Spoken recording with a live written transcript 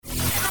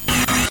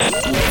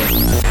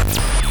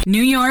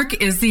New York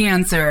is the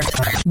answer.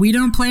 We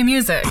don't play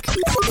music.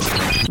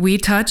 We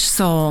touch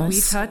souls.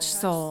 We touch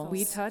souls.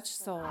 We touch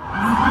souls.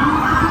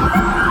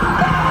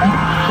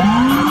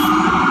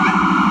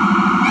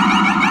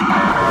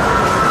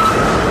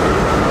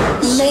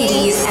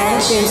 Ladies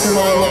and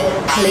gentlemen,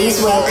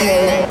 please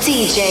welcome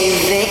DJ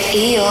Vic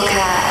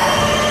Iorka.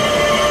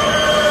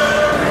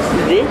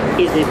 This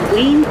is a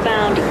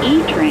Queens-bound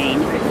E-train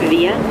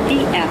via the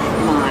F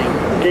line.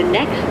 The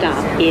next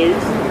stop is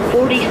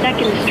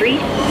 42nd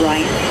Street,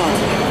 Bryant Park.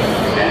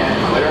 Stand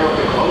clear of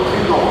the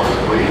closing doors,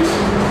 please.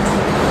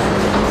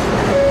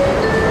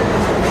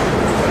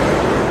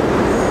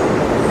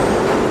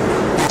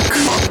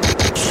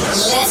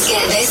 Let's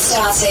get this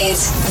started.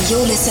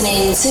 You're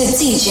listening to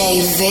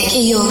DJ Vic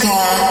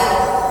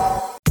Iorka.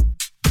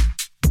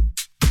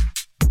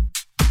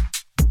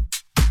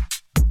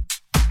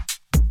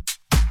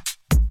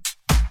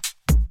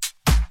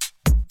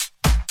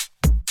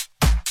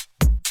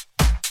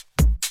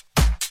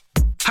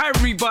 Hi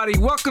everybody,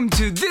 welcome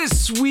to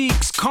this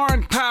week's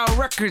Current Power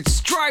Records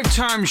Drive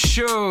Time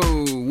Show,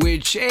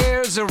 which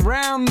airs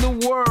around the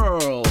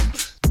world.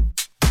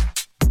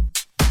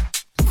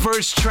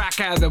 First track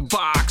out of the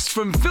box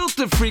from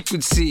Filter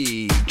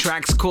Frequency,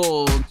 track's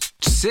called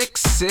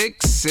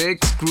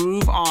 666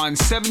 Groove on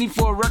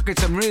 74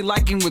 Records. I'm really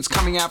liking what's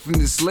coming out from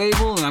this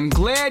label, and I'm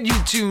glad you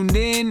tuned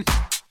in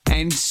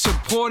and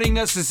supporting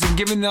us and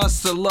giving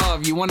us the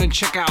love. You want to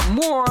check out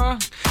more?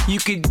 You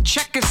can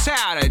check us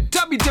out at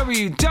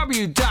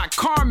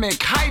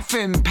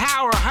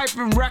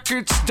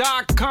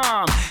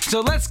www.karmic-power-records.com.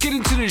 So let's get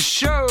into the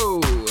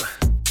show.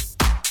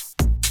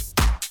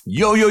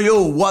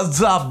 Yo,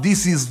 what's up?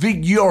 This is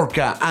Vic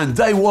Iorka, and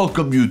I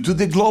welcome you to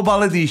the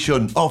global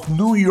edition of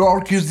New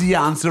York is the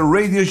Answer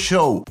radio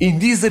show. In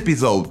this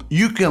episode,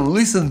 you can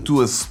listen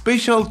to a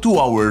special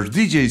 2-hour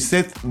DJ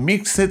set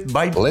mixed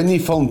by Lenny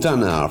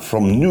Fontana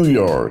from New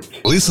York.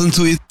 Listen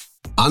to it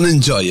and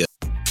enjoy it.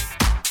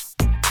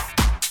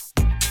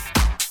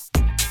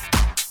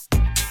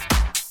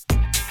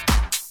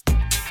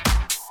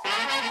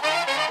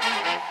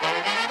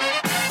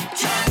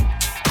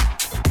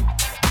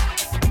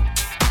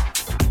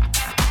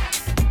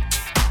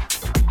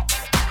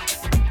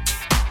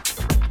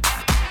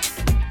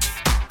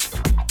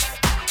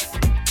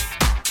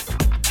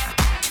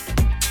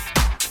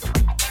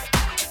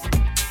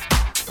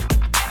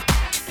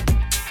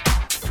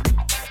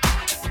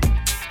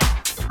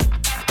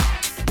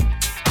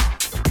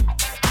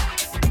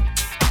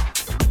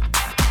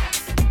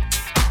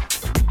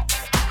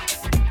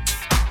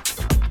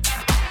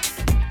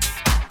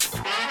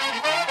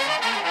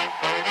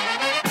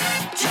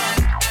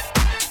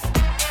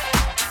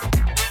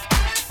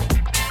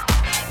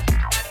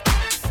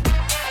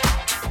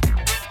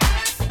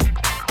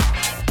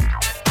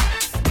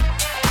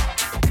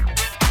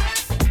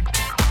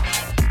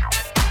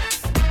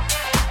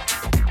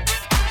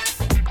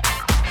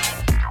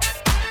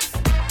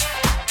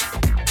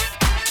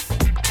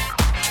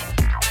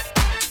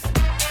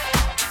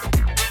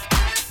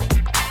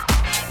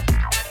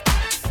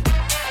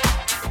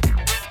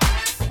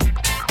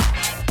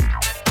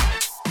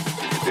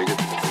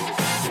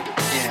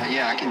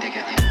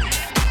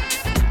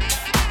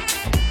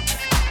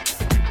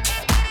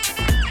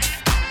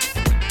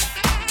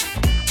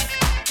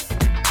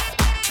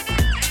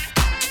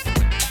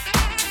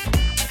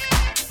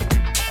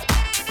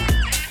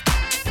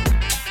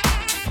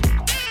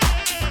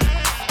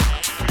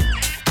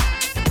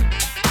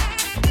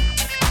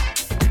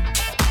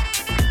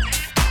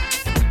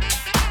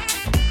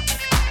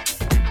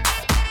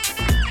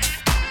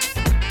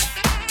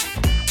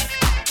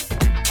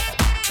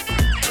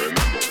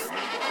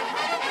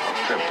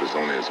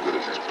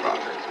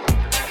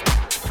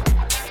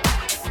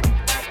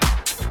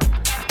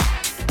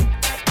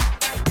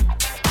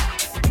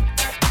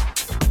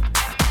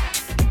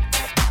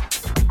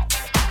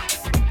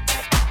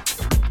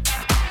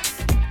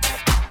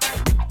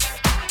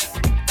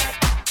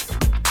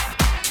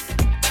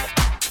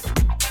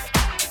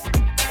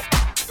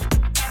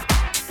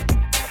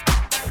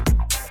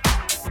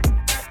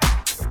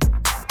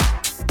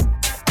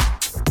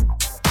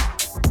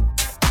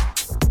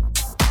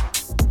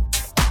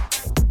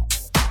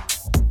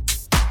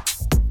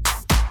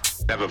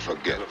 Never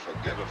forget.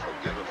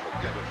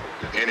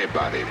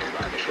 Anybody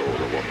can control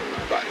a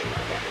woman's body.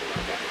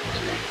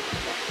 See?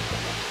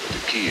 But the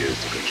key is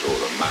to control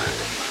her mind.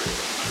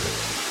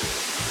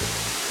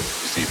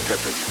 You see,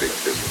 Pepper's big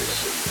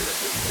business.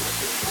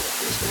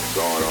 It's been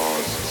going on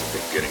since the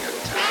beginning of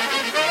time.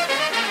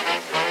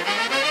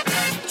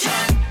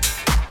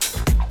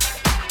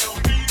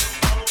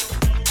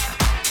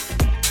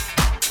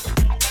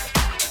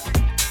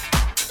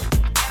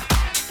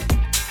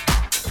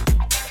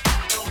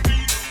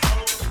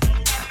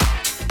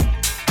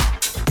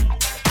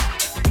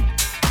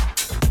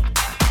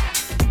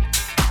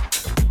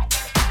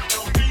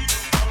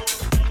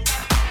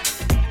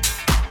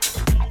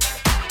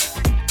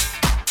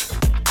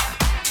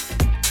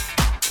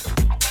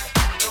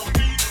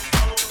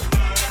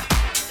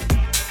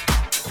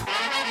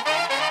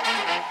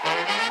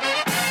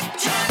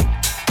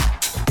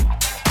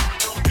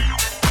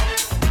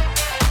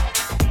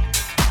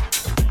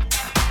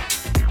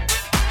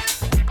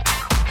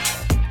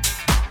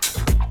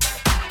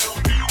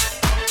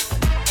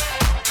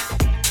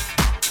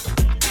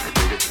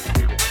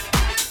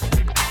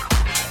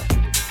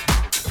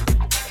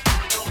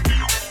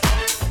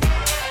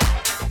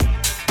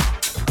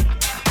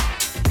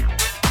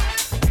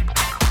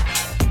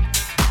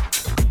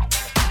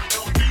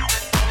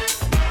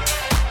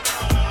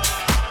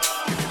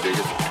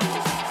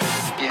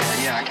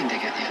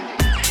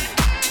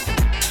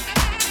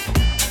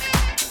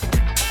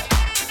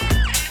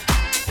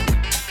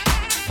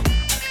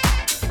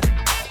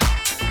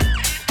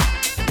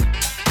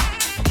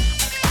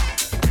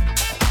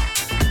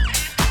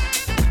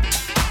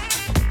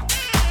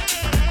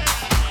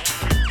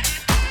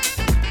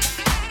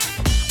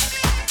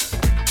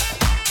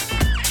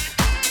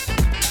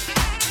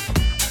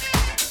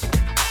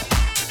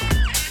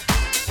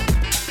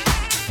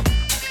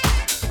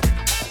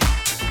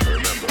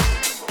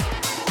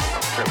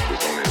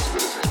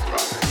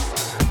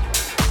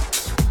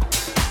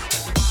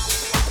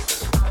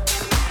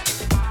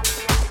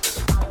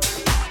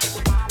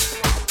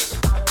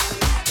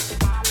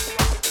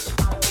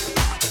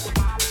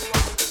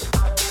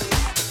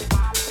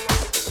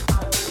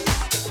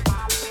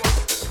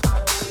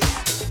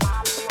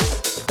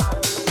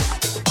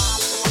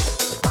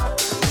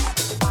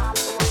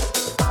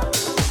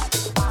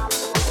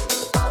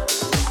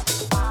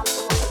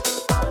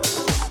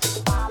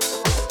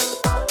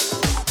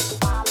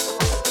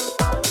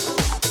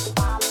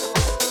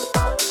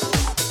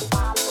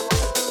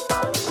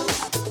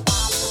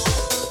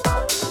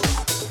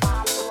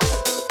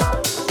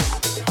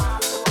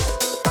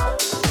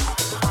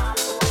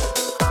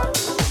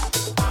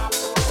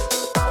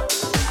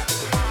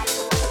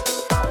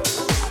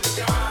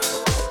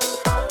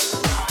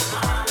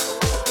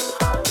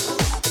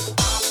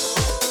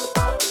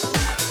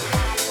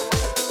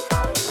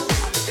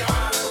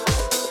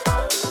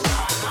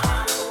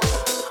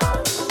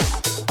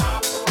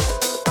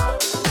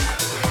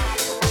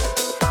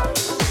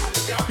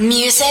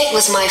 Music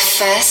was my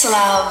first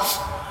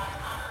love.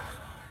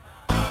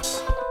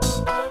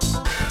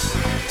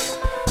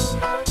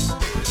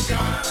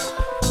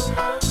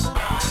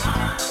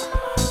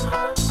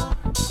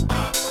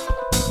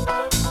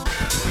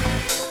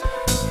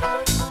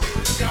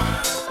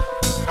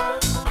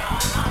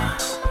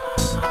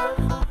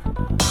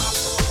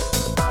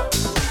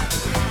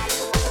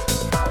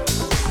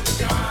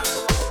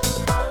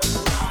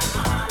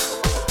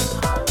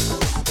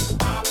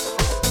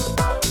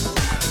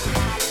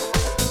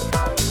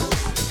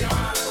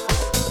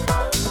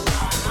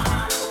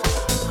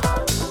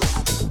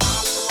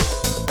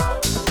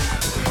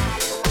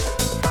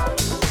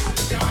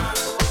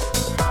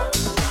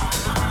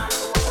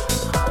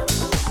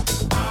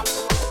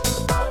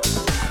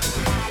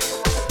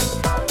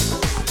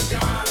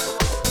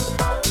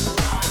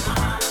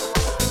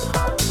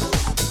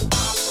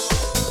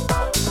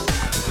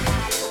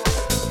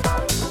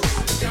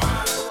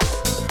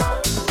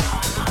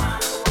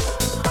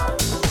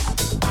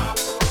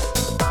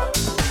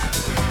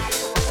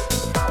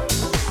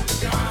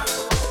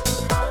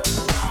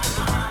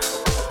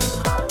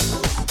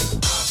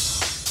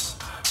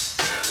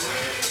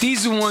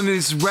 These are one of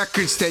these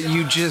records that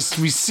you just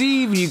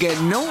receive and you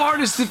get no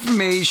artist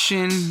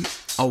information,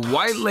 a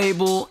white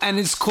label, and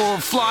it's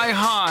called Fly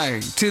High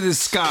to the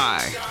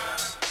Sky.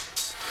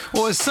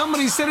 Or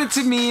somebody said it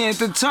to me at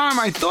the time,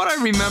 I thought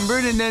I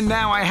remembered, and then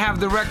now I have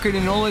the record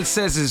and all it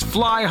says is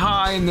Fly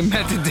High in the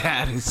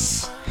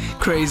metadata.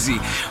 Crazy.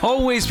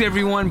 Always,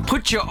 everyone,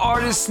 put your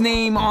artist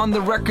name on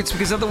the records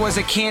because otherwise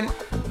I can't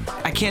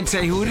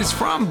tell you who it is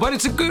from, but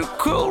it's a good,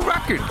 cool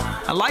record.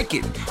 I like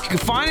it. You can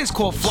find it. It's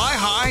called Fly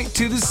High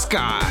to the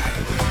Sky.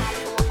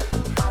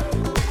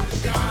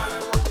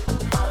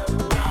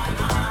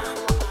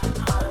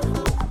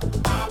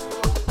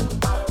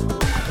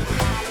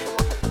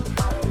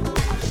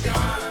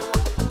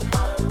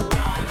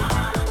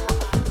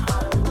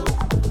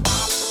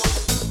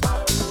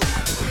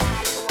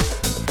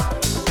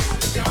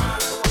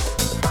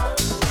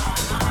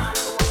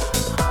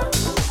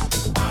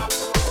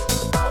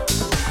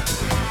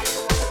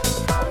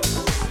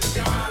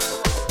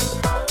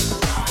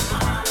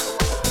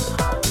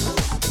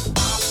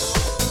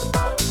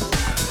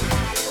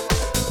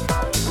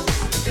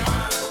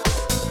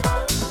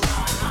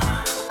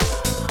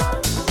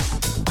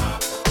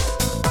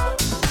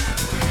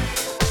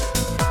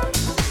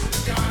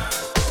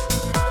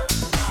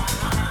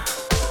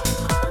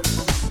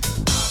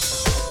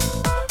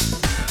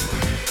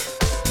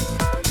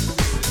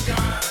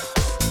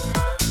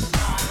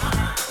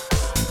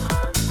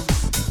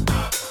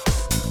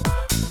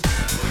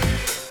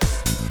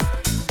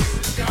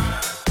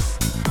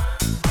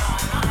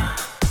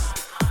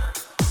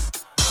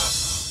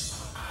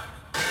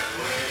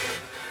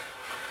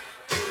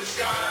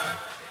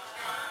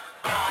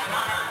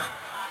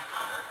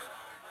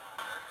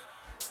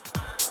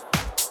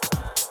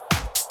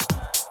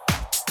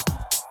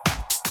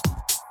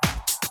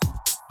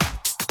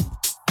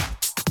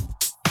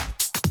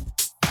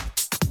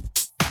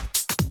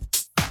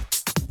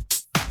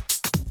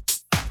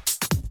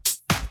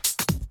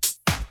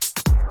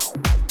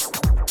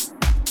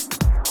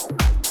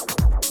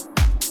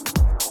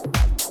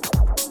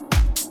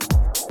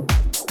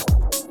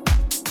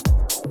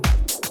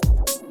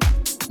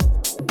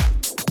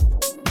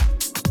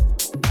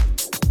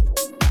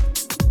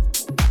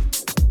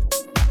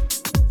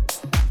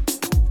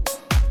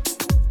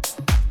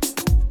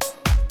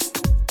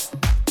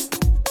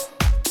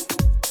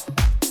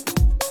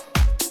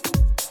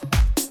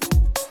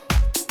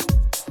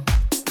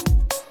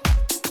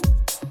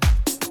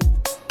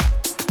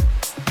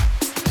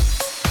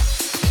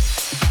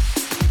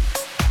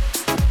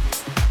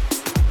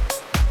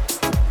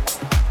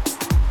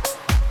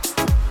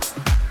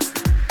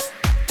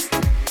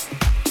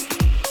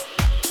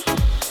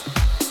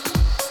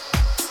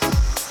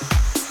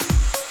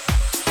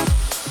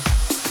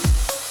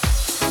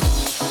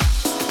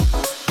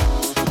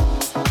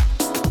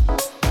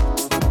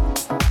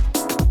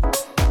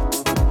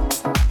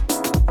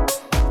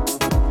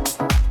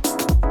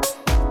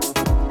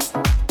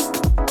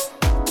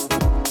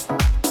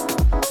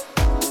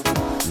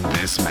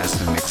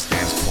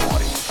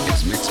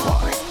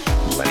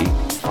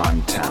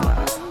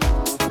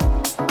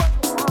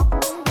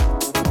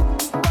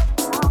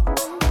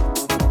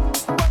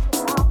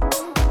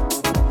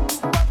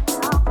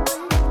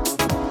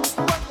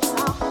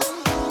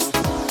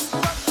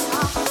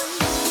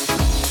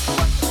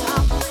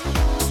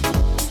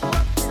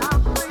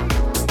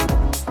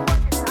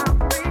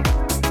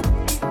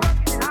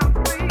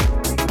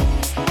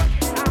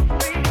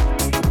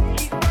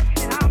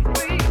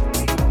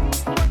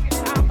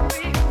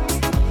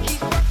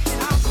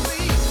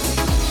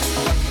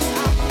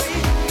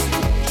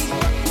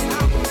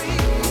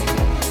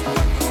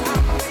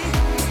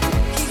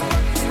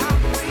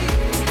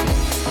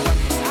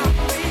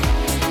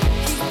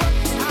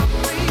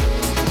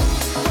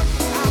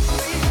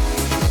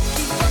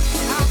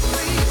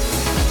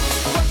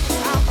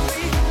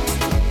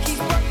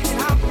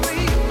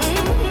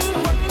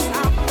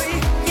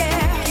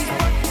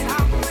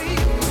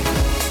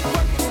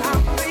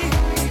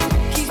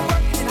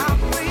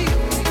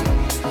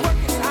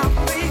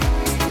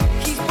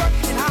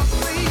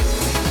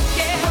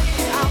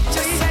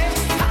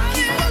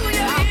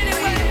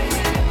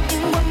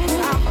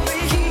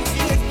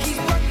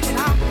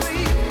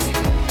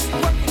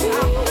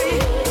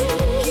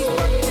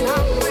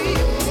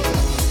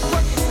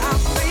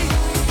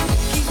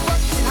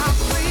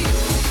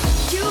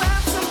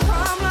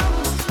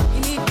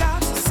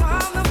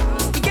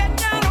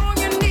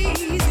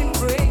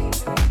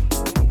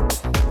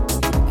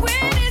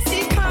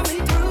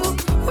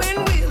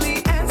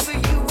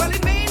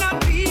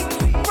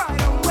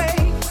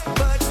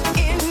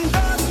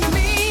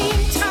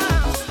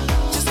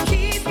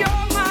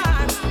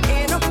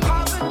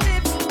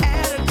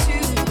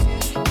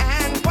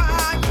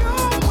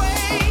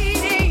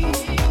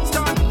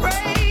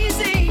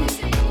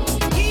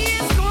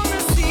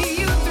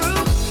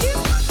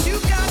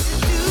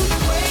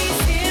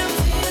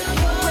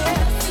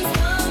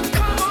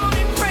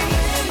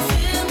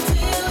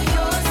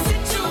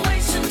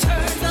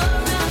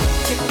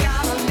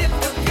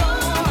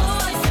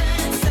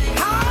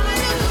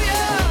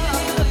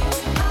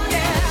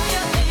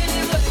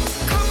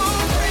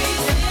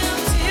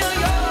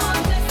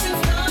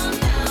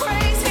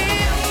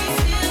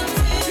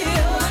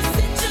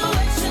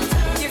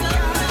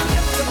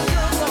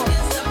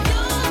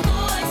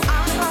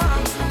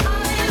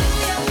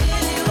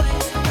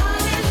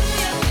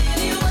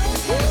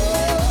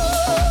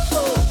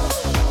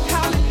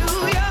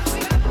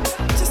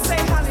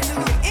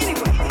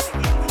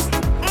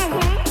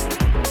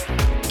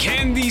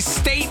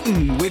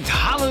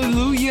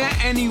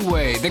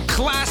 the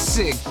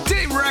classic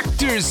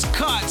director's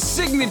cut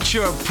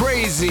signature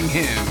praising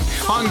him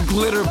on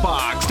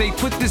Glitterbox. They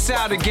put this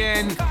out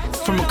again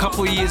from a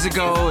couple of years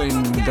ago,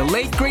 and the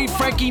late great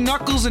Frankie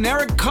Knuckles and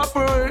Eric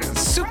Cupper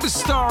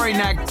superstarring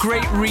that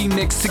great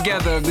remix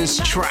together of this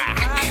track.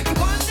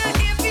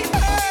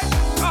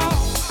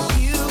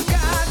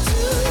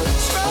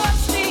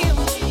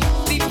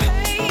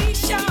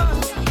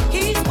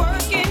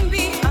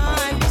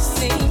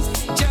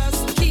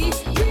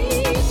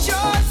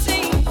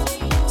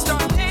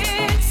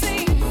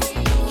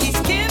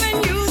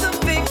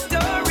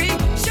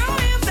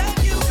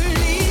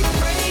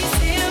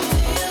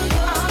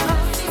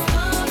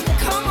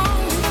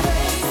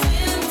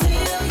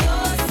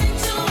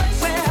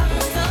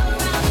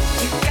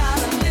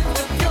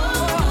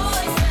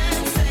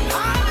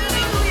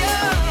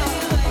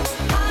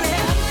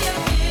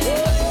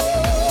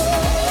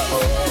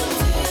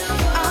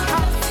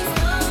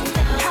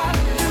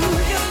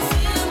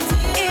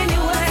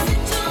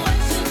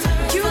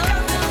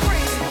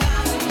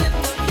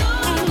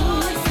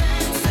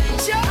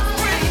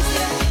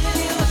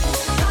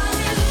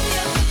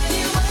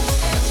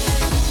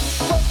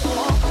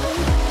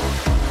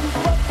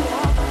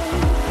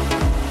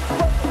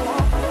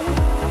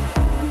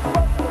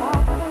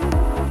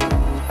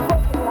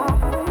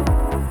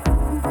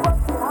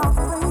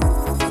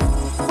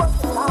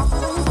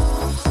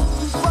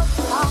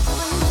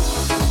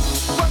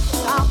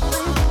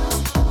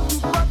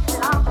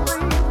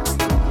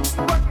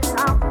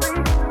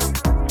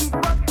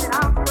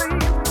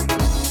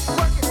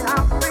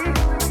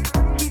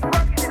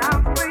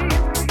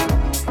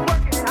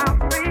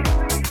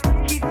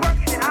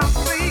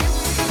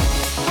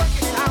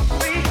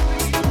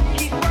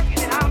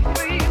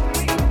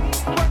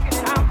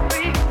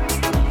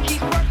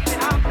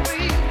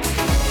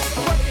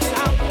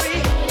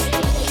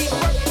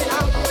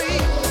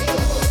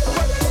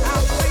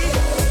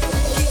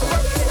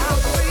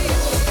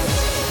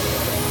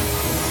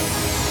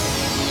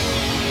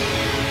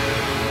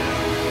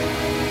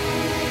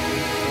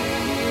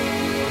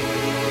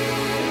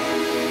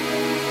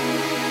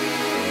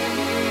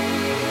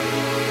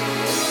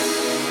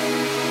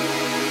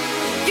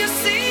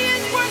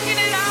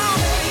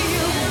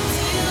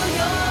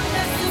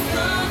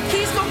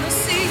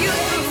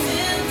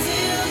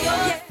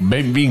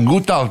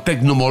 Benvingut al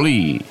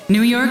Tecnomolí.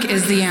 New York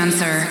is the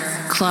answer.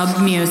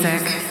 Club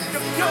music.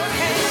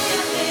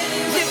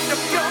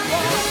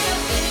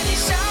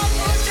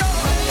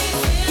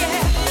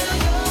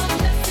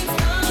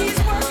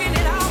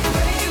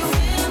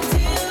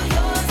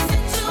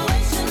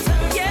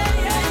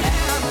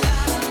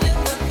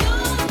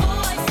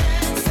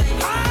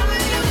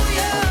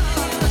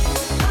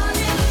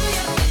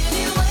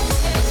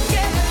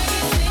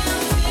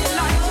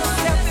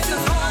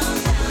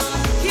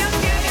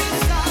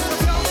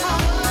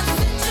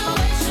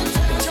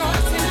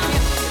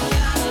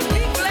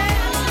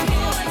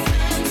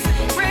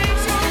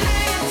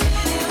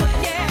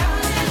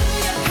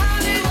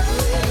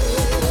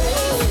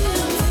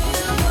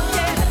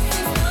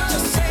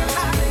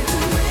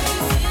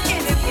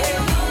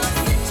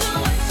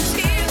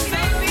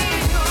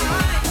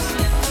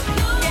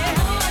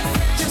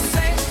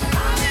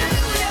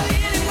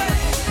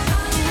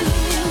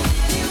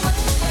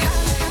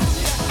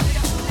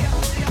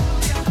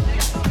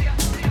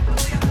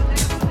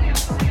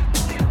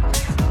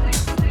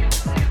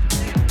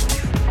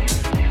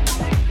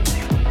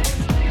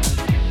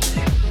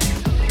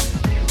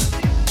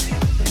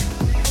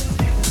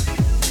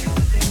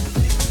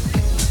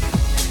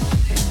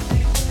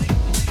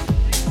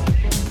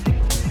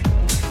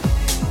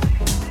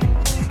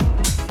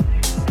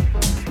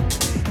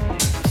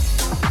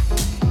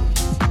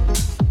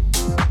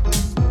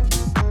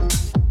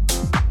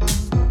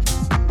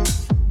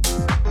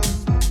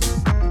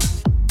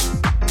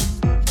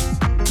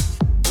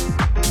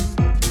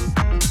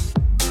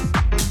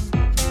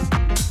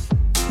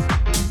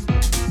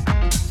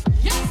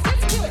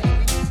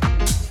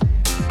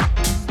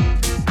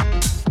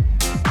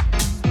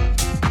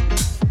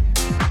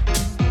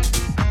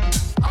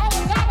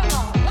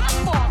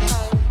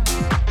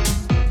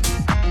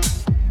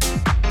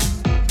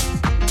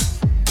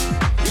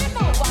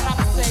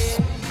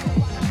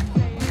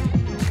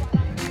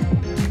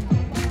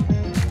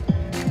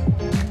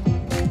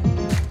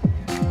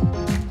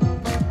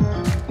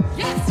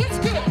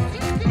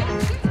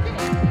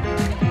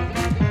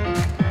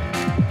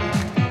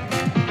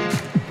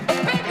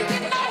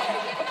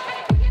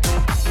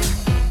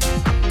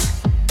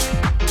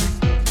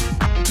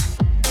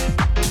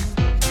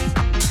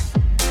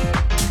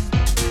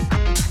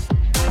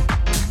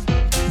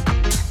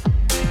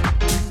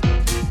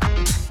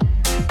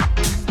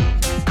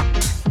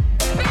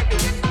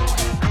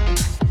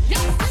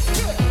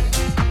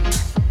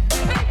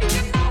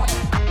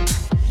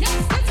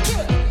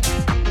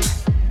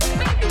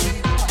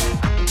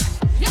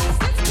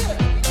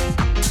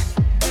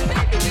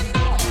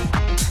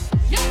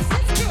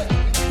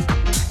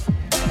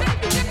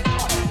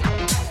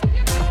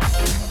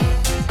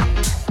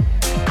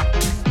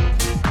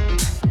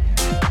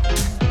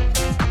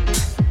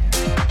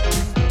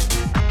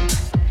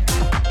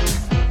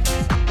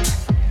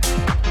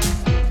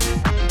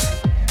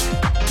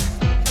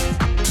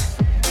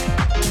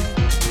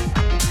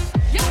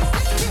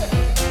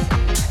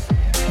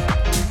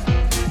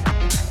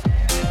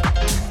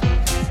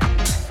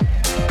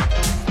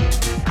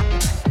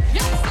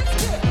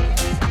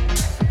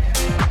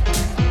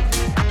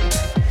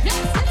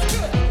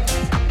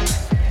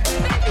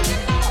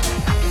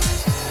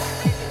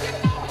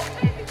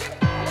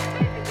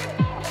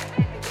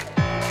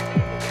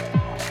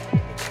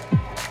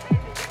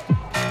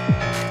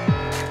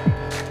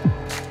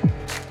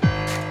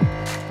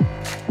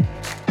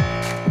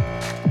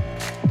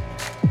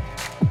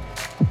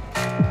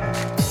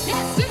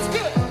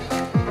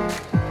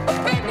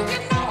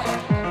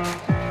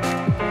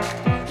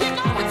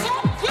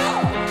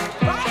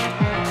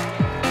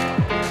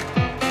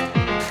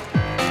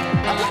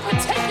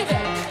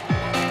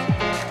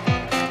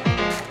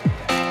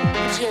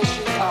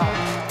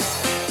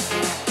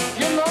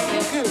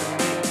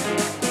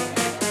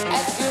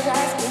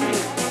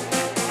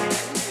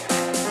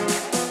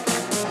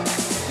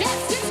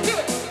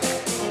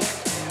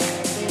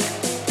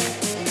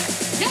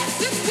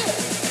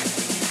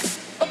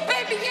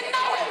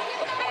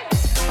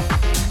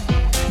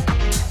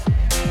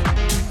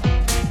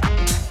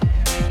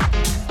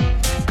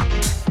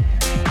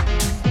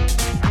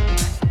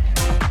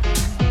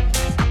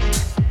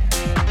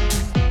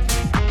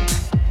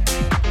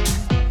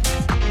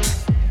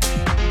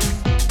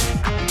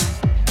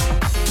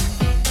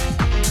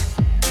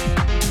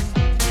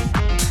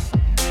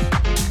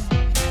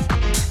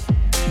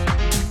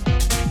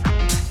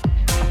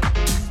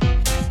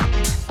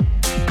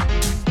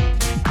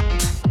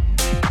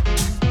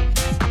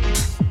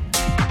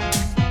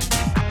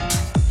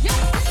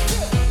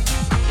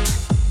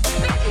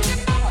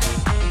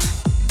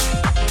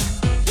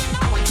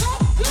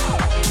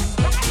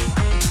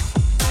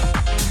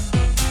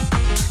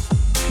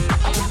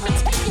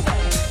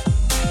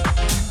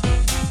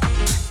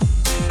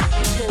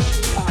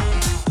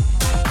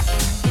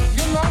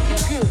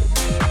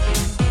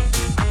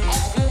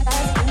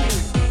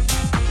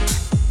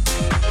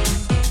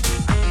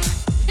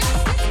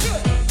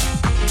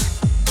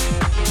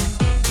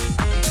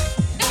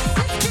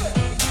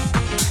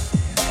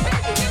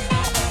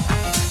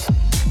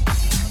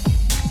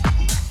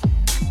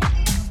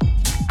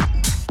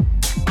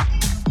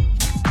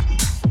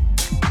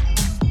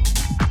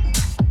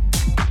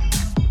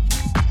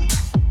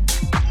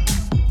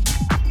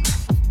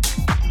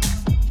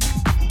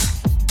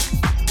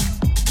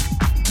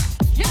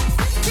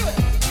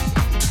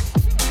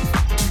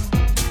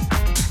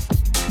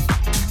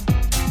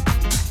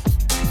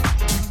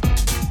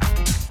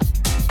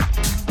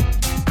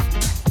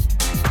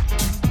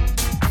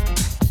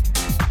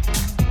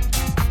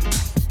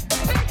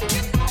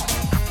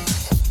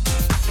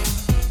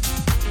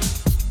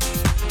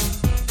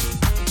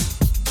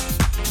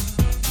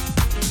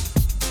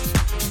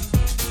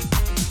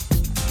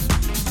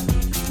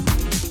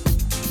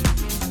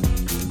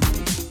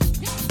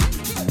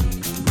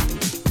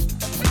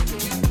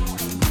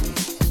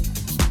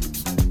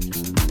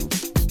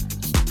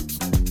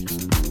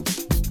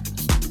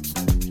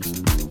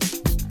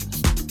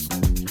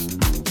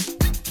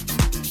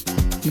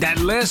 That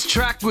last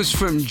track was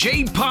from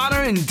Jay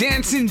Potter and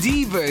Dancing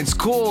Diva. It's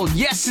called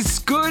Yes It's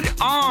Good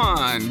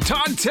on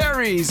Todd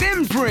Terry's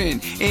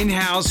Imprint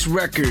In-House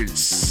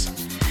Records.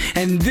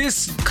 And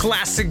this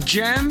classic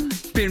gem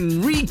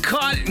been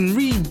recut and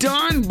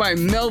redone by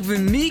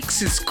Melvin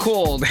Meeks. It's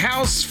called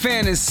House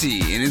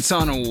Fantasy and it's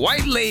on a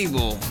white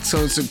label.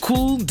 So it's a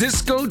cool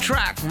disco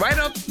track right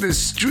up the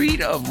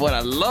street of what I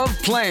love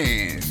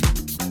playing.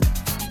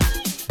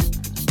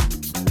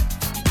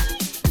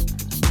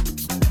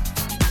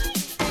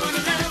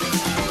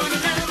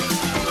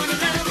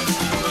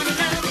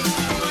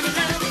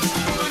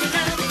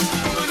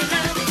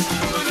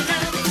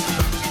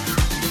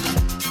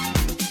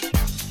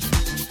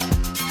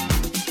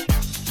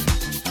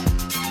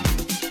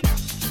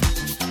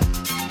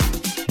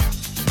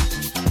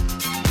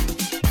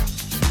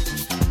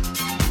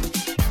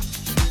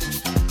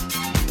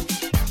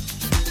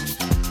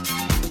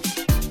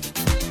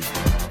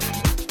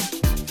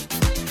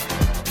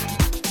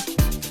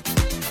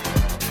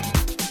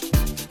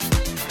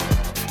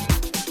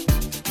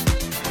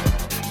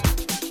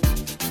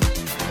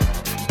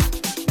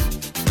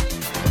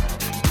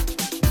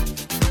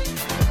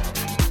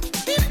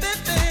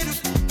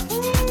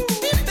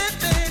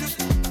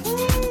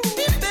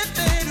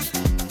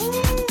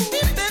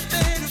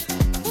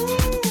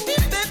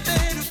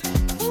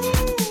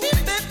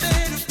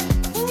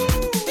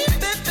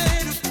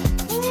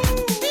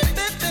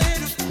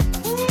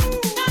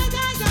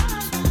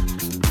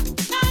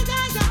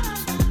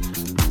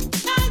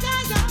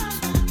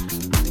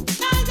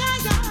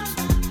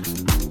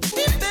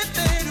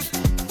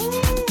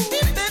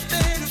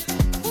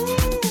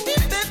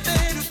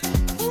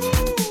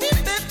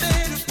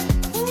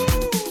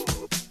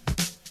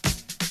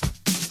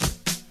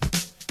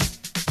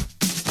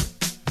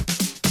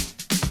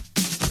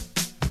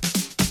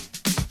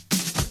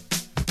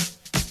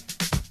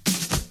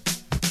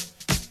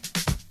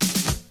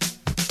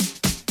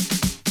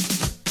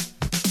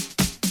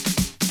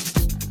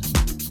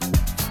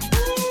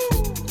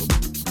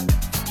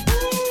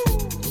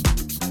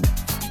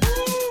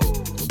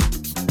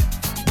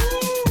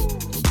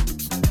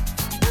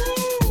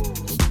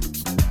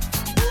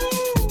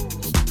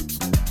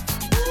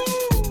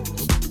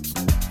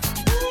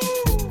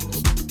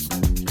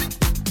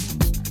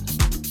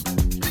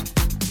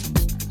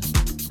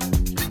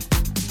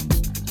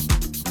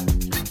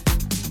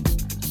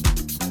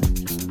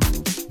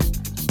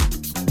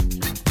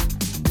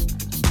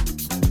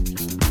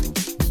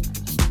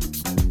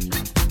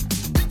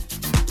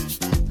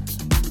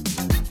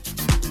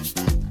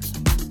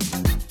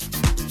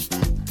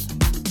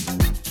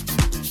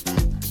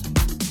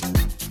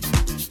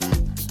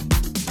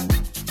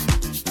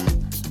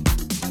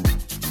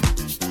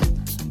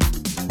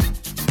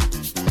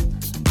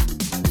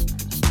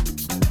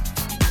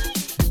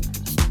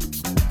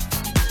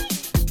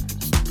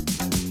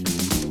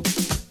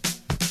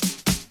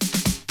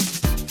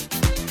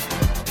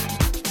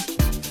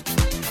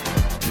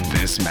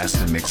 This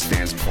Master Mix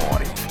Dance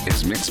Party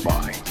is mixed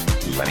by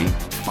Lenny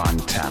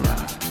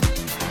Fontana.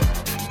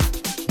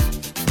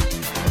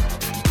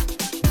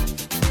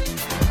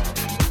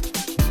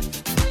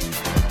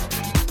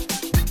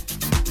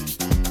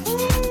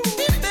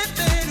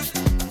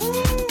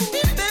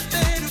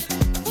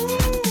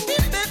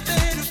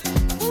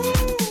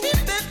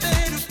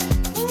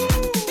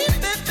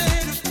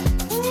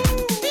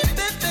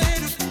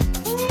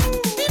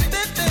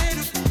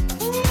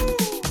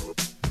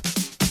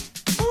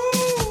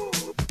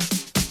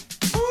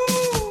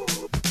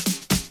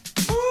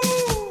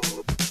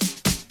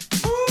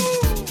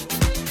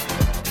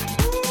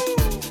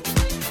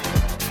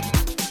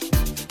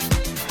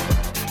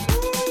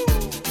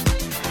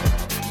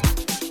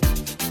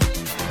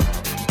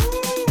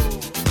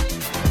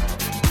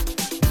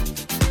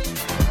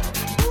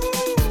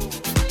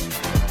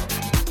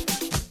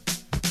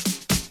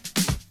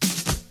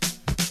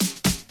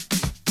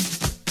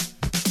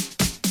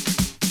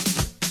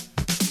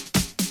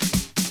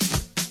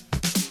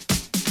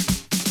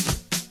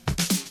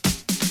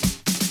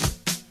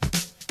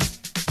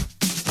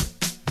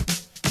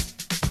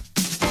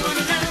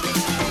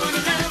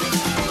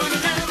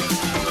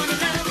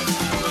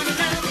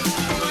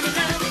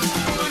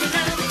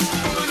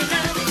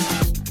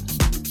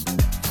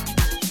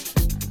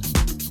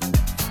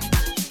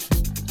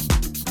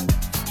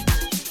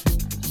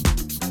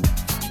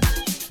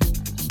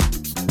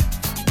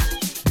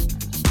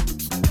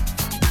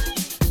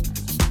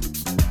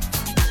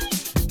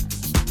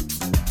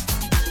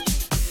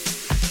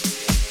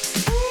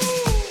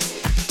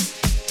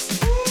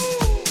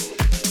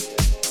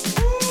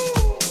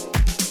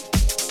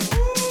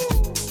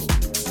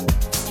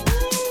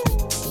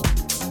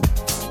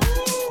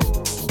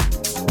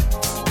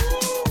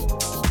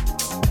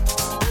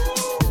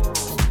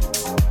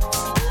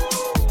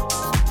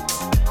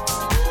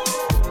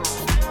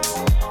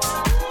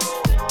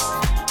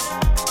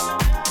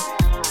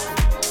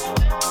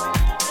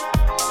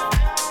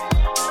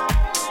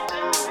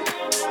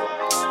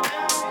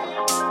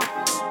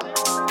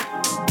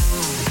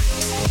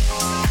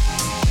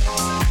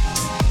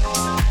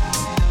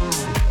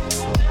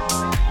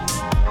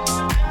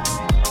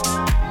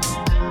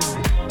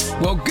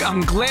 I'm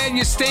glad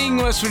you're staying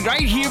with us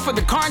right here for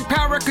the Karn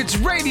Power Records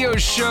radio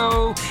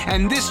show.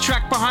 And this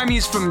track behind me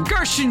is from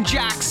Gershon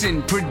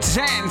Jackson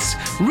presents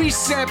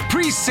Reset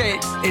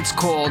Preset. It's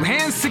called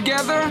Hands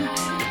Together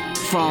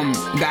from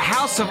the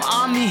House of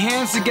Omni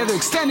Hands Together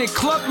Extended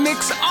Club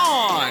Mix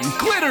on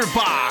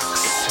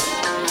Glitterbox.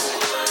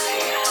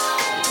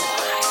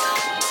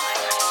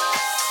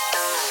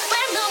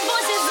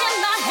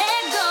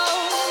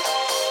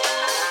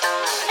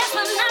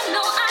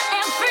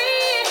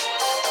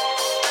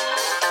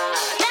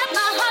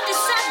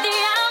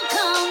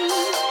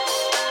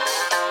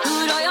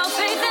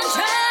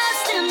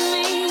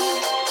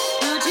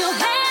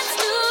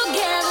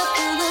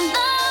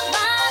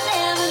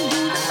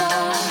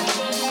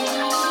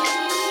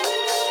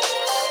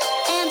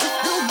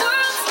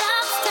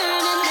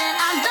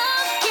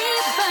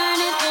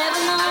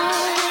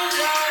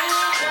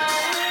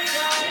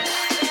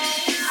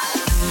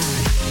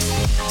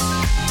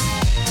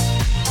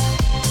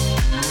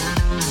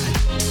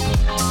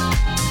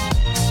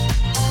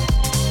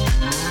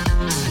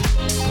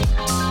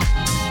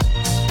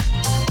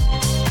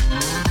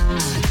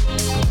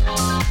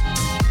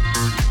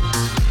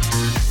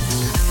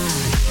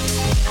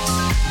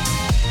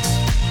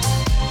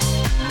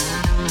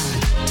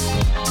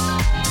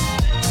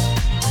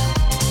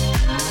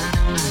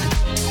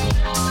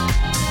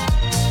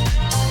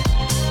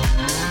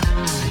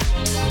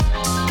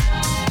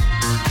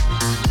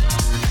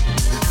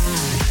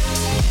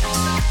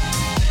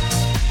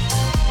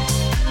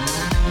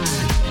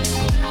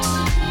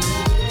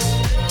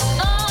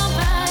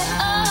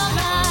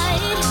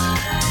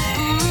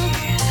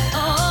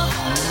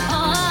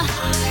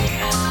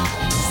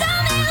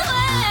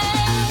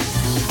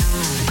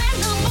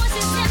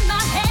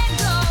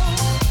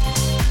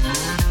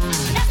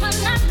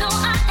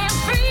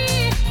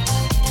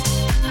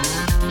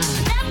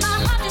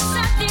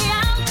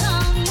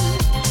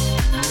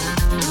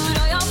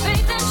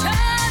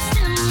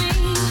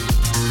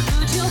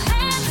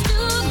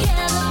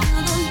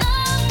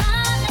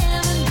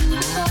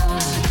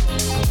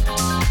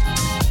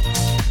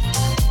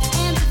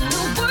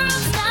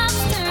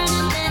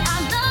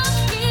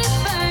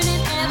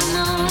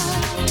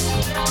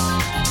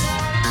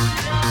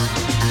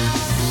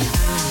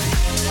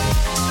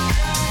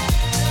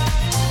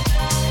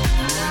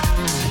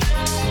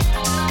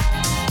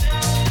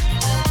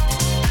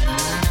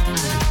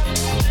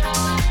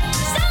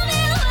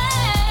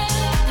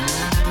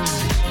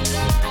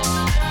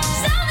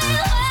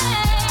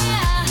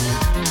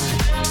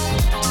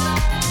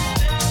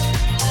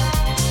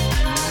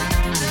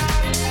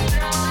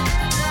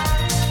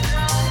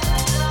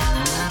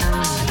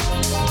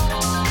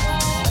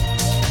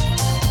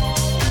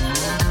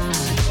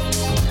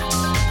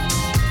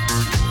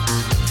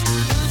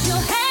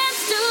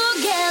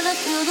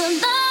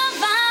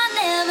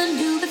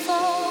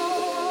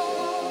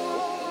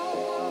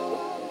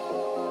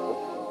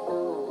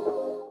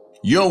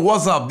 Yo,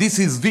 what's up? This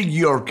is Vic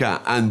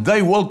Yorka, and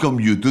I welcome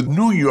you to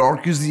New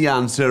York is the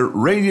Answer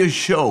radio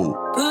show.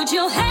 Put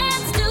your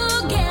hands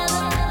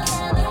together.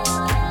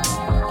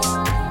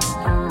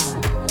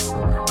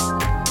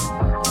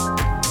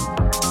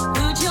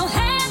 Put your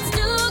hands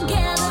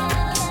together.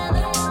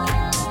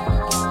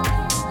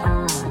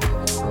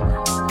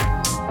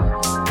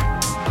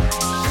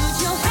 Put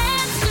your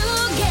hands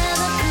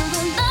together for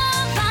the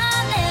love I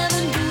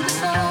never knew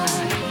before.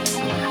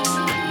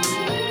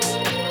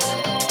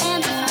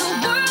 And if the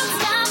world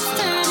stops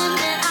turning,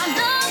 then our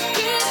love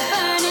keep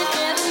burning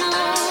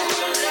evermore.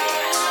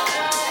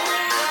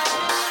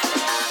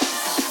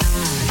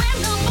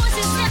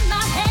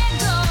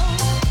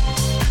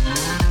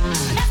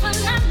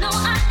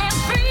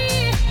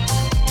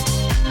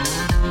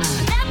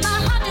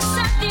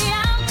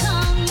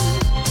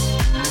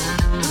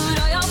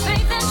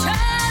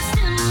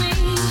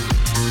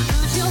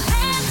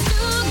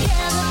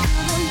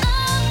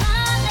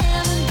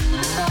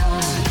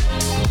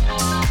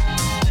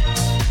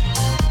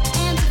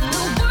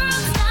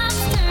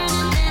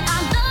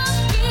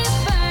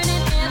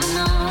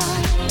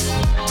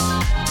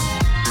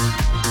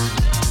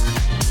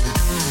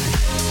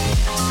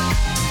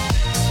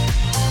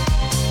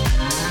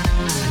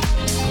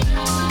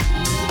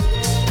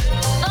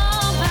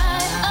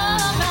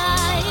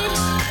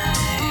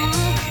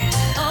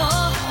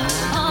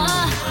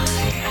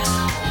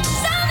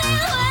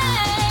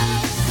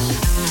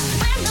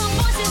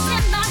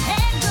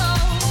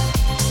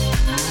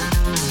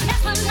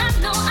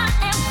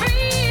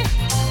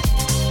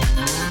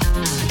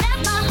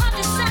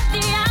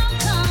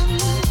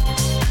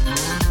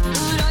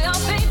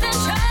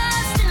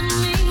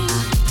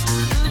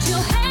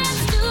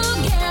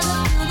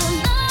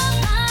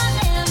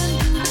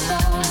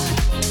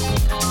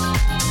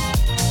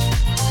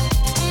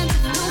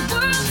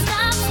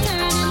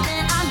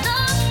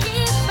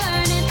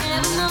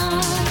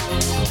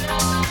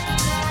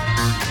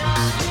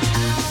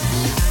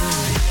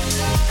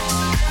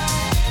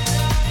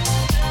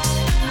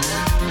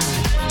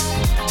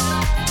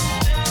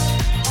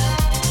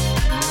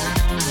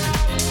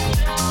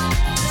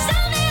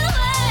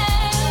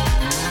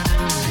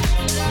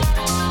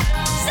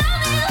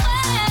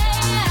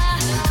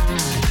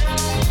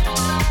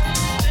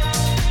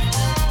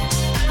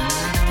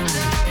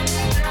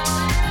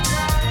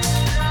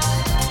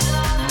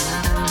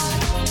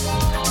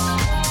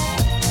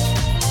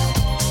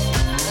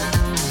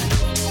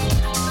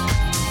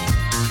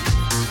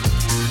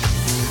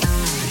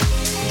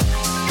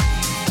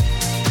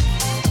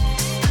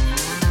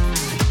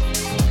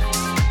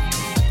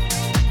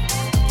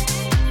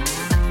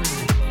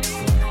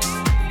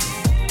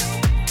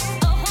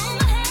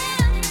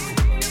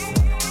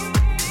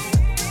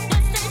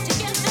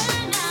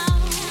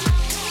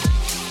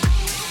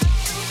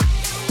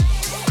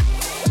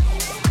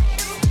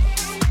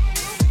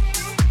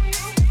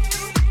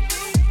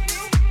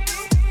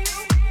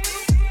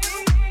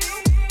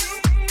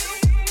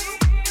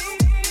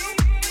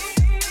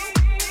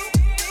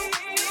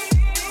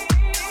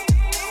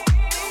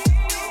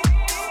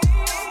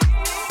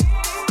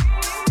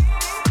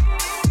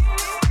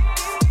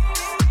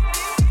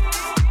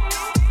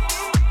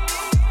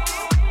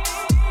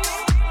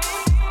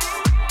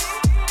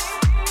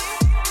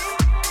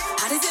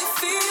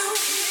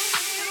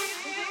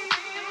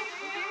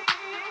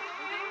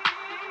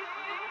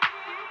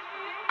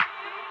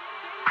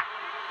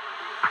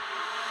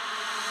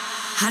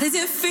 How does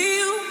it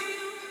feel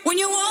when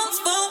your walls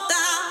fall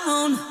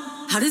down?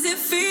 How does it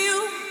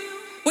feel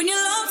when you're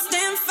lost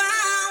and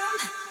found?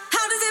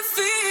 How does it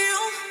feel?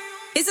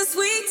 It's the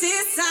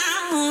sweetest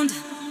sound.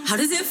 How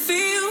does it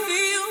feel?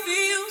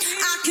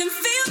 I can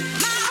feel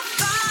my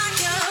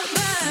fire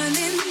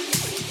burning.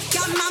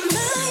 Got my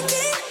mind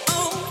in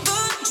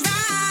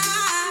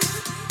overdrive.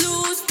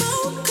 Lose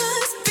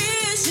focus,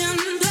 vision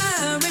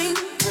blurring,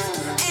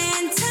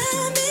 and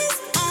time is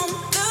on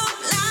the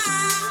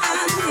line.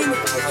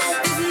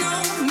 There's no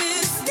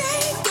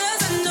mistake,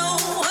 'cause I know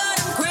what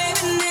I'm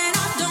craving, and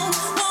I don't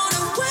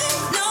wanna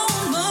wait no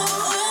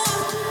more.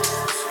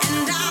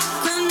 And I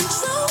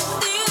control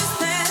this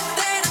path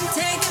that I'm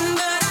taking,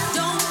 but I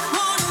don't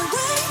wanna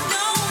wait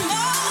no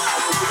more.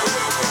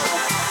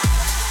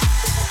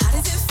 How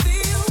does it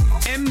feel?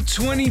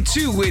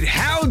 M22 with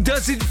How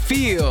Does It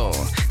Feel?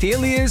 The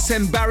Alias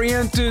and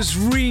Barrientos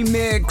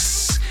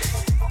remix.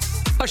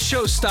 A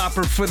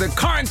showstopper for the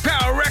Current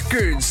Power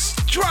Records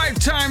Drive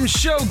Time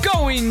show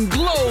going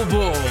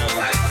global.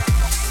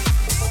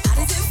 How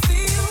does it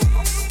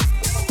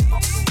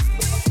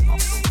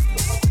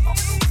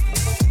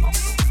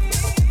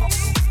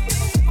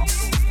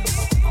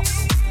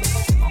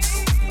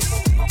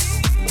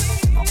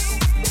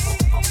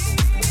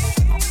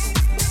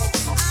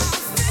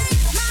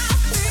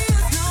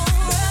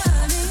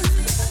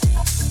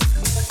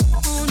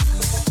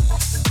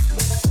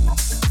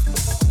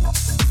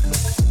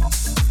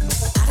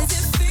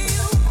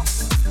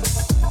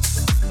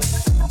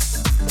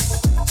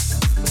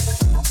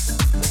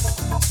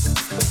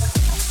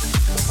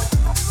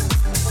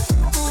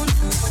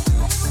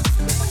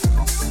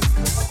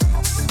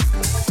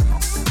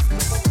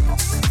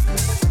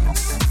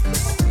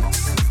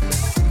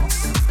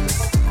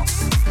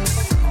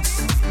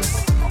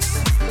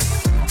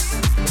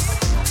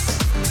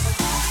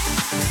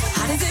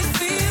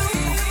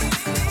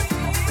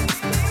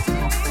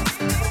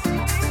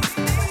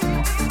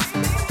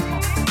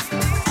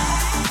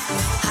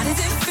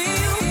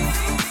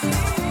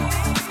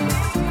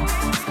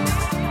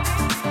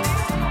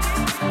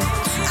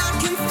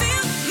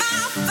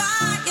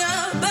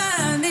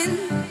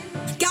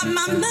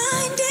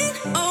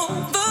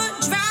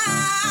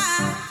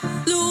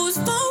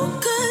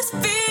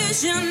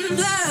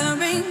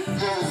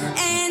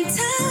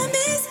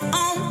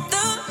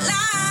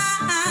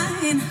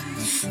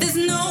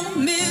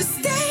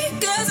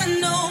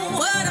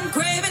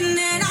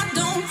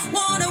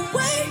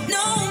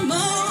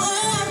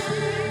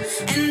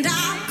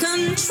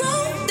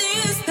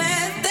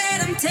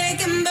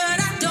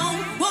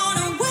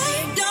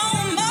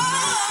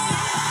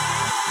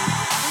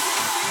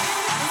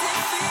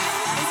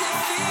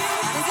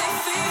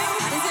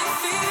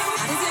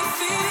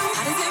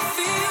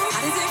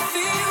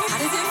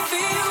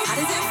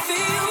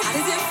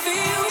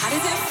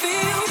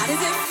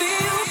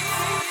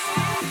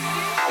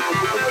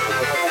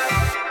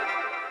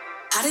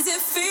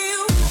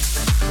feel?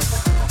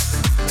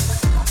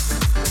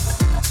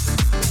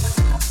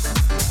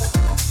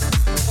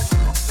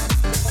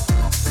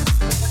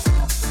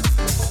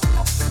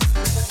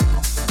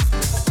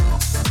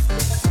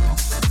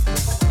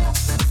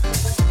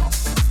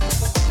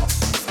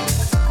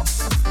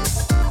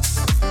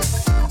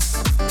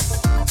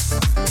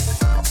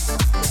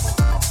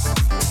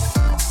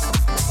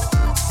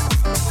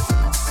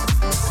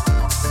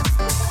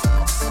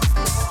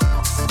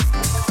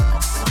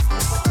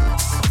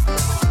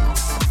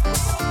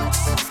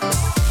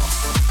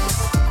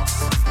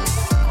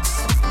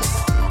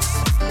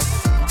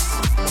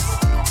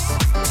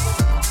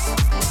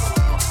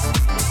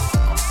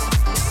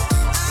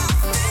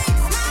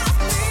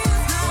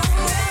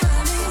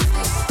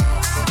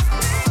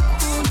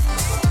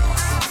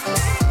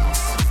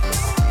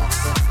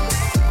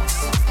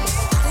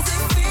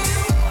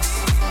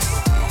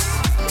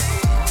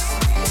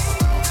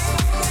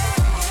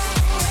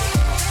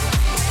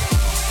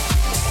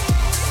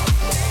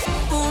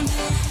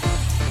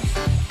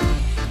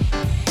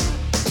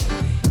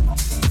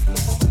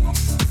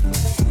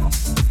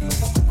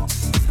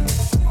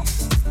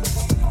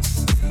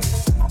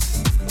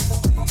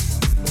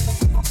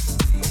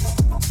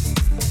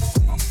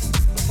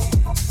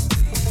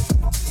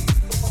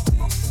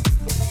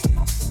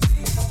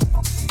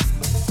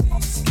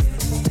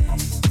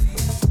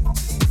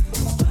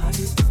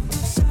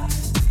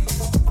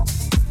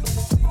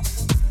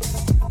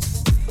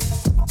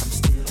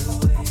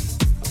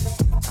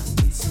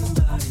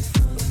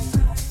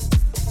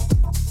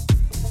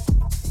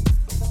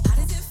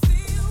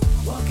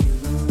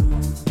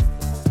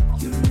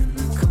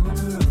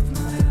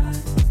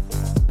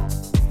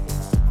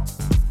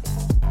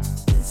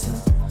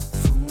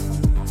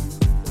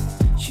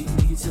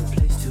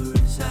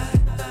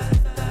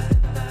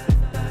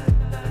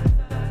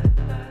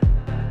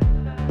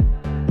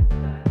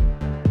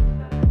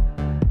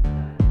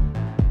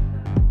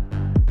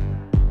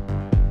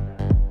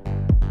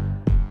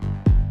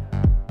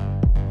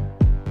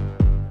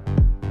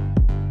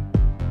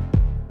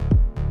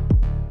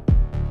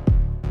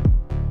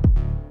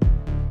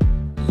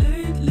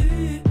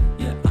 Lately,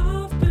 yeah,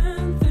 I've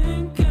been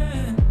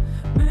thinking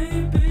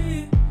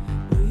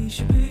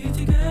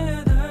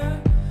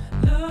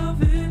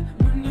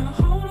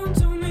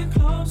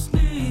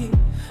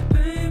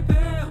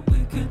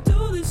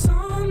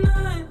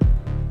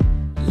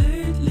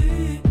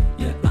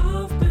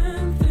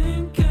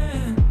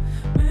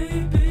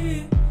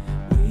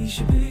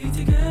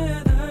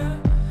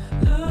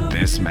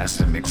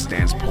Master Mix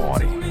Dance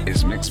Party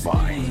is mixed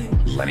by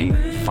Lenny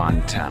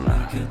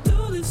Fontana.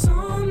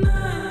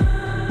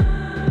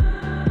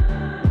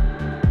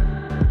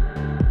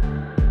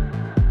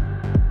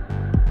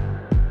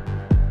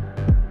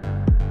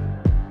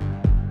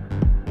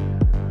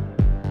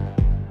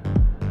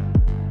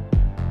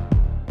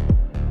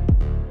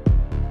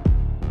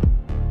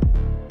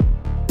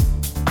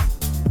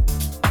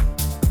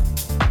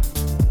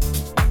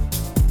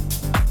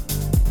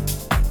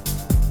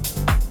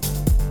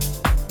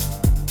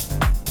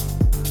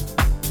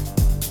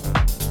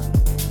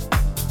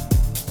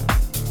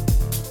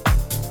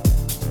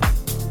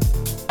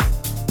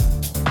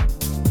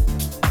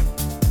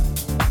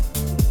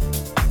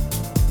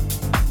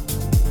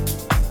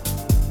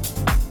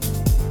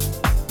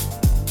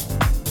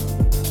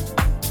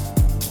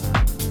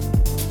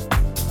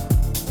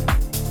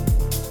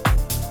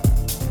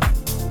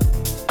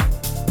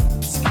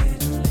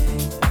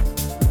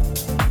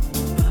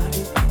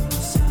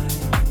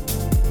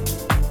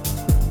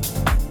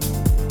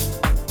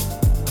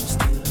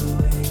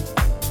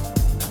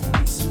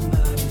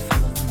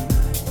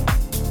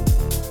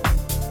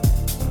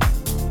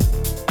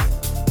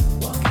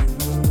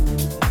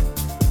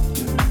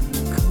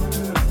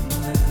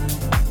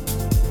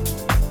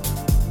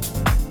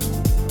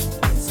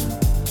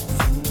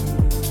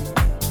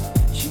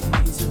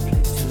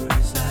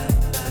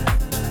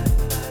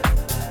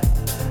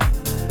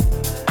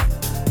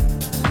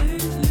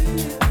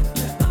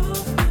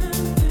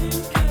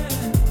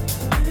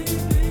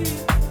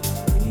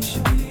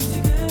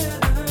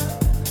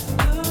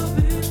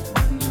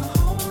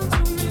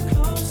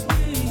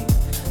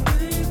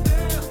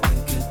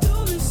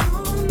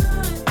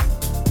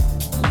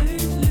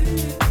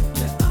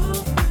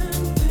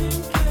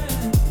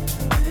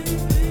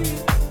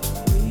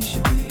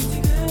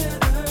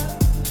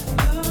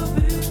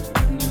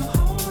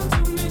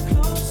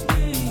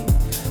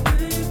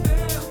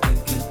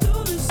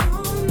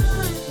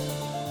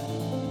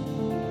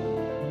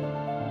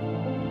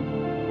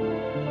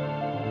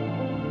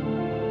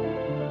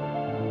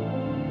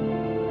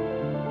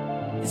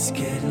 It's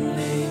getting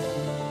late,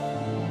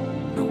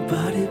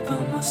 nobody by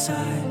my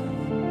side.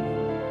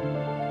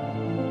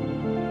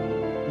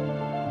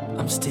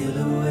 I'm still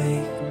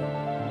awake,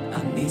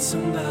 I need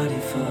somebody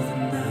for the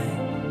night.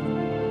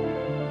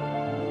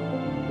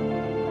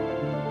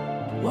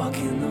 Walk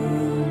in the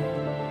room,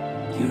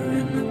 you're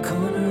in the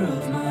corner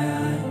of my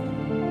eye.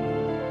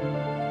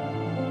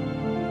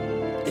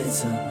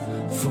 It's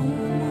a full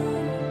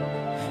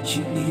moon, she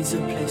needs a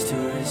place to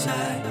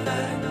reside.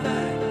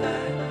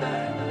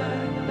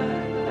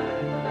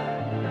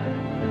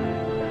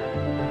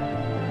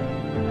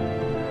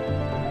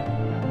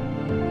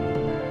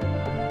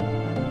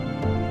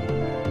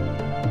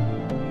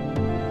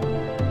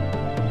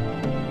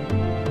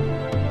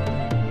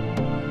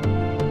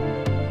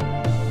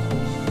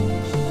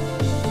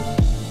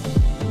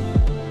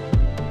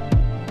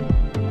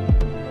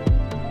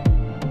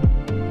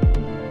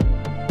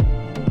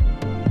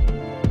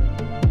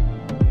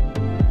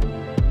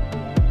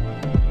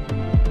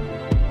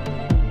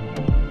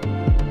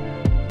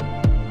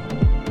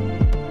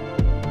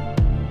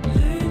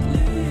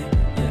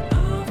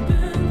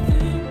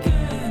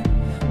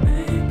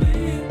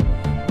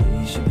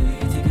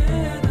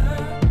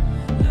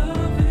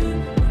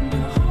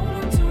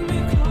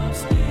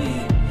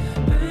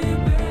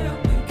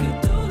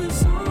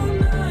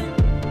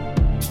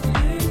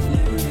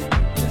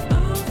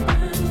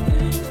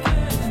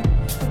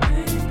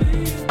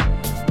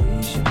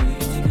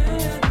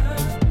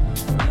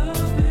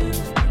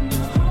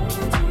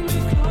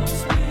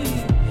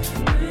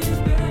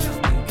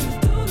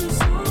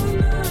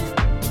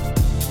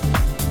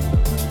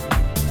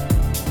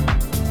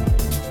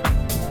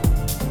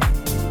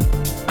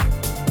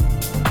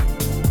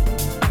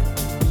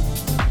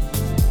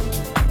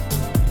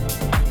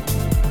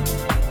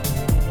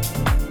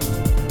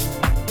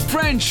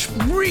 French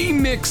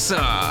remixer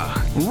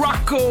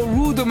Rocco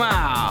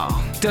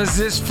Rudemal does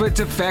this for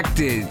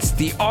Defected.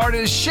 The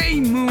artist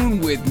Shane Moon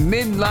with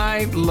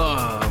Midnight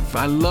Love.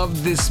 I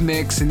love this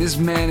mix, and this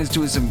man is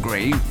doing some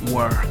great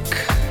work.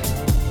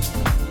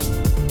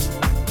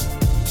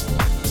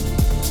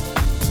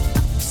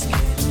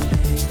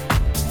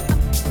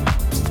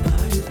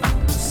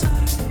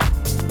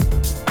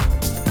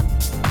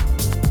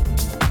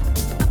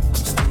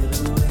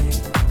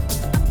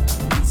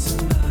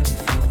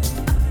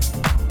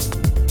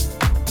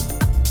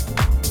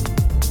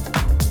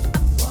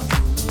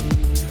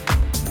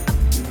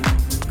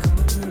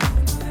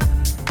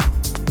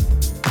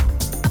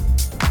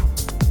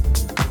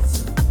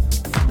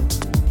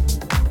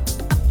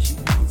 She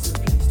needs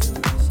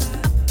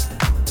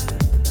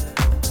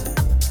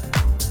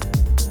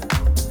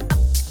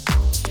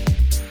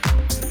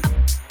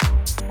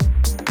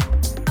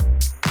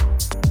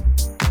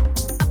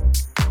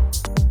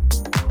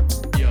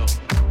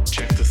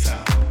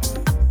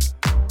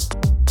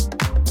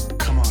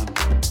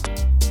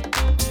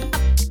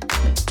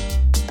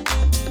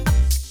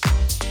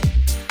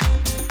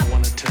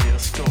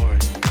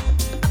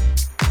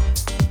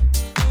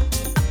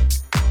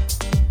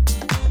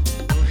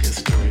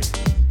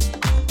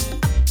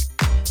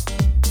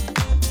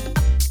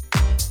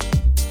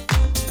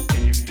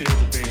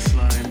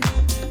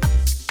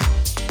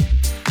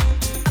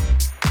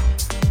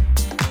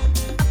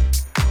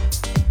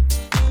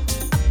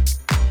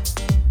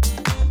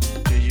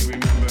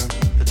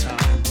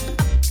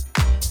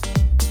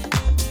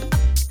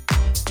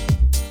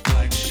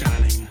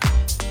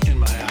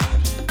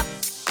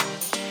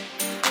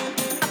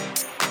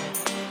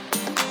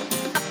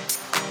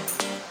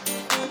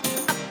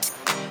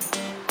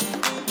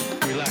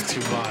Relax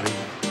your body.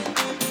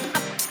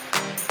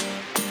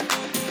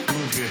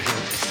 Move your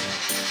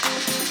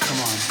hips. Come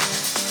on.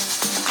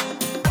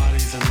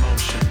 Body's in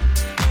motion.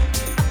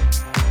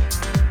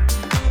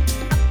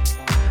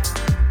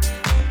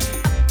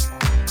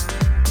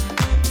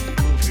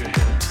 Move your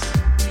hips.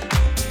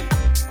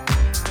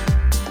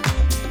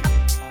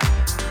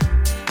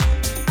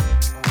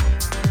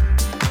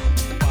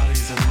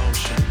 Body's in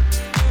motion.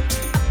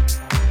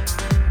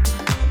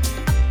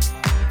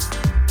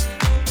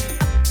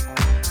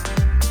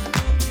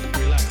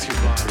 Relax your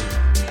body.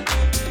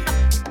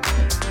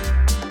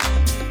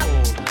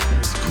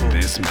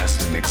 This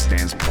Master Mix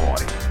Dance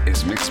Party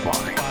is mixed by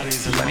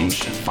Lenny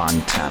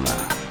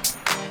Fontana.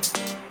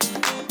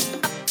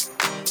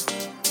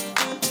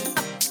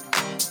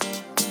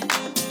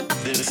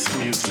 This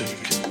music.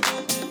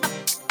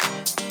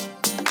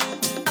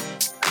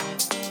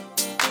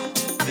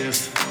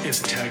 This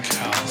is tech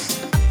house.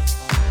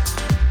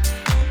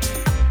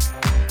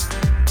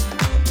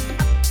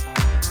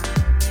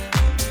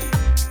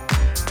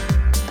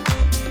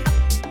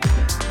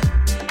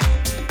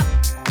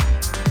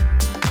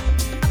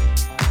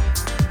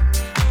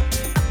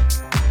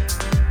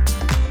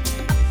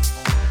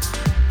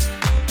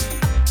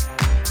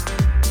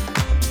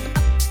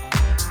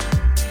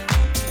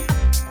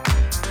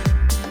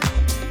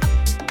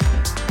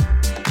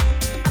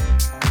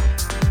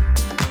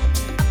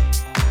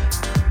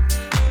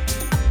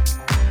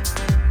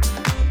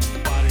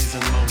 Body's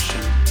in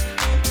motion.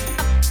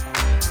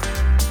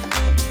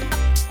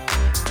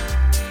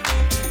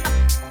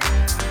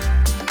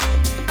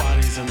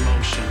 Body's in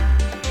motion.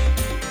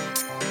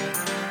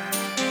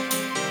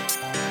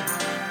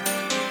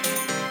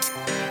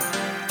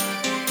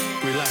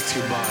 Relax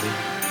your body.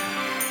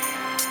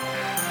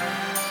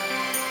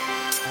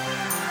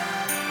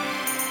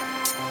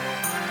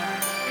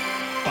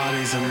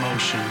 Body's in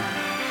motion.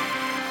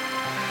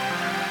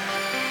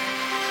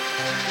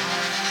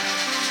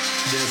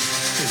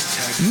 This is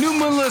tech.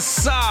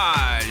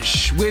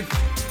 Numelasage with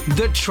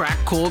the track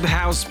called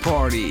House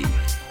Party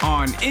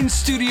on In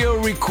Studio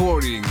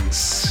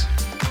Recordings.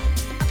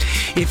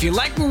 If you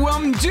like what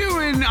I'm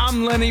doing,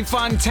 I'm Lenny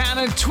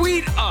Fontana.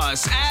 Tweet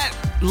us at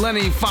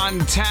Lenny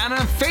Fontana.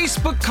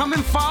 Facebook, come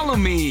and follow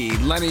me,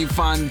 Lenny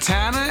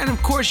Fontana. And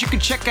of course, you can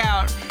check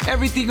out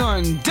everything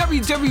on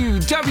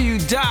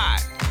www.karmic,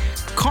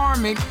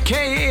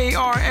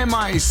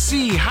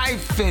 K-A-R-M-I-C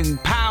hyphen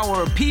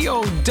power,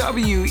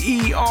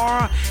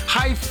 P-O-W-E-R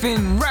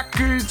hyphen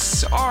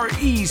records,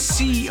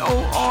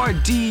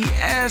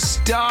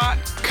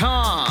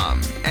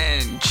 RECORDS.com.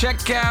 And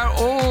check out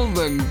all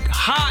the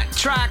hot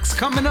tracks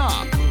coming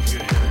up. Move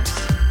your hips.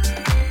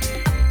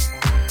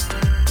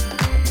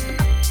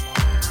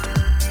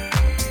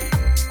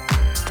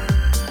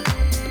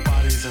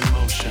 Body's in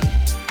motion.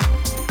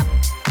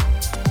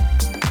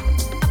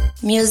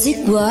 Music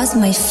was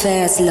my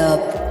first love.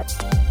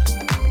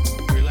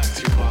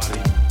 Relax your body.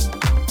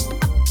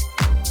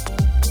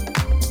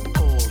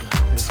 Old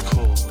is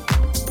cool.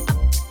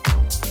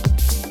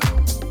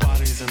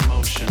 Body's in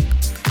motion.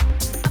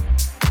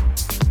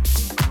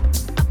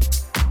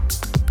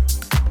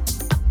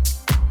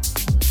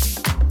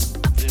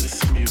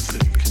 This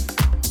music.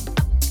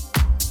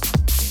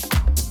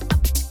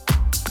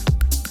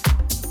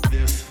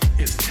 This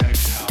is tech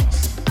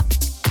house.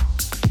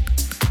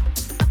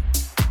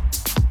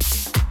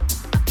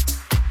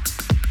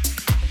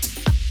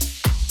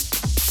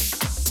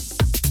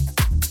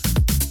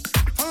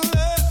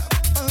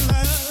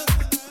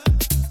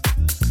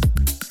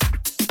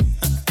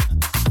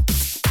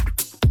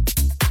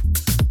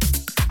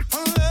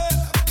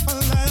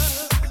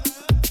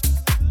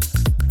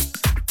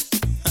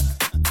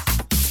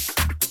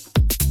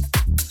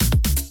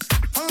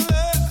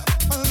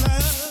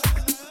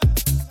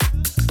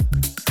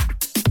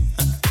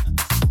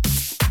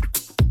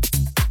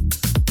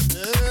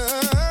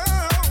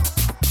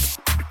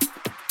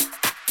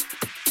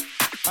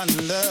 I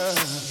love.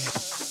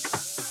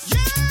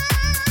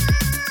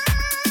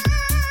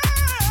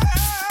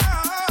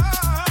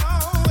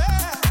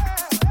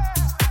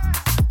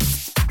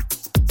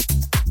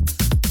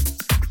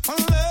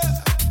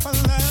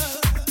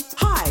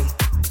 Hi,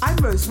 I'm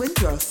Rose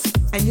Windross,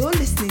 and you're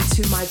listening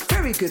to my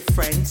very good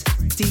friend,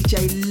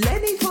 DJ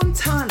Lenny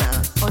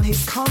Fontana, on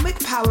his Karmic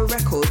Power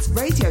Records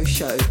radio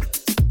show.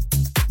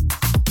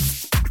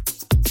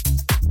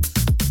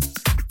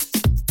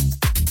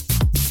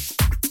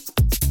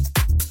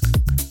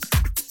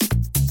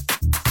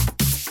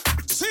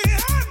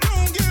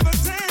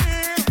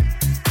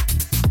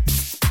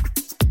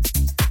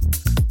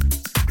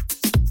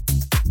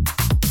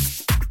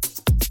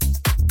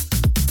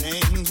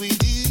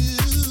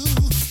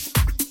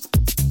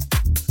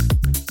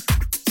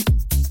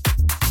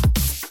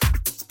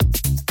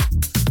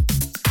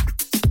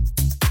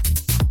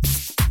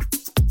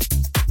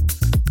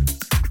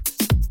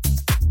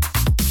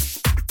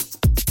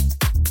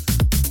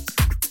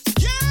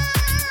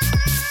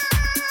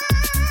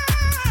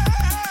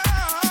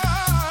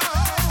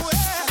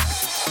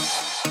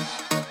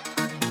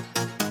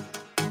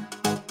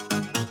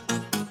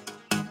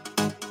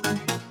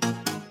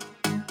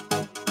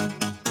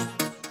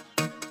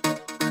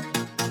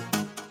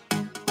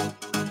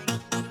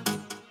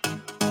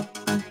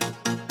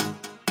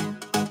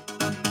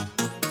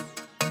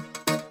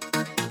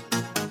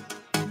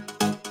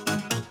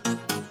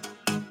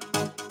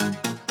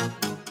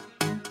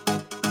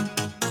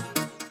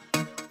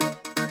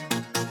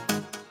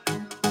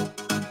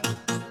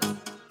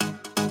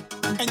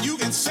 and you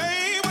can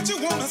say what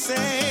you wanna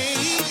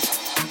say.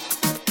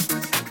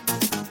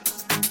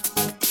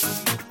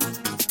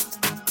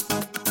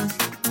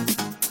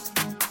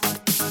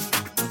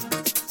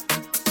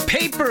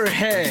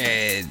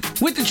 Paperhead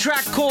with the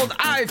track called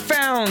I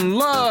Found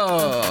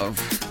Love.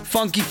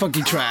 Funky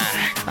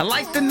track. I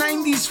like the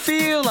 90s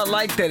feel. I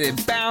like that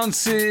it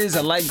bounces.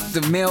 I like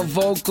the male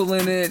vocal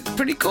in it.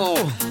 Pretty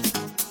cool.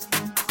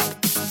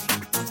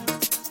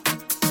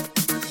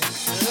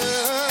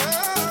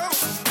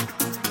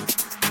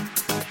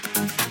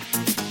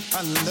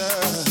 I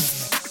love.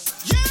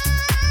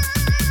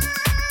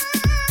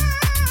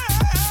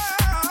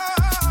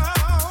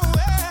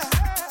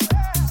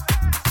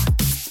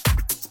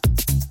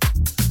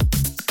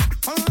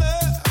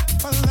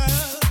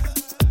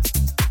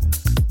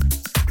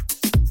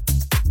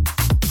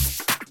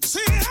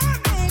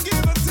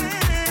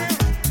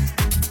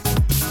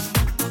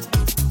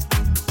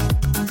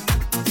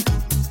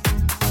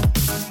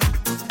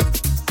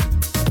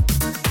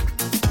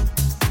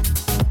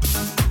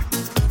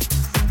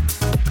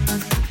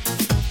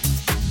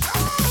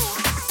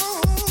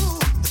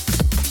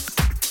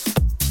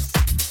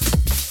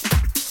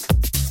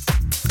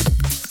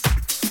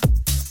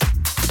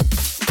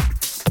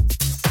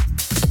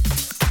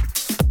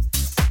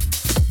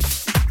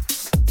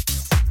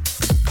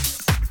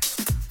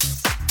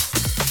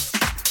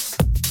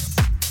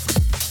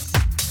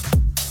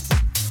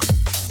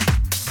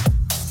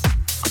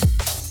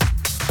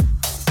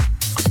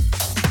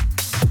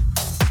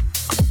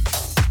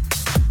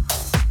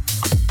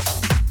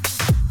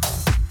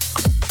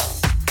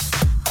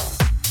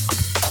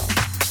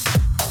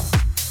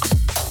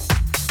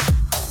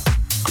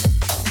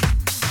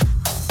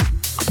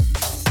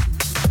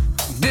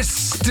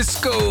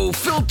 Disco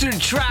filtered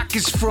track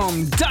is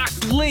from Doc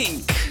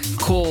Link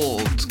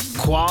called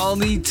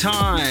Quality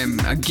Time.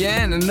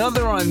 Again,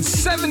 another on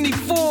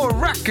 74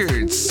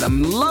 Records.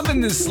 I'm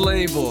loving this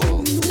label.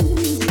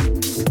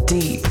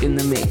 Deep in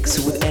the mix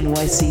with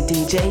NYC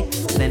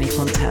DJ Lenny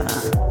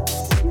Fontana.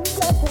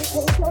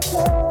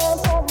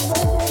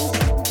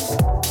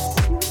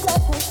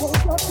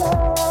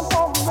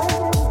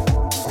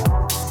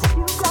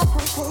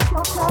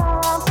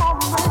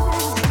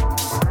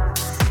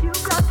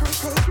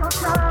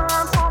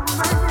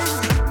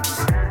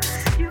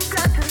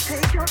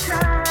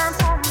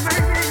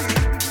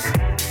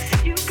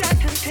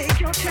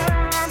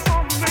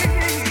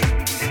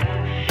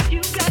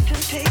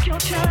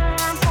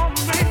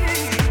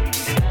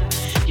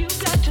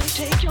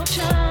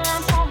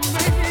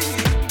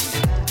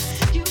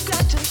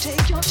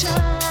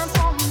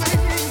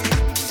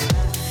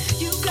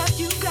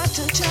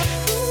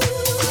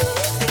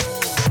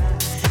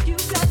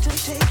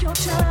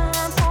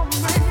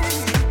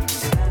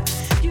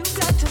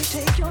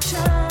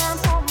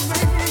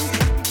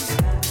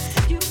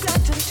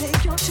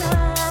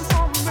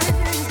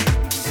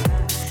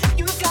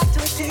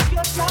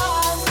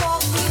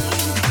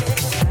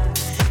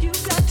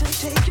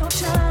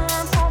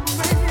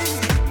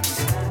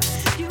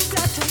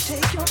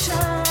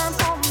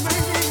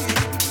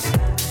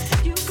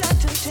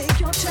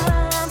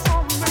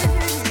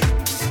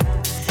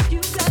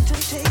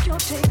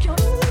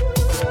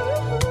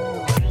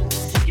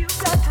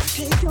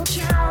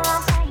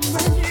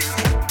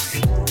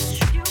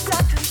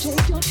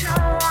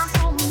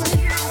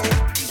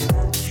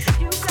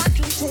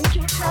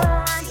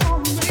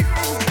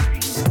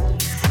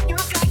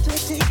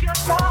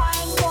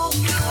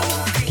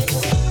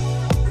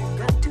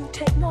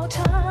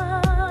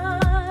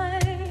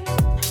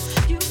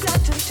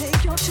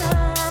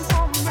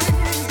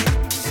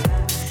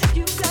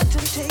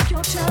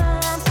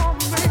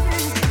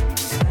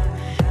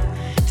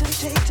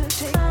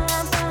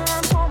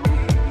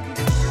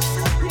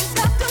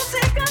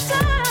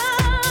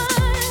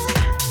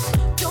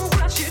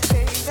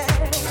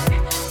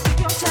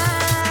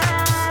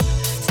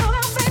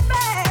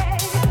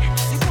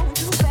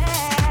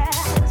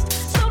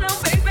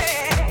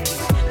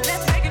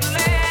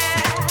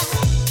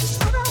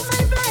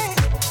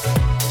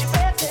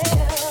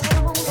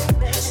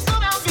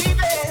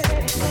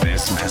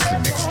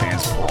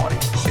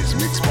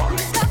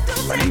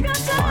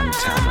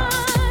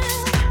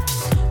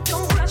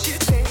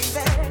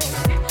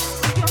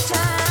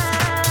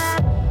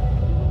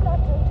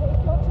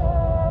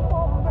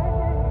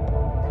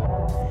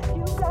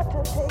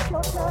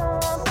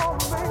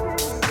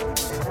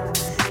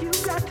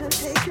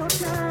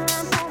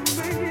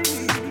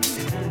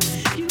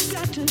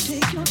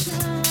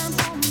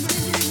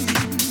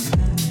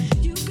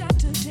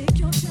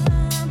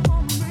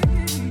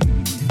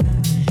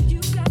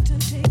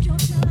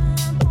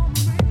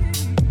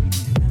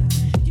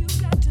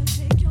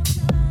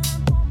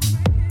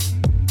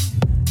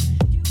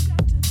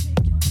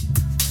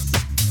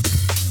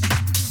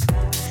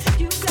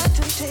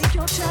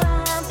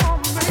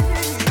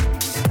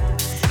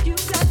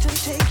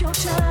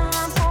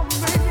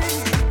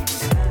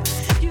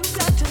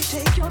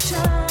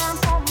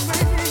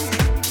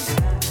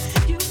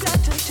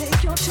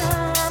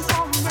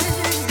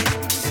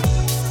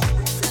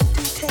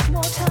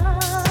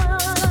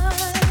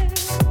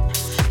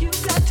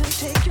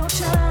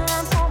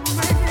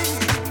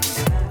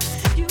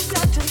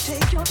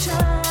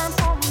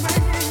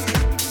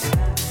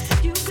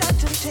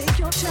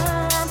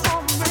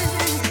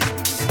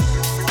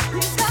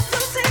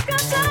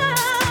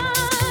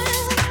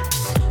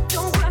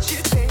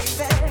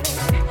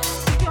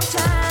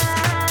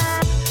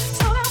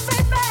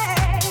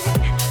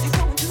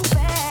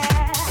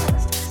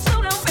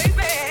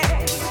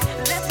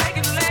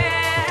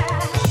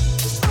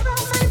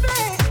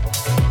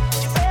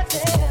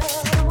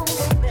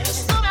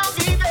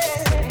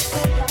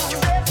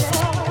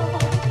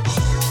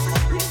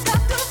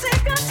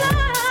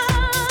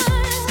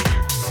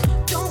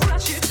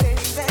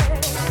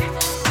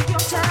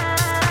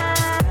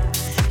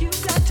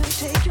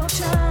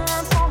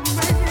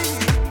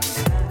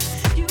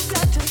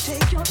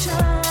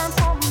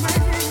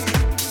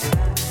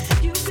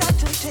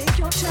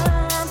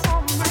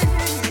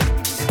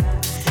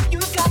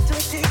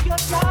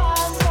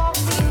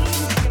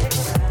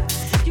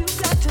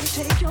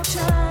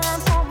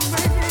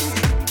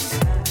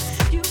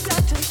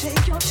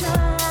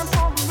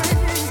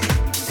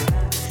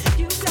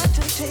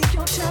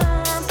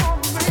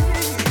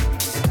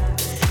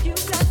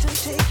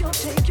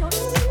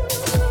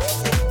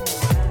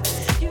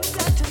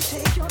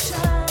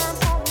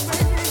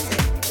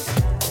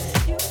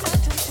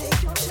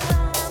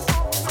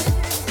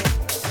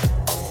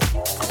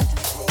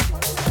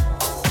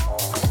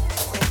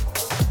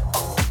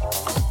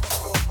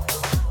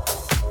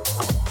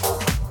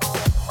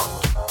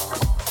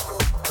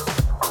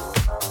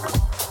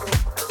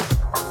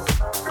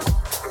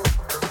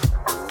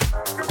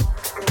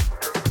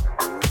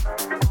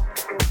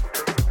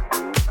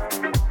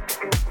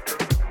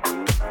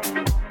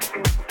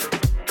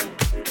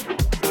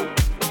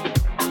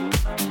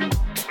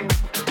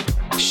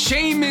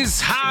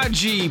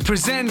 Prodigy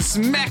presents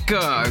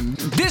Mecca.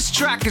 This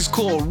track is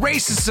called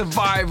Race of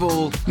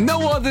Survival.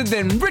 No other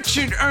than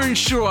Richard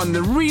Earnshaw on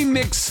the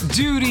remix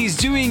duties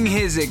doing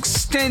his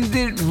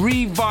extended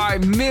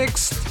revive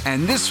mix.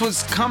 And this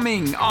was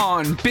coming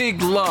on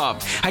Big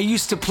Love. I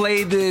used to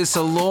play this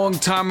a long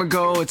time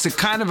ago. It's a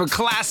kind of a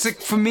classic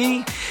for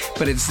me,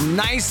 but it's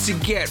nice to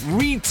get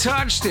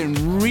retouched and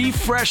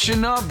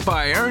refreshen up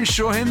by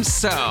Earnshaw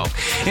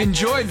himself.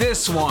 Enjoy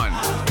this one.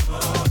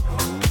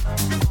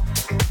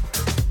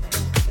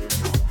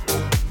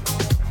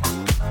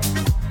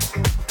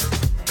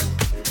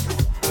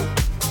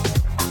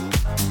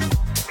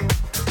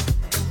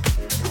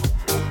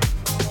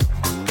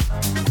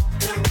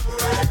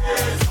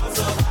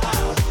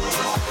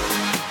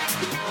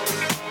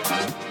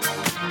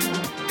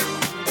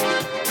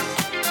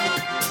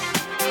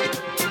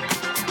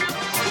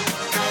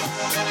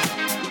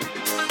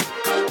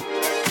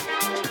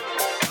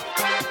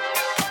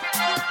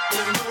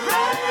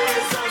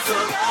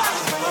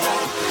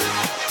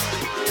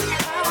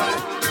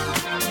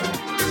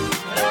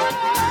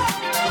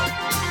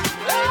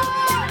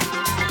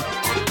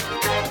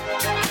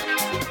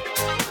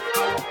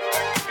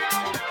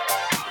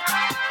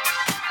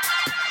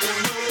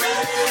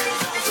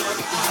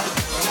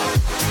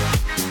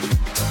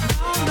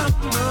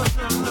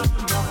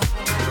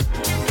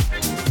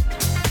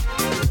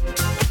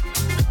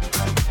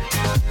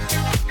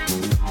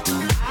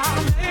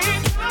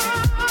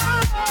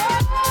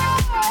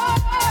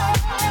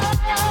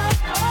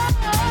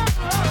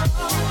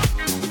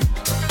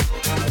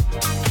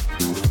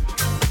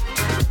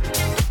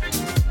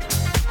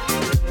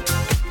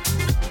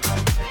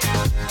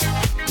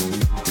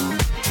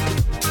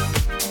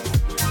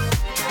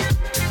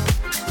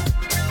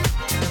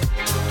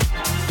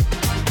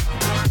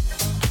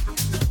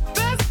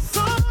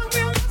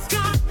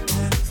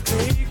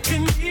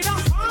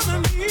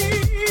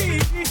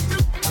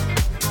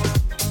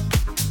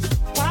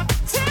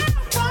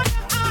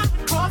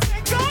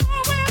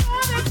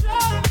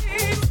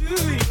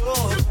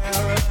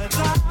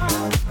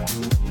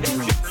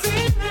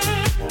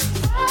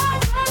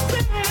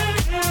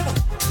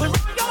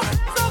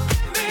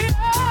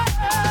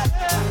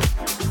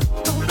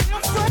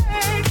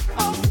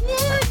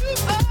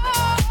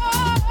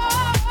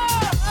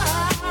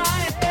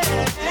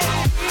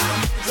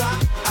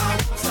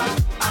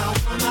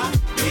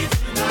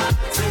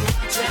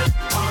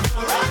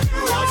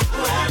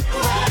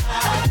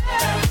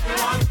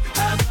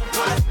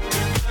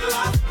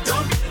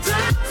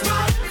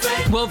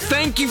 Well,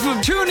 thank you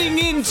for tuning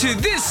in to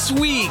this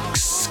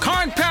week's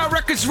Current Power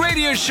Records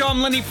radio show.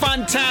 I'm Lenny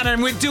Fontana,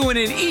 and we're doing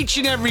it each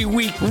and every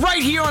week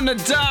right here on the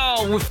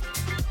dial.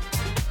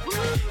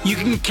 You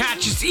can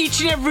catch us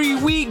each and every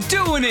week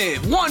doing it,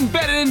 one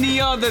better than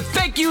the other.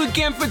 Thank you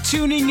again for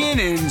tuning in,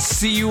 and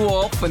see you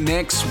all for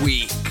next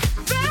week.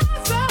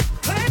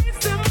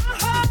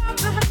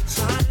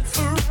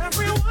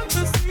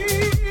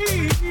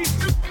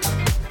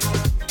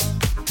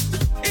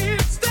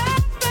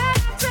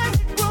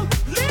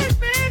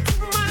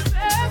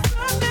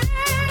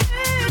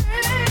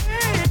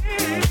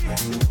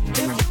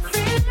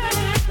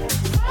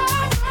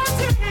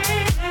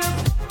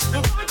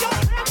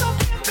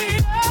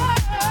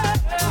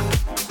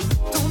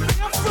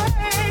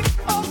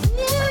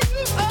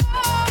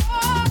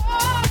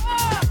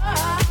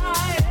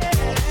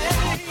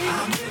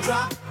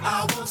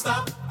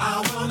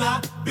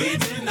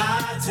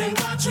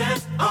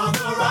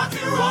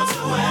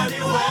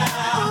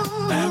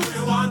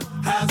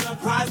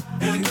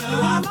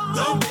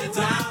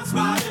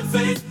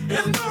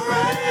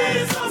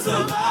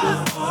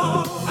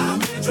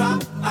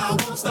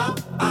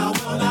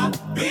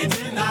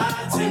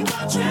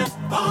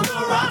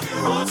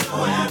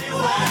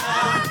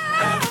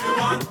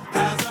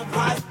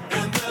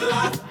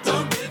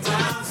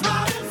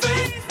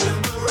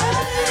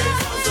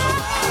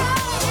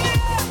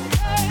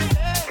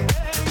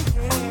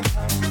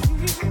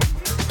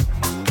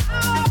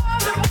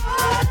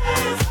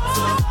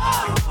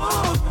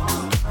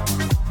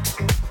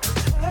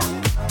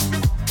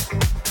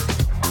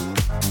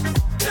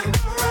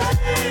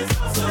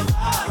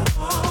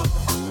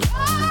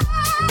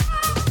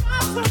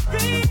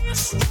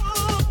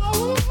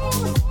 Strong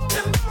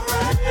in the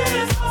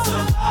race of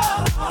survival.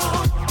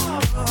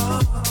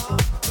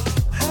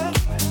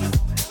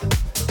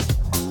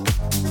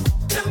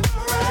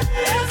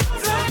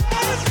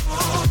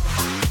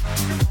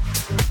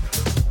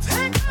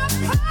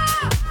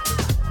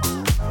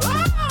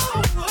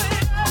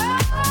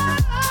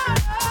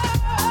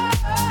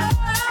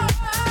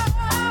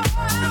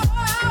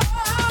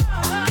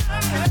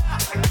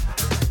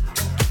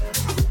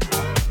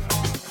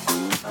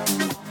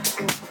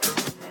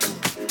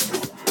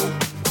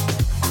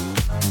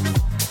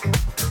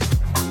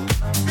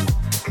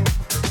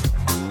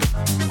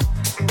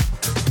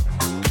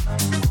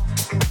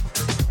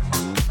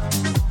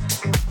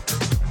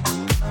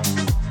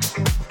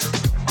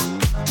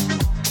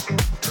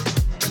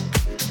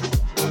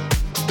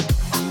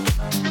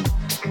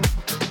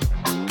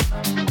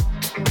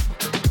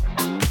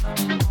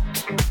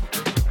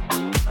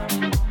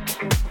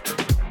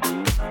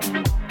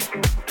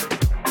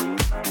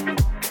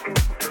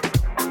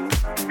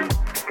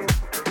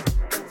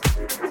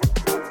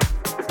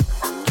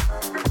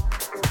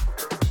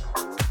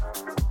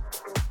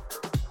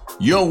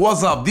 Yo,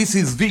 what's up? This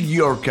is Vic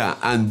Yorka,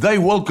 and I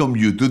welcome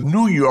you to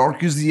New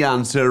York is the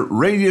Answer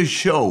radio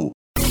show.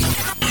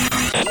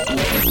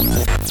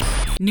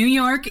 New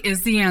York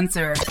is the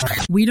answer.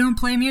 We don't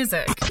play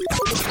music.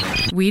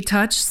 We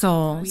touch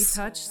souls. We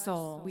touch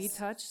souls. We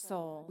touch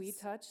souls. We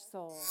touch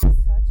souls. We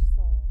touch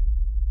souls.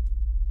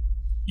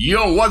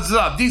 Yo, what's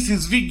up? This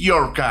is Vic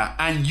Yorka,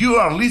 and you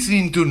are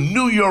listening to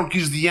New York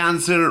is the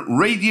Answer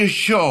radio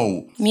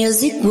show.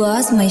 Music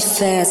was my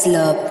first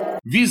love.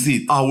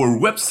 Visit our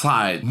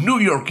website,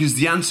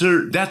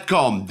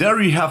 newyorkistheanswer.com.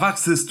 There you have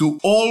access to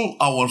all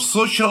our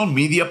social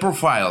media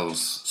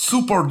profiles.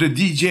 Support the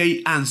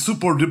DJ and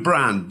support the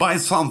brand. Buy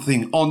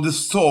something on the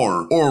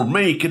store or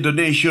make a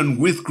donation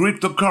with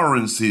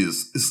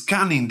cryptocurrencies,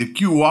 scanning the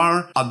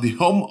QR at the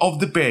home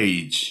of the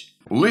page.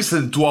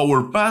 Listen to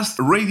our past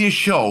radio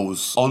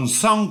shows on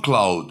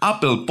SoundCloud,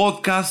 Apple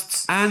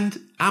Podcasts, and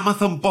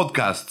Amazon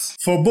Podcasts.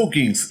 For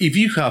bookings, if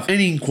you have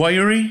any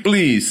inquiry,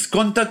 please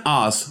contact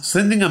us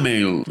sending a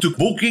mail to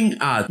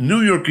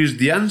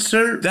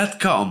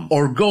booking@newyorkistheanswer.com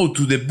or go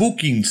to the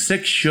booking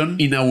section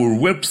in our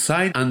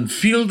website and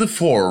fill the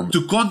form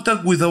to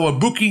contact with our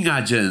booking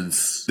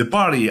agents. The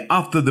Party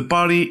After the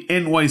Party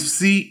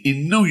NYC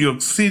in New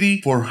York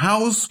City for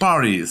house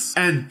parties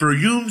and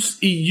Perfumes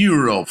in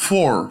Europe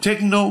for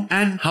techno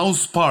and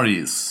house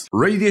parties.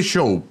 Radio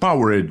show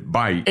powered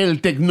by El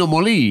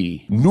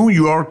Tecnomolí. New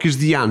York is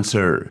the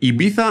answer.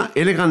 Ibiza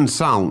Elegant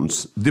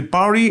Sounds, The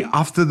Party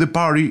After the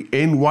Party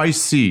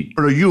NYC,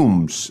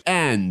 Perfumes,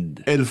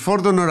 and El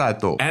Fordo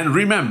Norato. And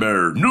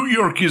remember, New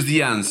York is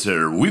the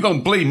answer. We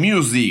don't play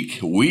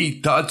music,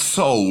 we touch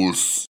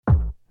souls.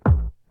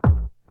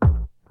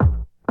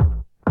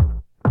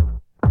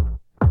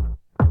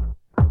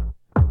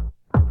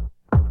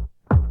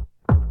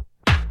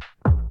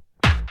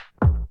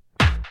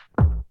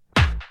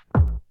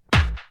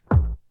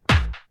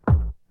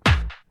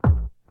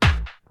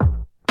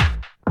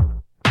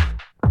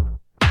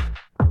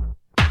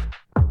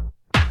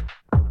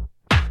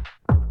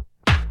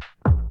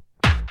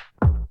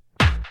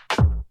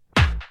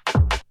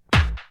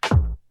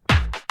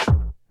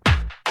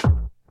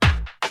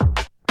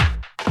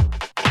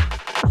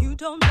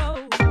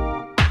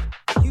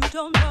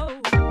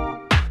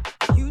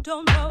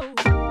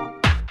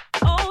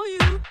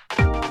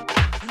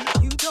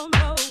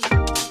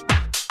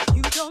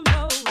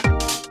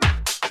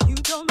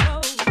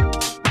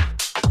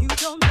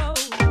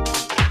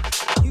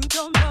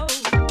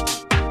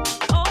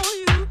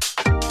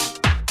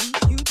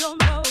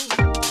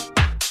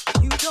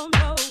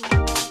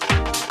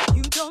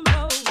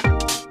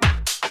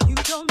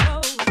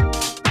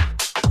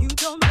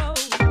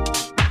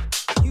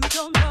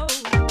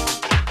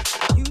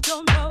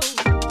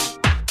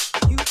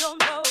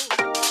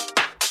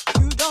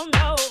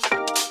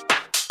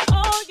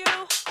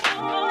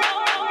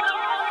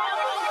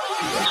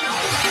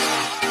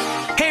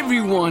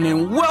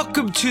 And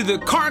welcome to the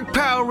Kark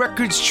Power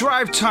Records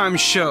Drive Time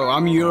Show.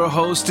 I'm your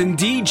host and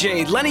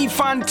DJ, Lenny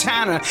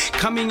Fontana,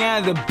 coming out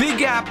of the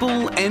Big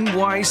Apple,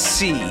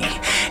 NYC.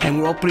 And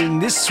we're opening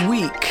this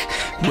week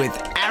with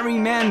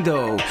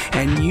Arimando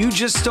and You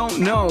Just Don't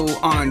Know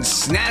on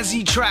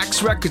Snazzy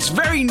Tracks Records.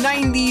 Very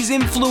 90s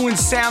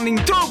influence sounding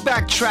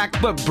throwback track,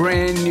 but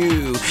brand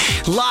new.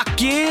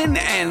 Lock in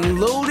and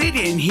load it,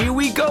 and here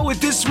we go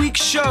with this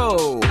week's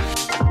show.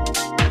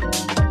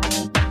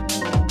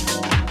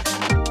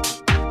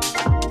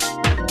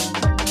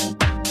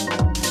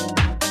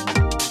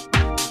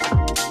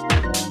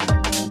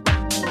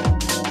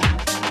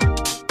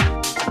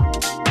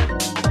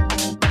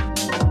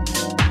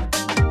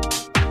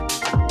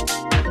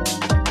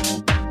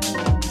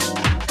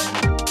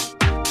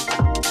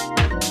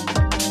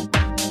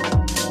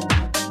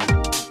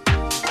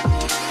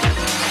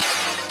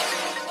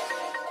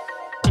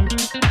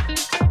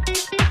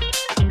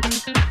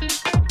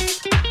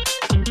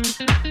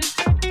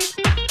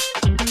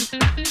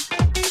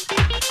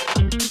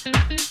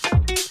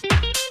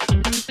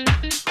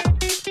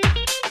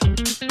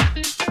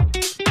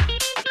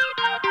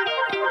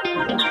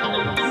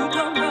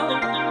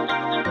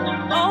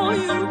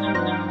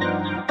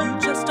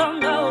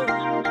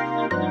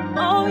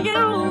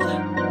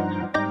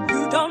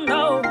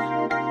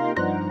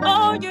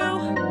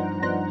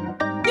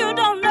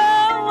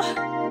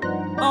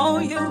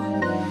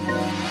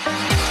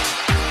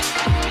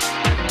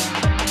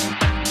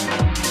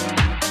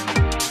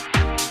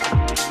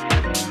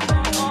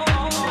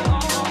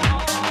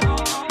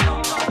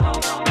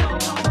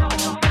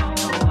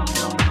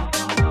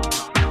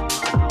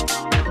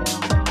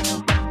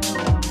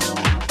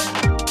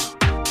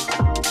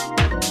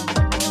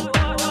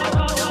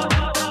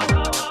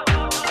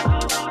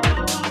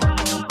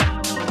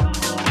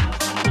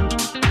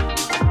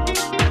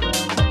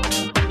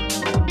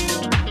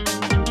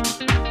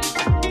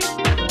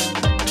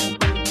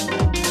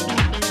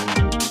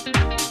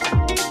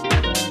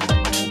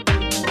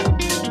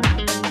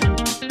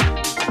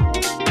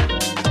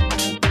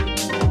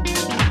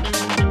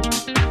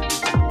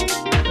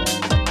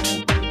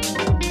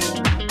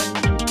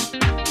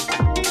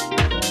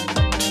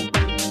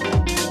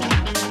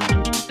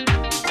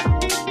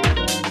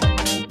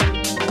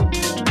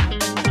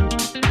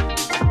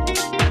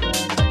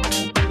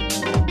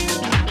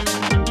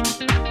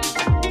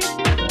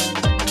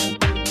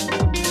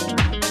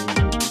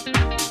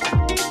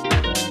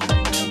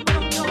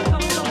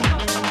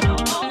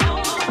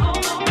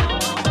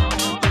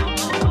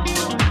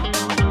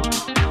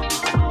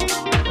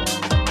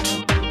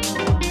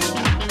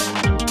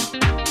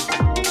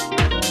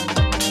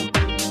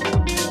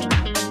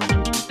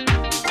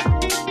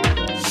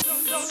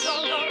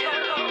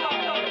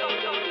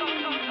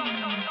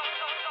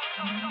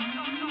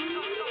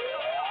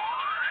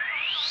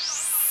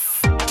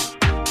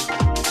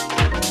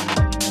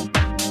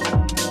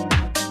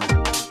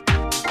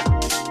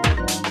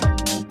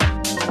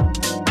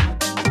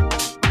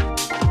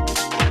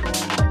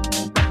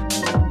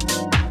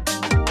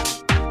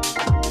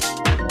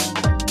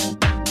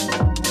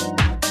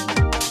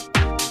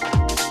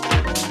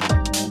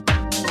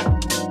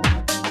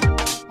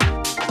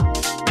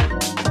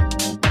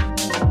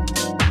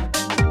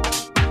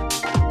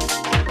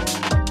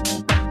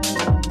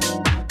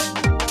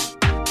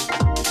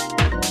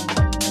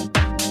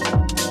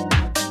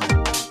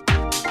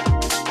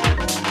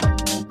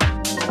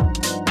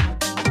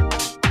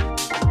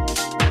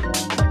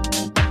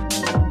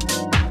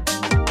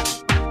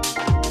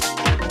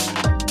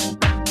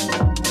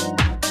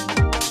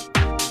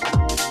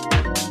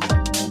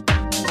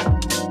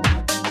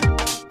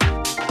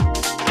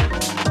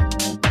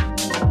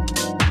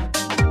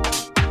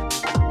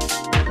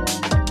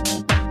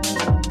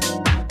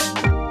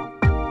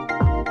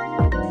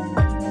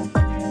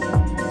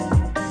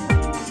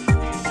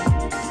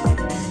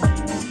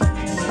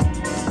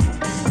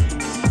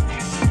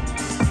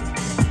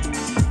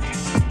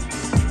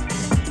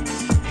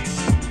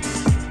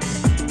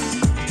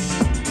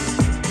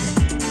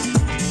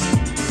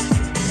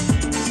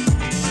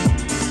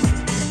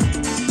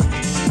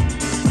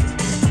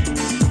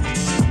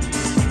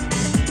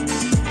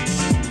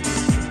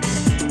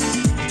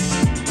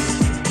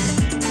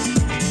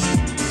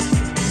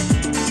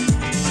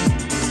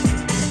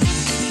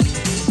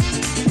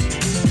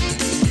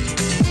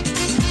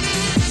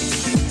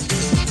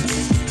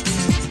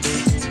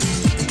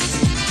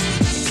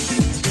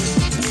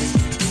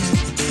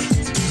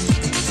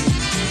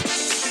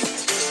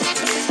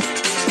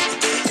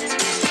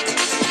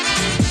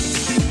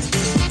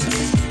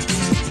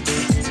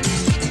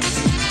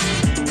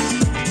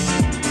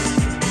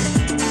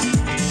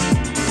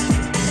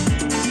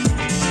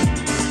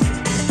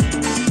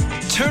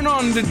 turn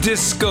on the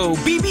disco.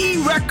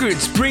 BBE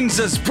Records brings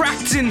us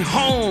Braxton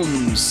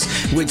Holmes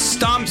with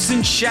Stomps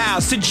and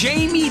Shouts. The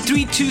Jamie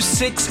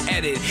 326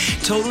 edit.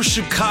 Total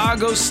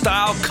Chicago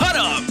style cut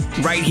up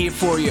right here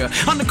for you.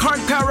 On the Card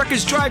Power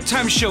Records Drive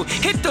Time Show,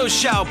 hit those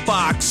shout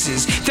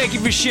boxes. Thank you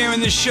for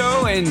sharing the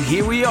show, and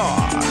here we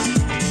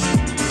are.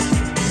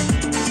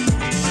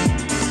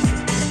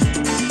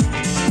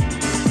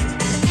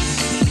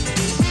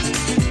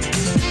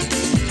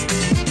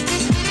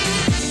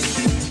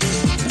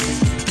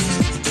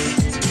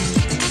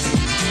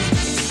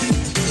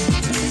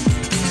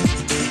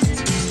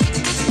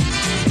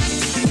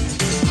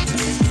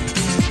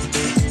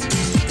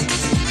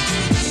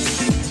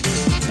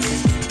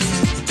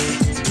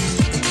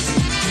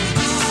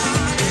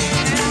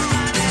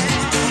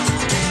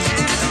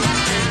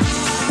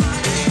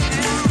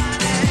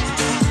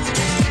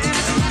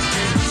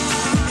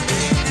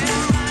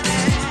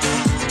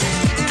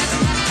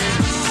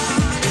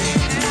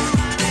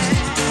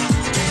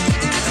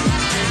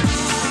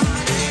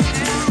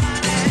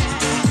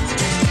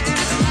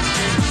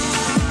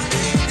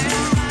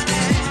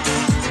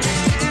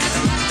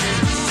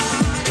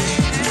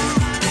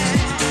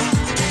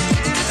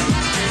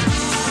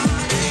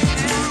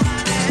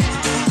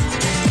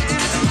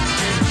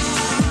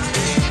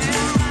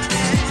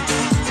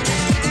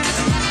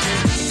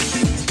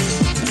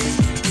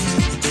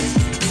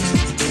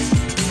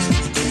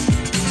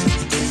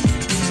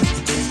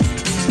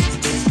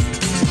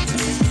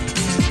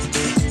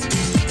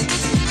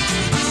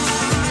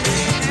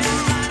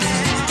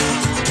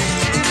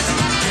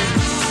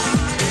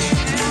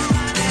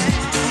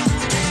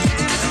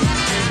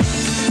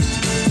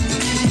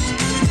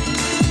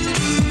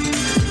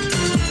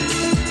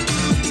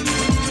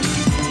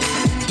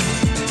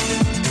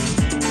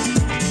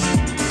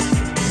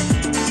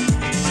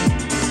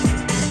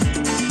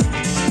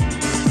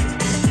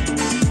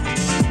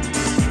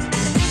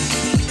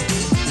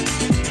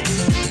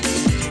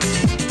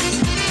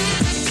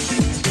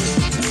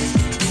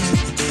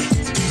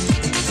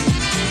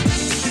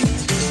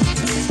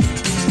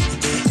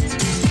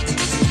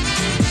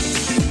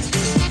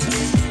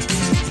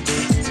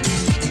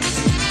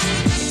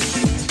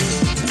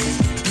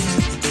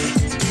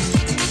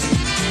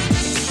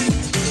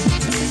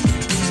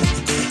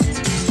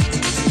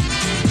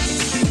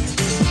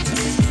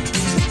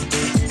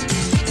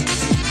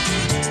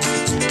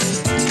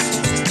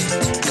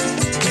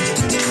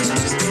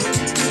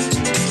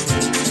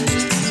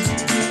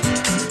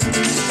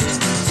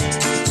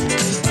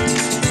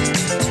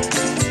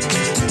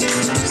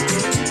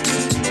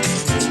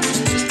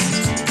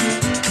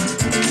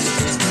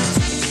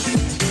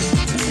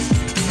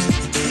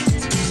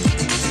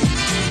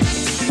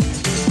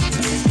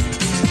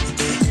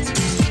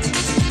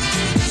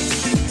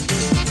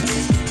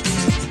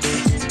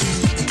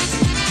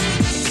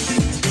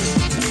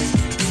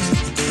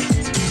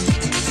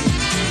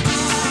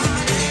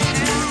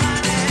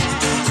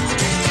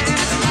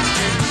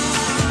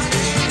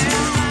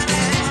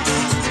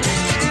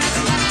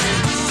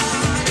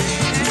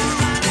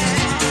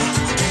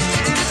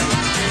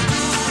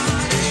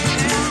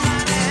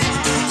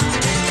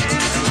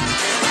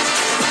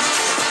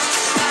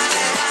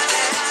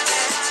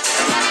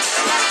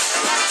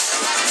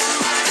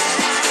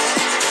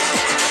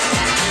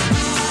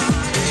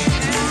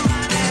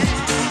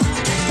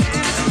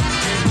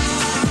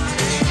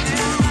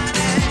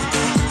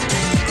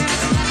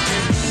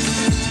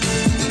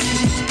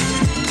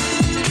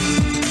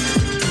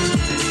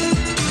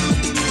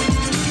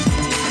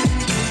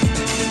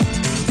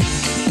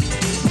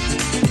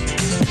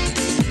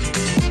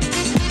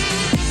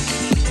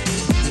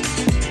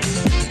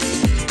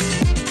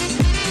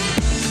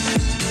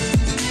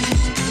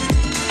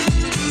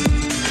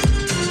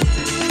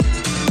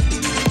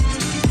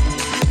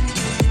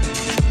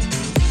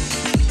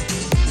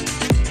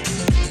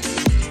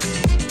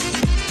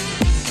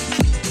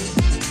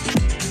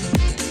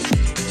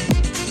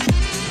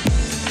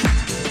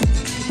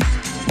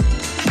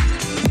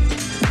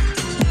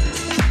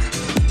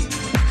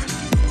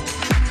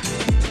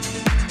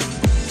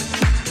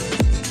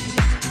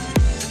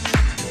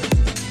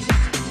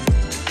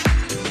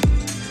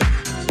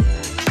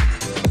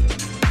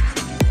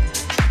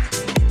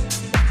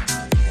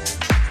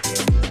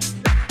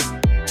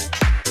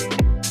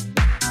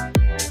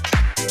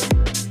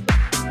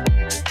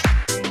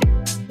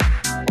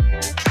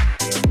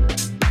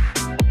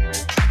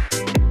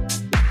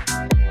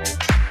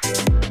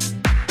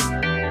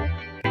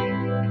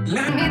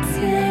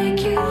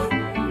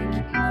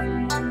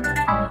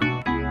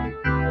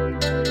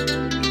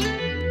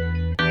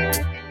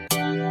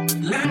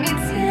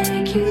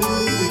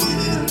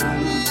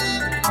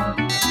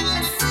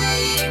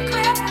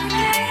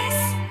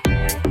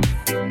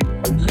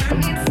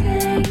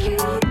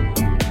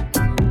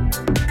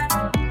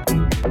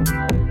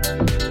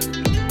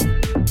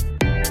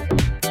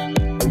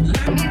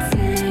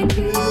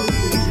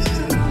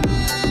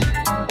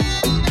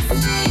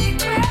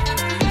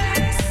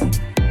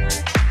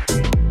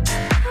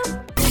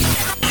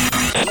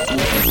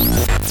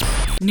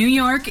 New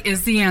York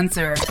is the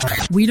answer.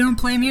 We don't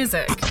play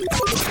music.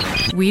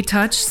 We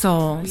touch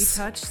souls. We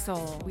touch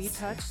soul. We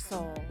touch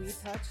soul. We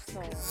touch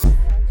soul.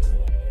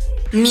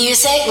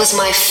 Music was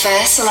my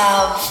first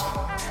love.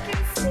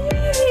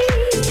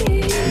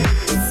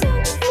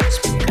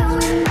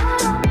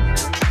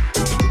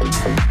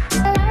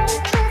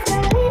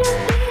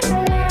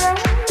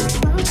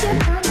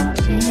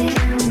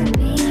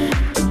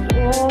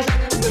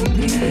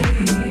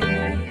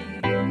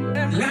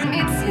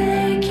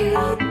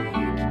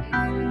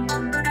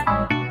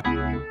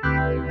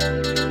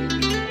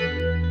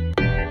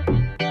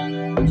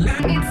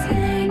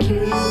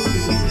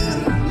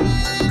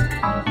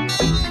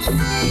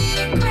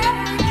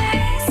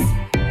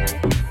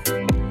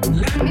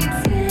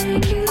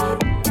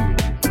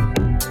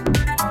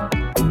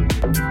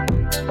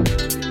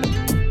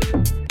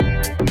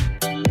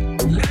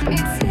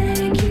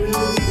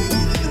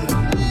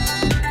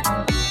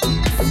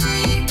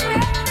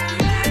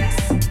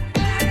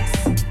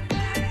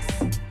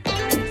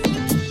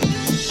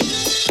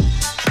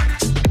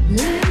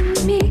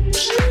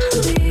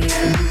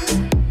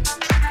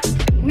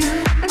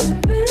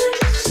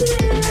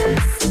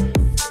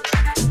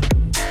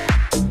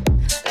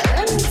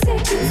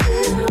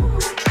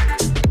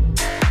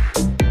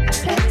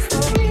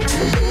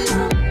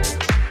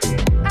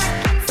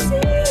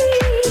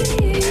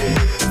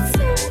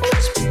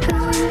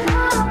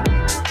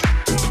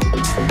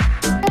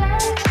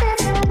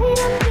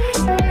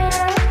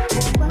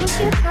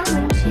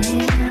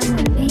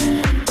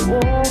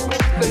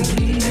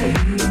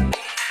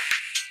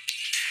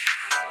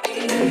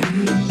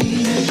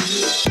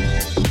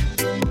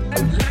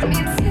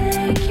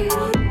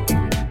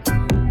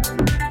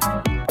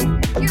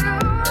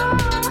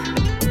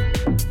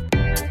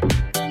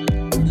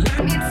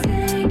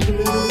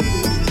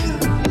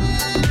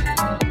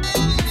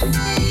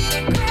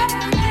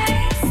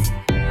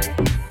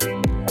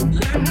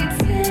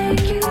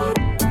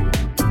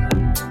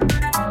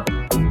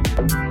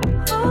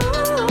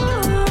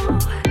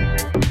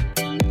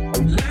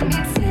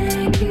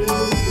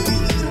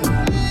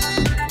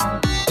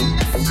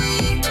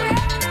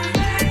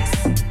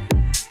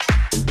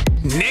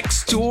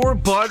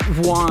 But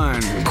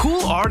one.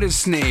 Cool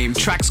artist name.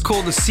 Track's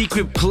called The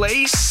Secret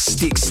Place.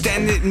 The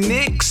extended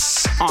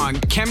mix on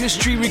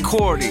Chemistry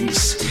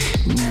Recordings.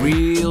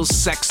 Real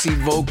sexy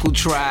vocal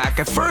track.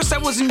 At first I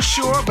wasn't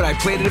sure, but I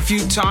played it a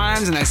few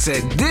times and I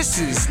said, this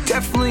is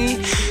definitely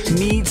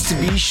needs to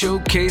be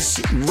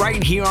showcased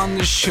right here on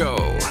the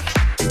show.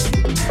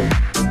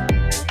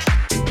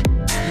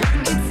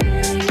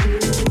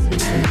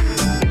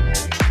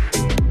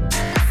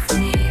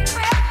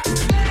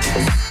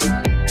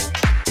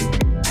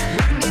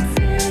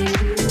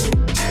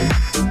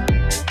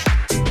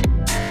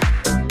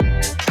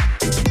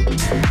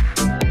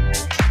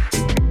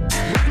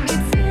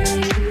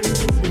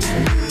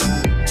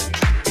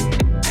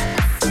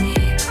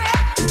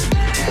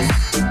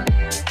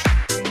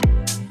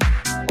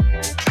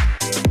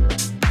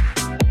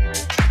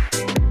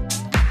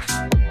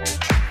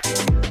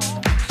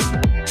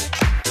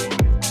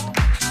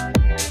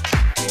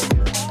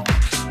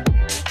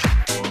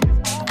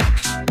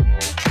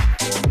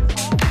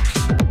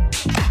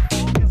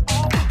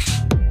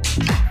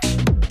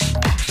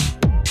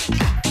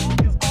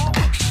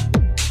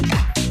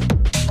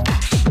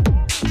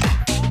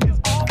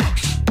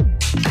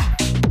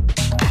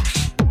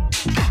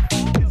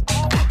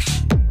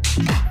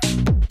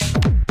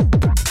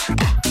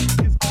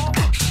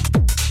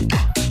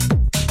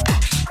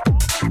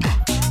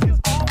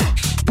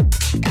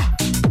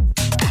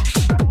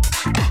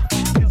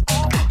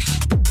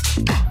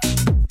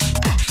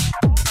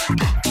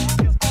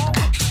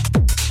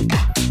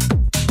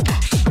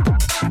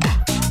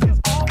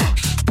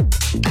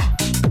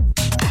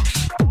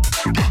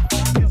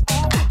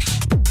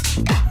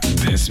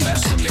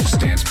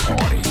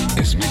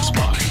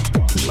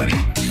 Lenny,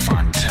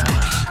 Fontana.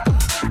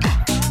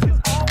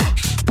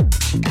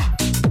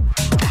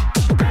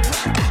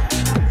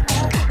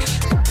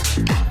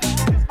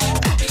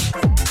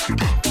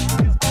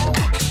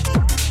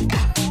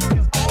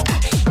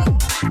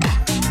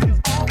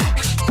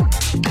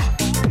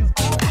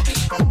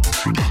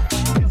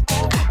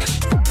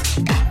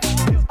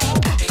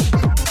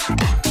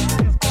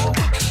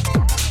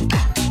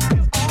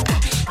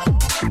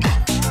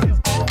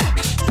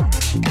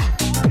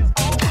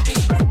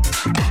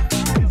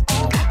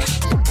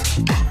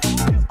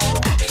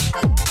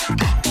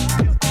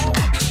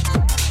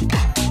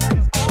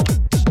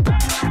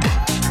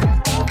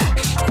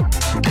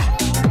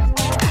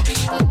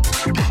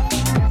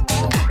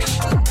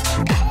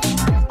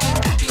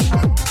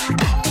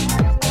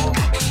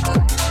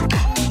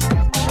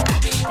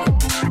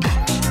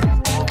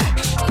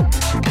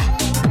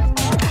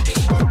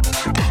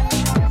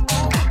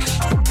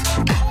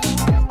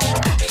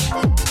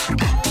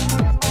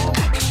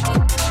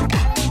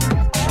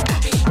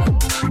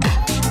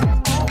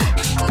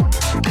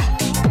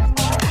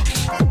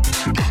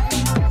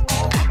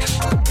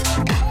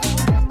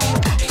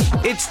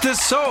 It's The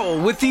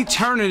Soul with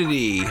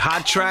Eternity.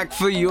 Hot track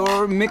for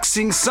your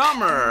mixing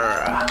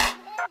summer.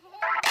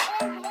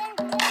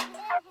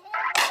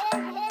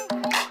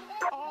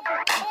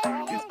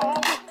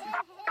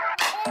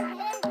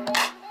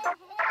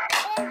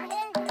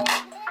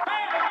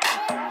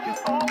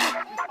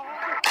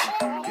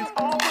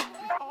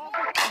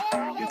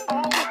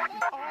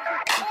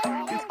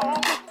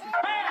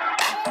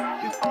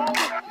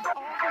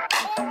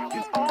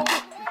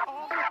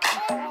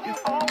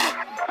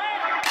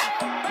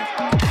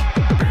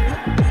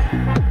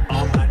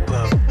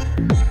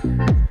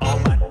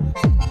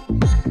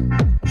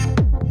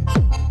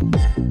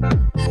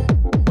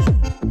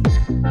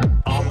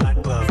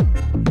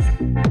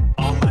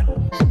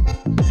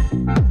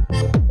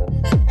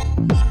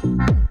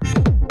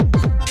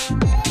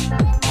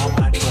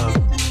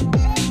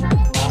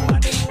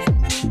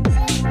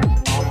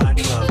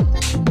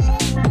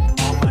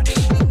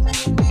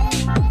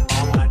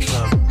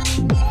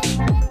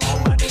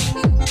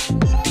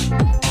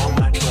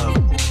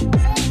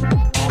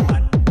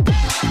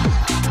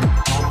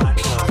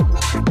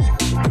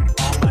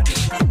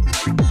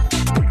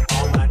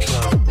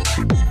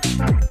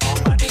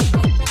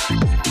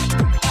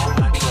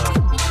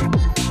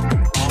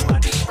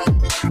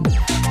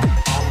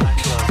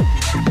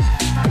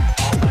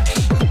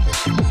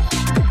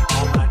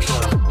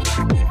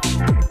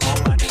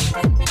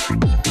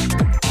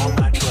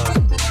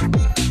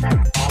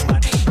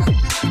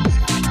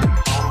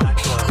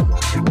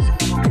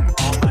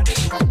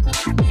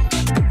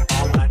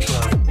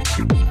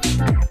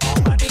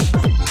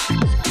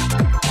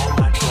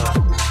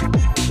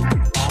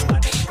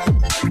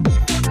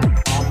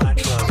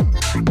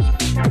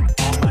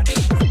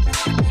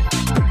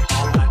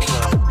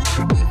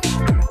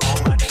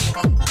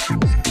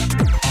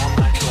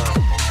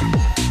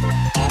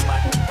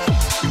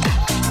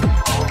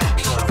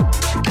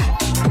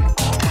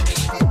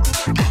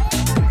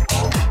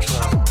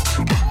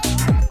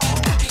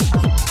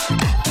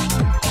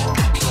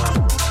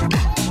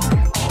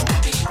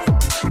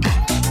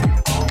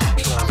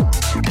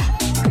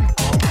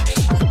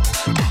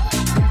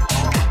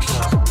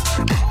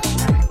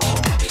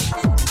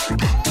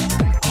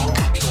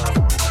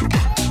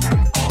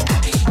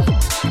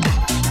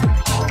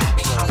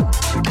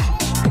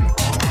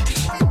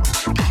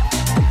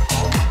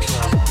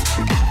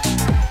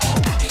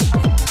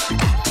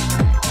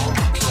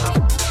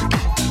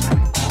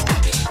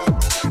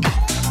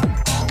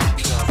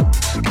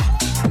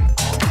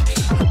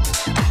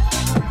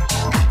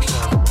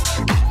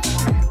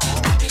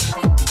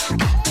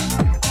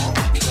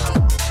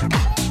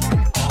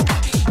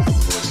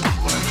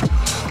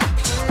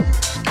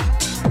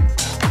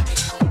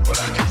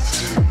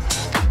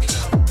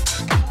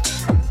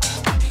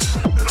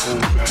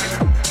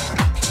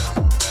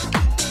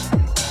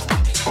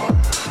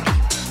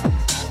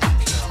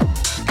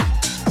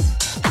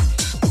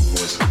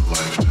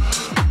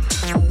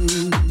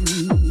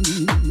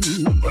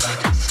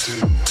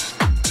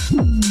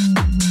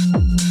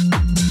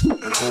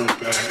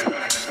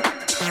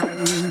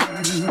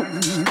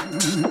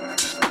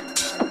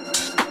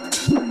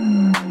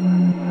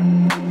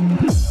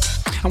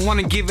 I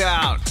want to give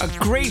out a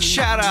great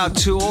shout out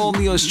to all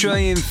the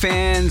Australian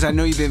fans. I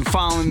know you've been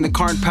following the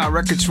Current Power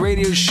Records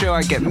radio show.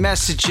 I get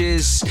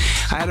messages.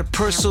 I had a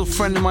personal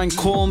friend of mine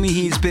call me.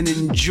 He's been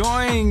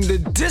enjoying the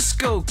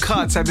disco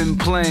cuts I've been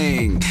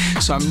playing.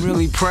 So I'm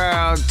really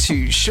proud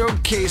to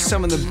showcase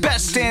some of the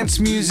best dance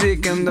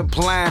music on the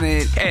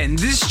planet. And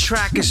this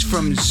track is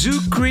from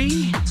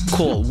Zukri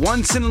called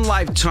Once in a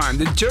Lifetime,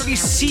 the Dirty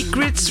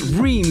Secrets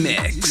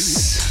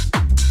remix.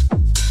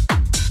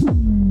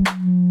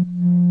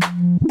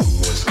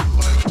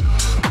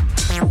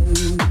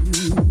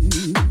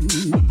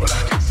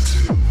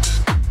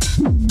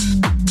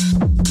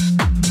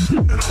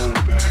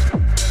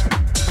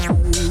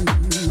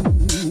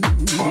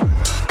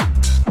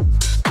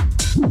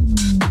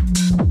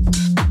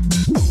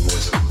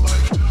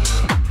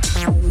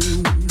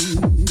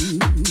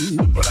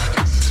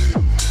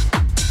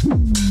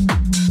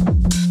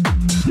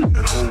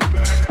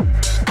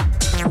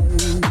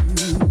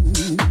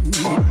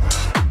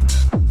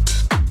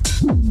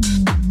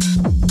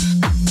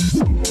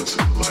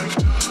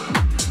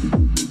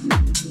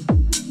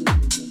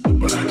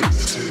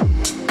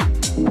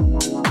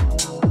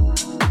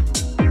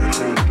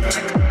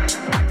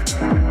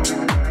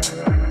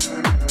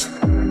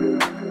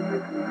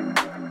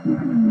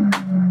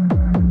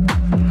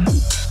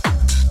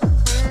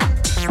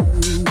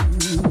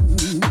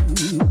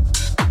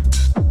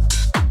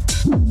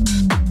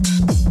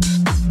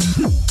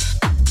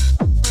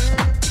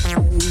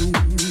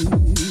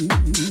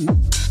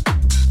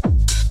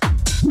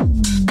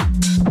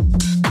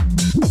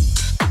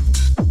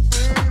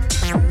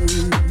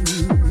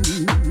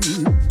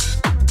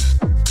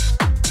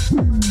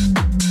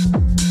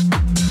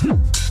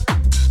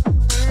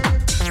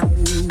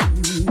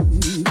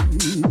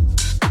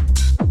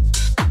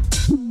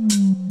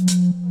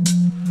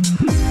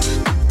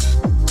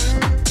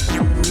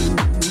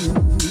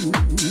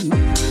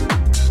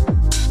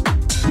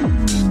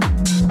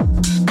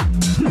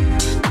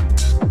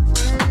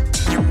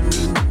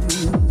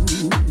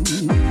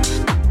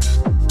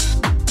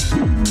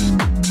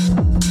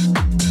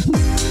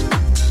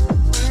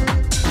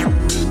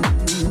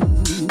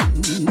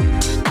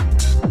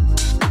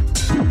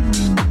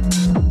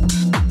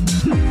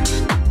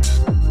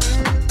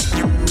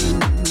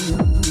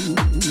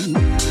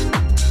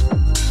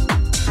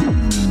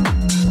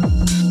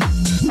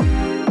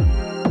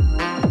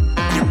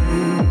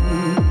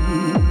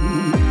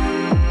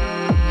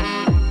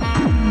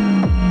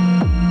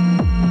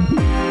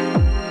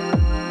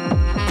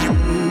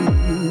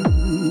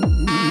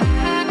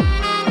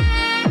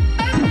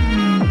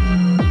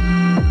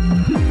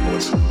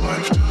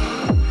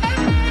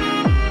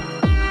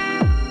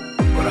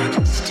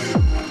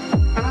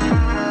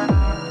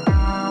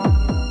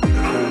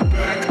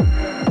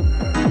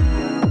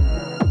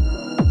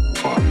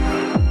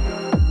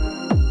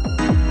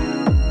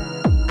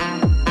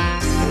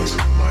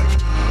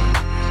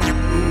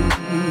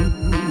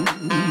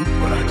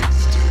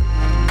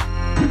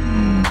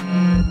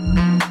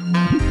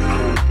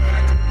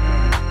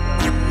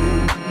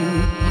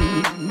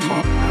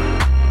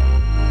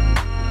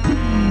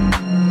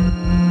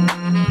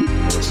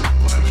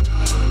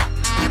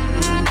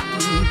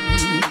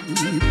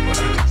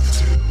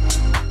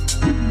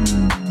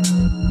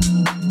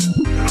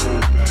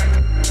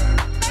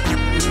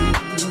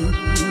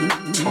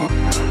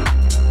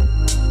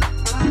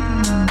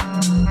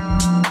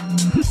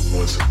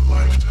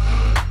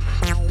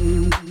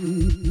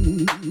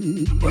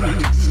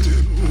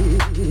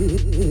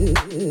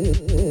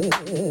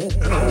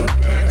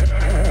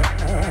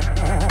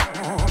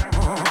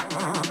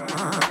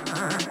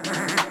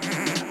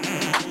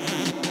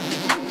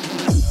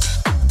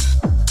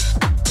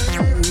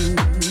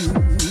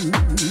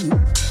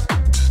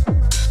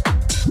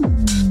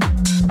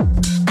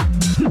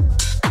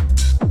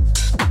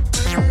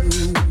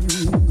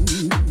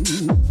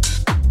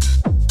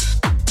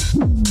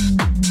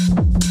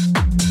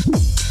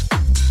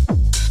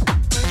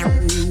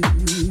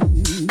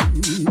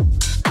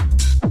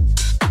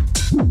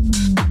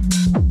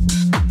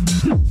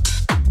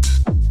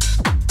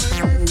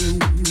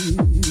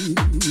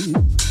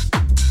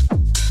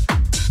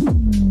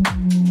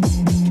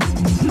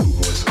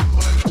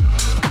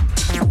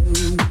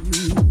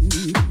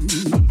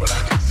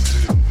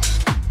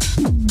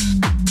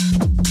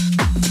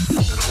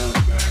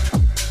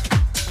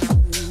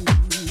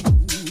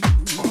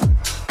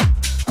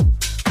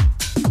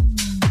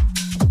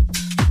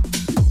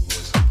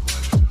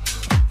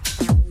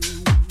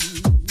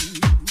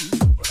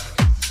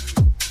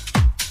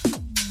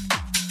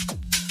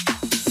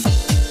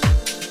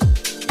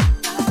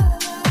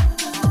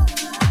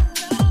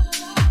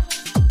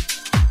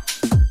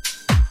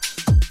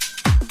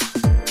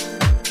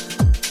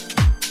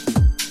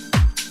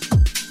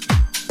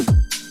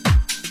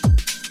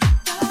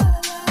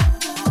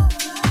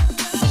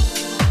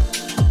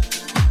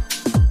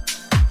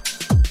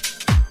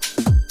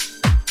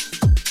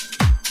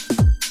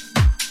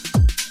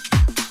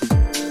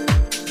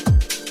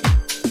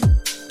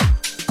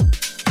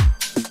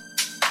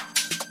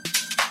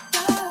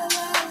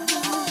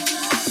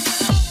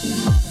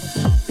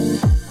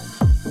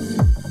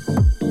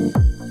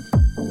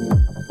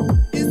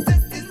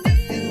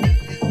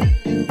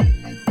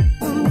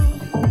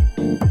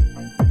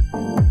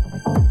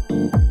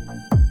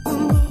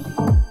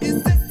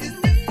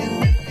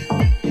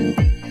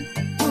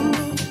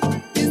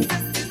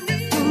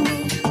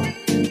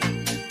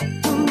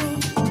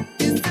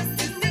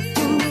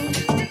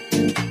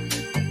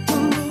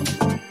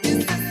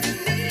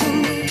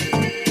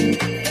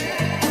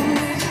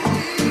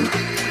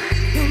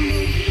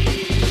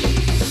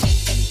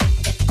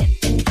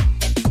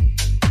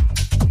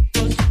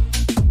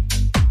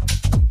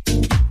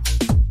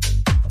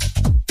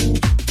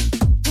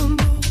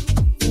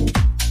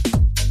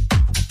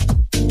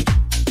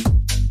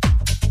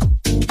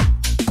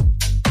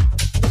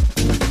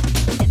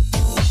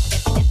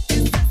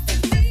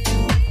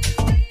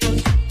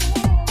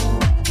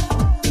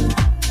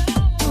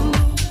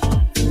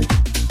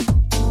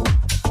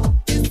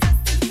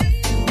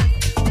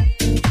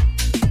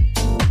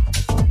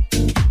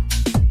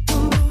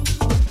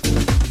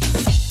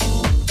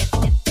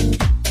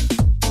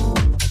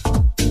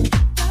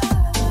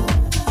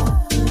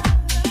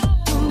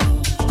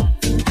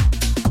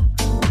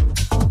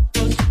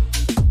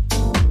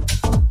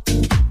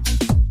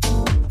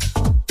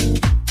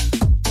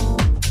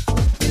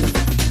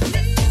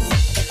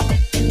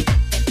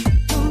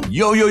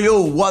 Yo, yo, yo,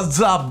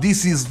 what's up?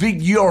 This is Vic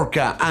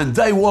Yorka, and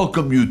I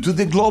welcome you to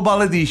the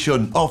global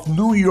edition of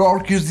New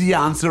York is the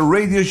Answer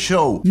radio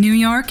show. New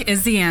York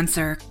is the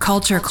Answer.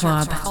 Culture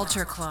Club.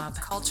 Culture Club.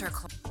 Culture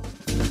Club.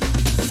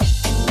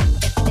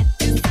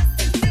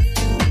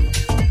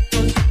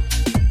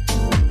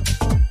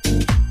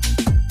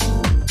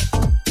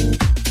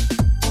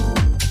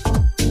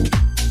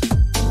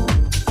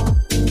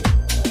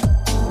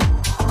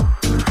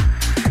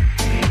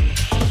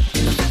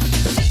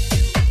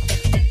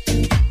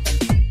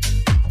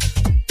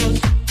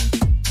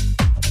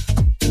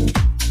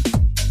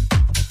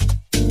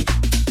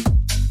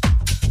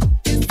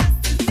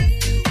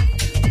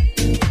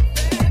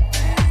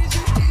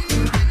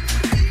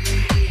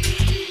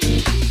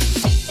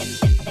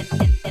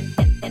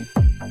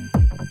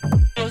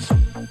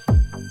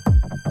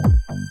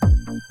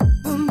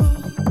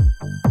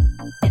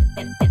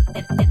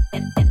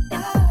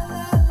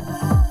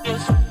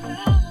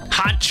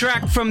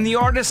 Track from the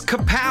artist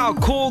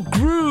Kapow called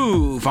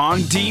Groove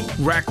on Deep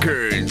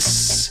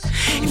Records.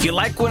 If you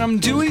like what I'm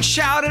doing,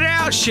 shout it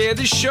out, share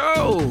the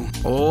show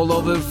all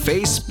over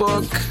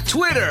Facebook,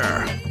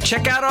 Twitter.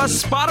 Check out our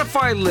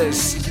Spotify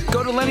list.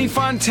 Go to Lenny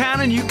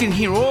Fontana and you can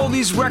hear all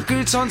these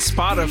records on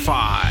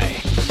Spotify.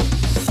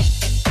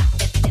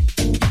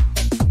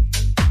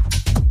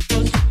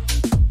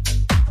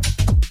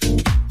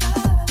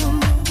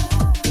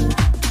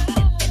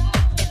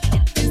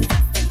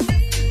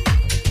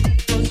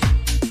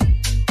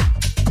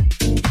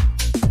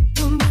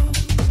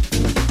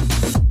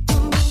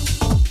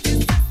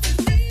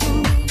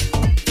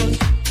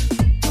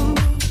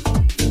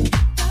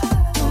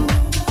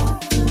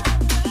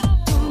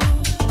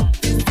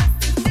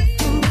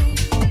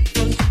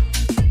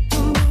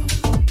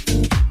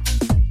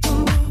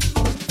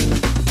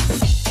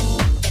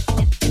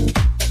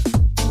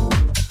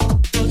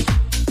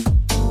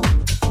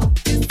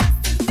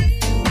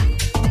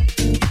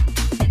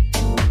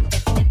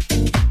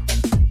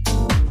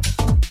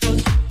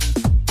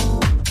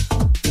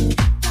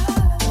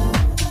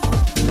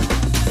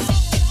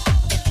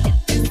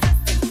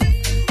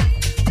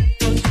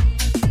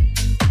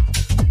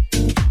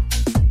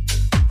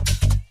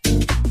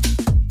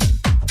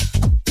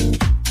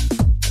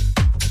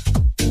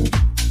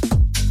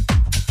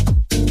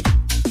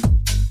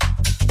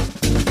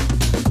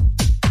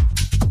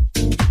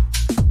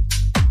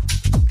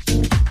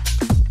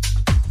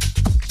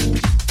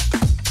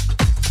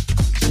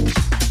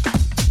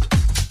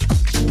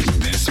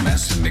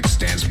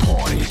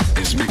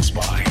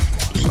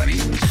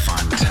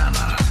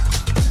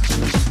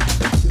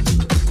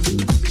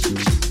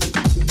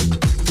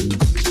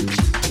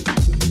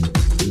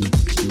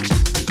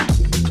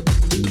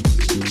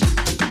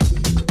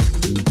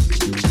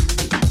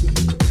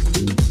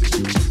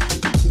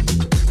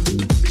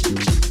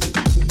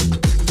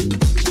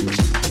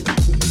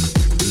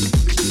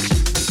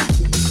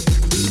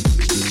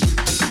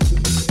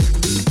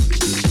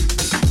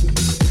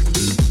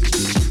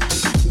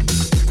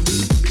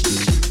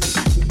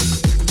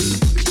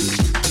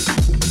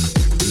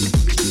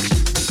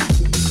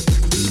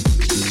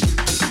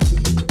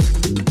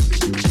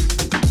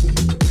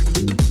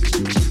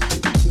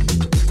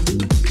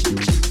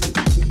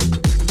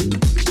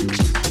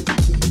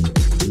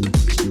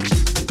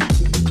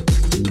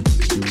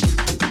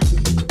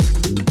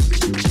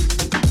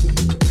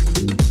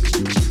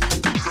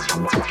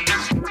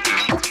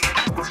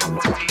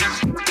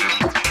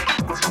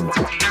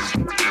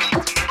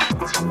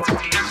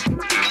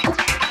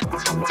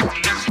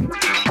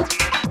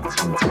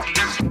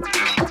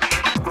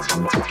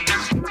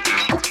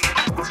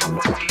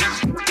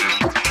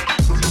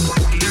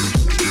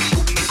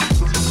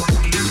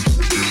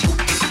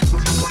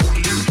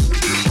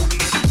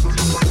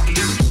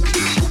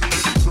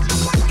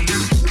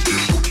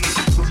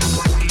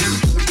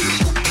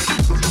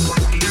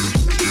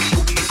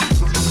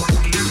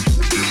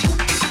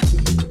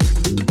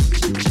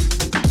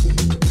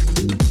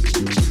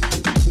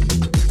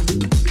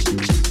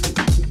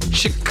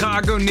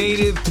 Chicago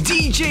native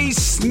DJ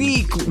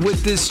Sneak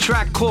with this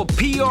track called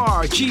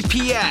PR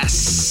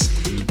GPS.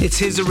 It's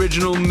his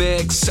original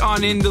mix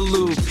on In The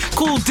Loop.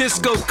 Cool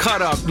disco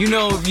cut-up. You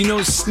know, if you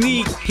know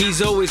Sneak,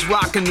 he's always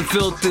rocking the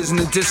filters and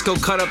the disco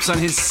cut-ups on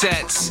his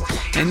sets.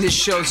 And this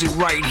shows it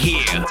right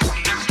here.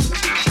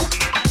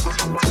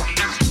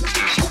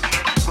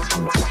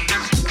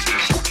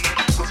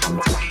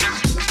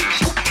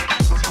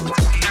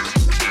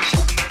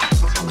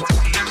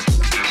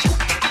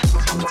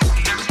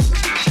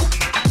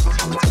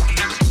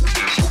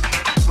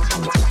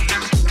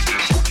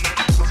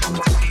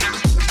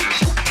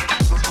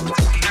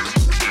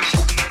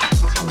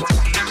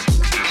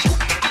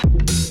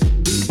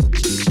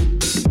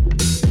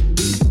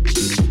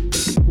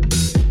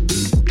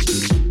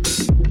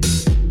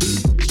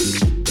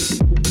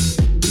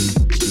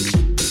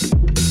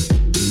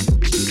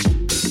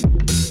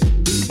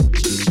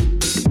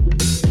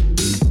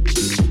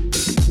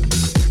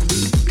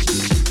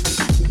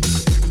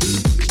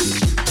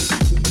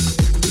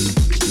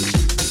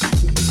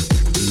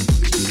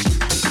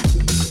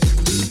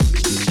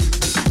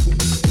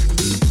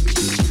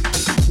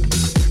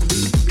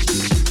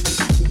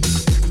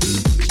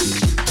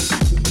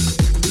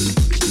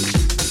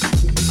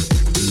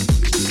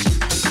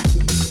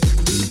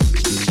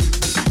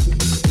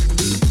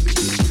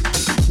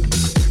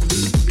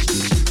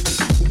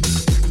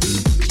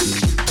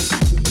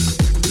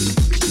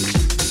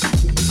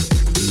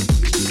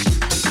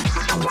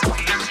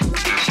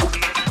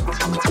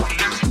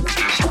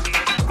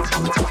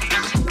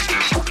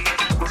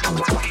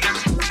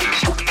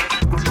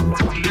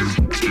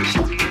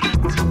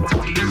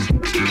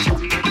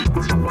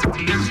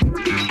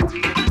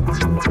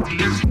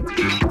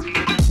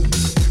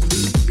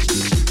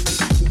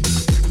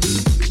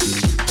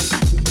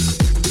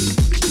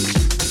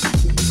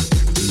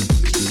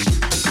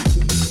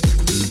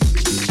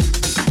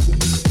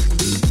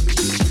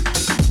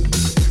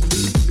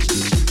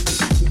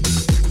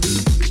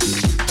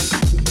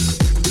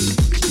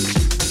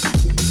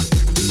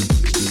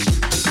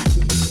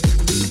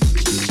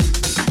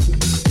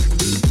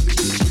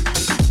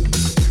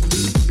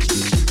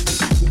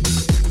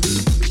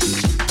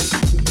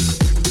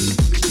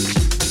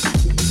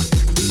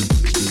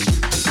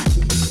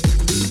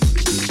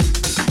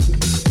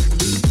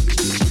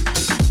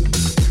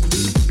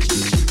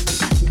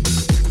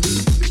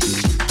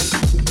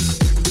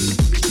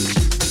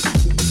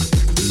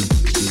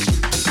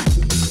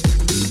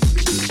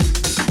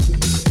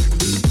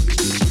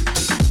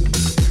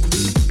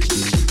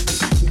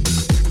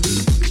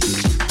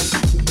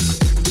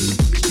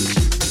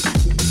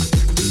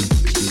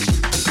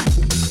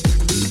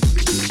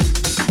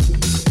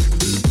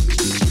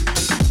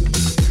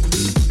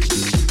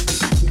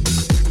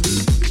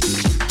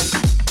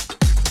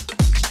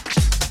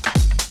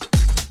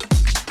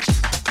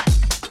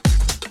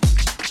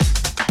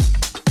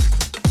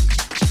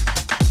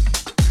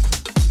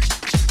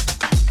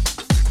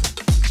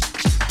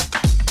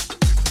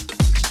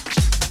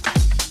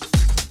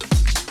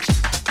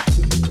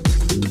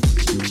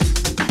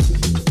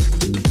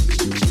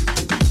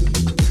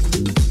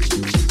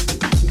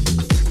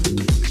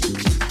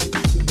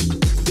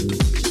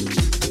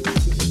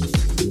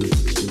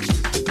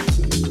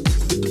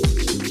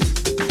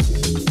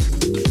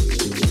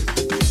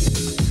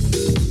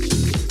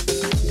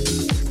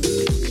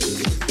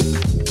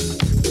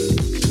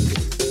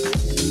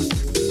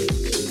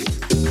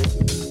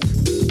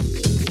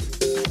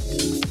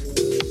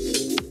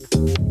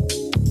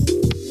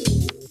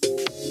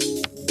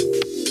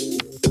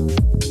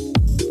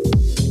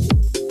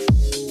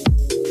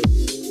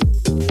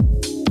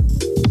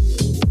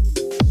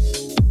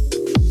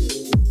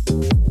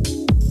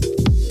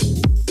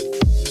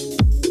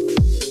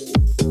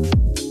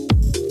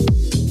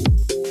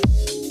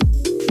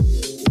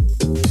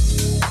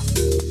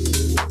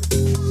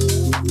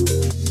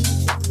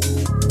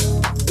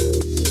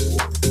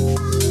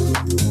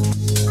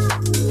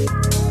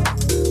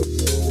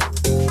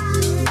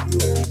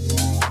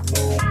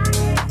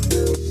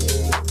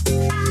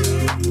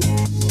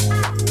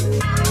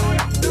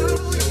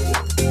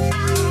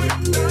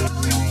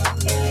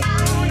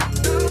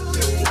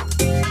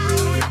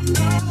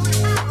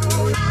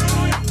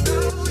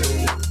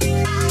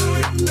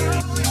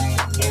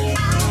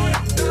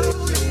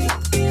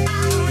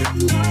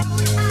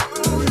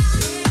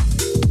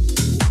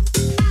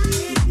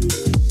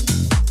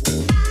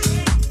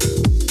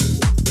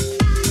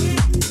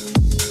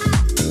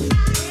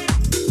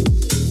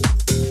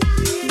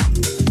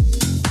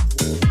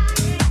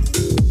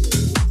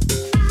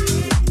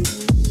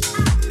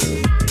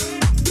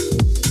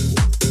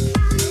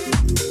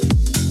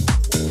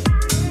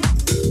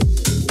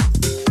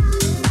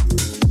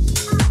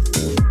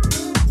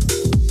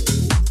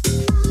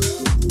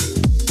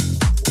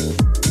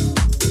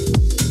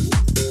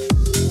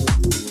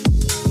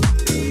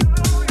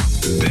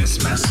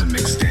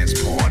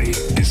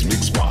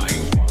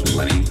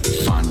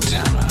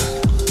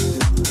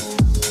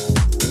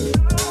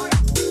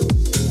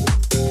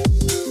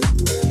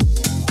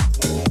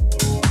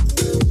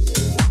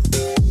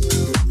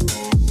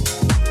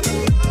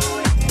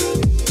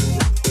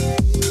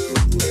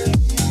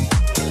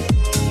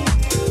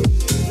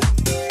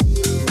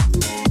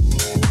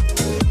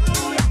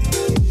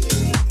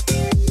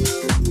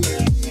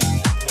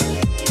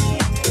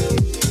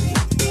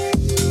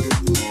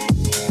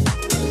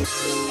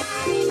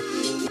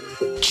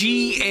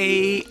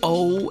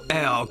 GAOL.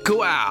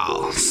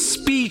 Goal.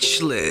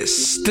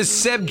 Speechless. The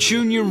Seb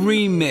Jr.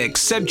 remix.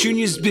 Seb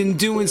Jr.'s been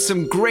doing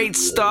some great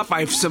stuff.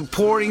 I'm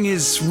supporting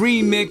his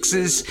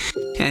remixes.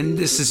 And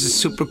this is a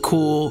super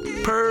cool,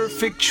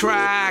 perfect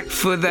track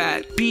for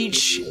that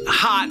beach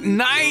hot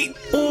night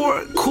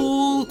or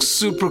cool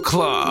super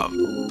club.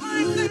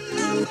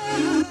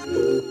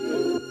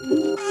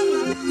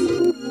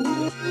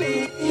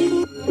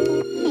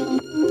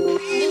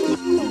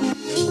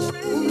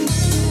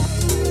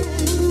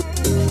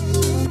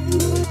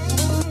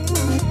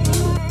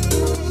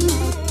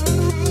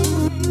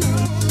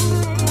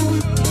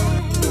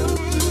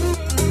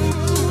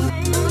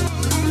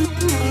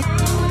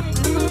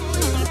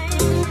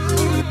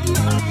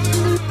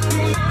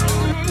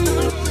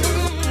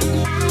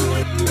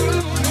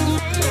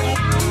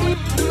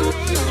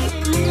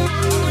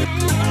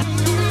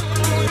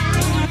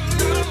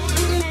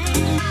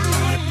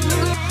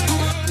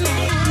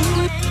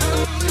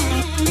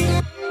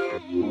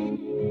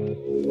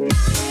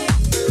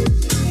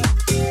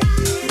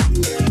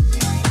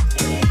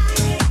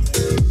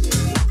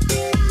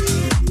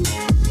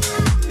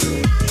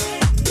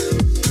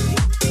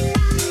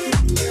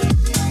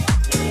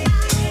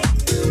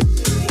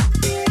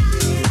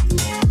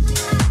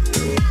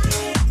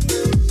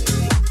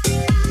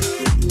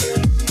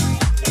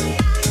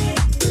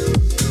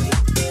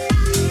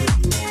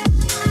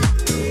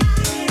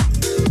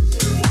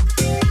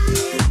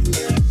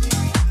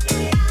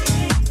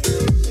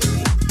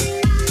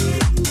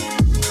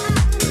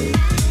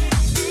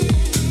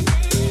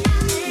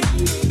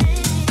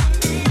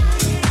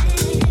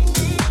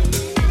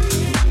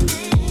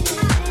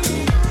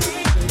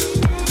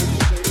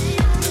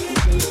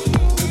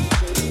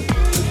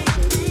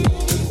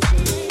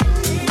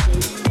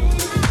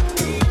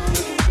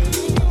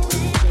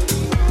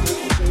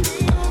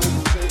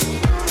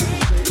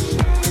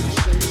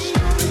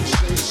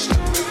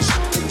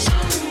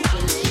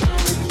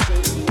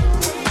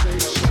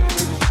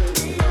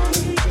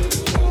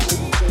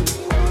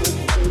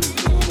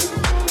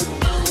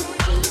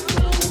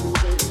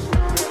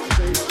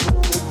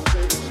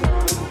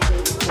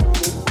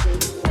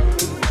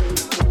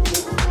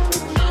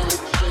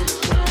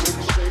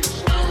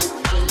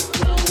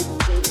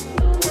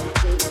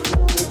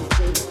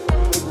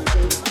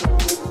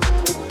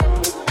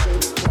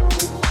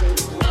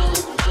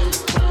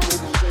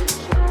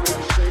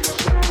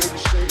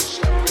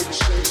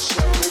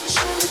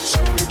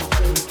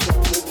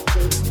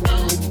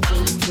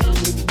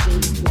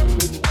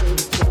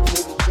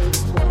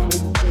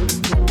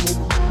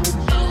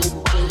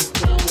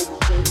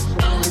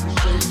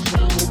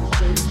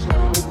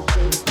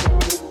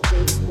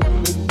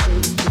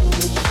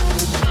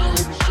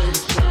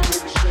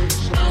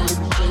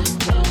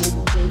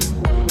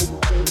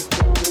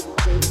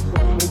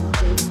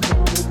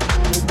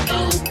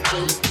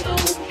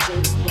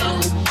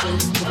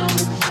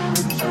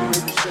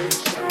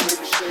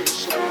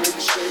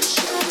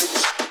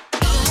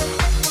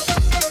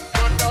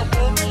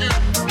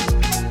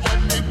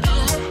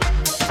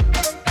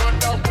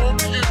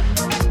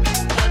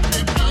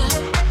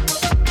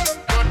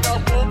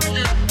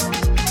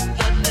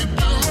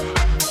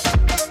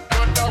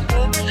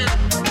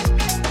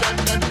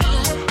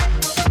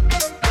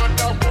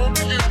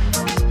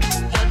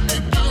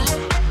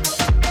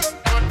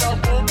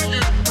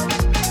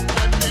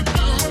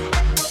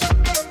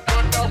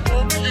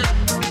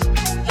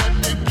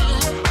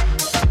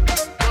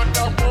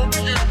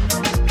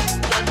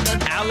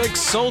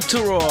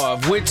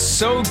 Soltarov with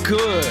So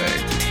Good,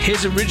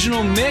 his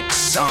original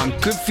mix on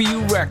Good For You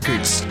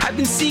Records. I've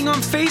been seeing on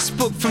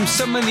Facebook from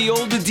some of the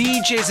older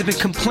DJs have been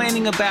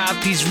complaining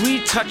about these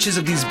retouches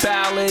of these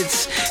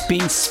ballads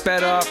being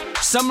sped up.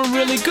 Some are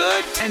really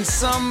good and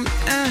some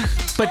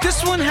but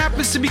this one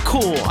happens to be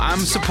cool. I'm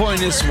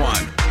supporting this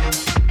one.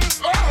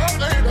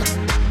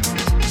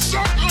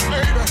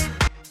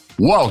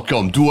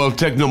 Welcome to El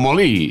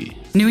Technomoli.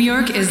 New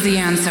York is the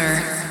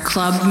answer.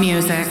 Club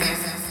music.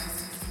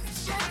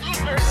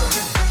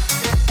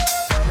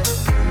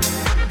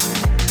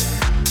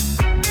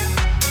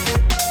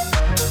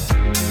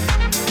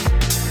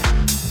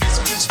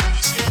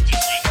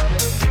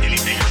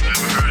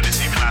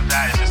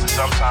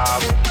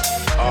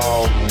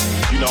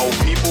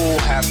 People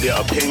have their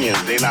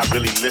opinions. They're not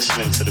really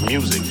listening to the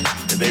music.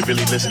 If they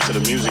really listen to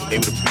the music, they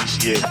would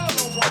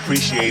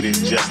appreciate it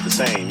just the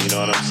same. You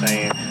know what I'm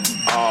saying?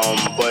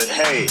 But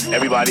hey,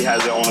 everybody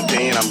has their own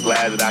opinion. I'm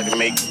glad that I can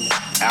make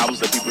albums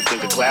that people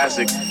think are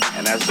classic,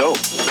 and that's dope.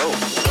 Dope.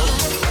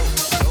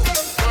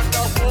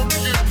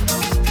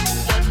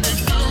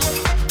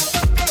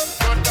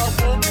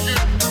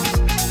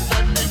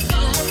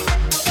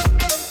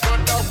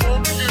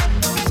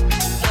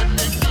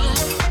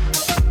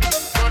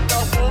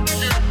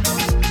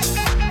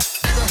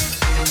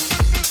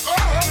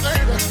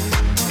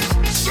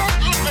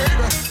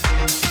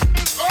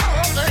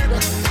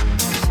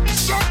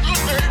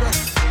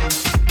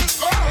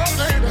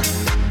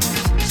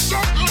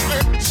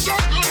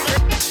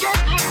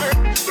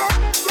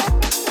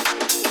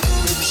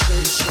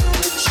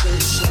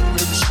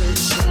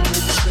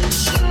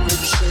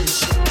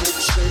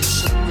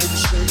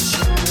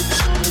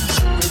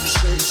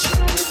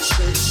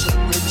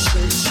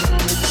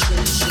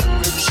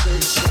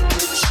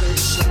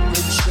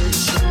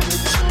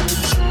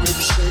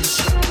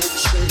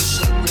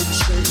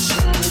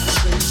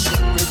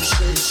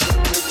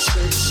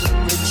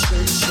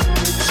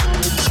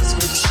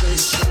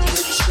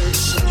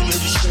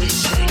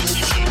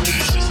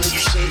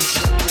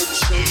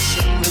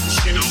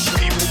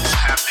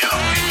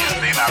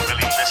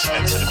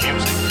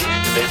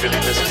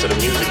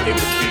 music, they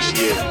would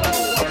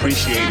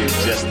appreciate it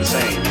just the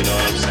same, you know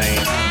what I'm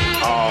saying?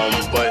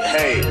 But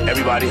hey,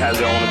 everybody has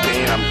their own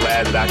opinion. I'm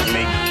glad that I can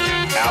make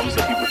albums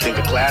that people think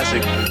are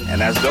classic,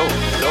 and that's dope.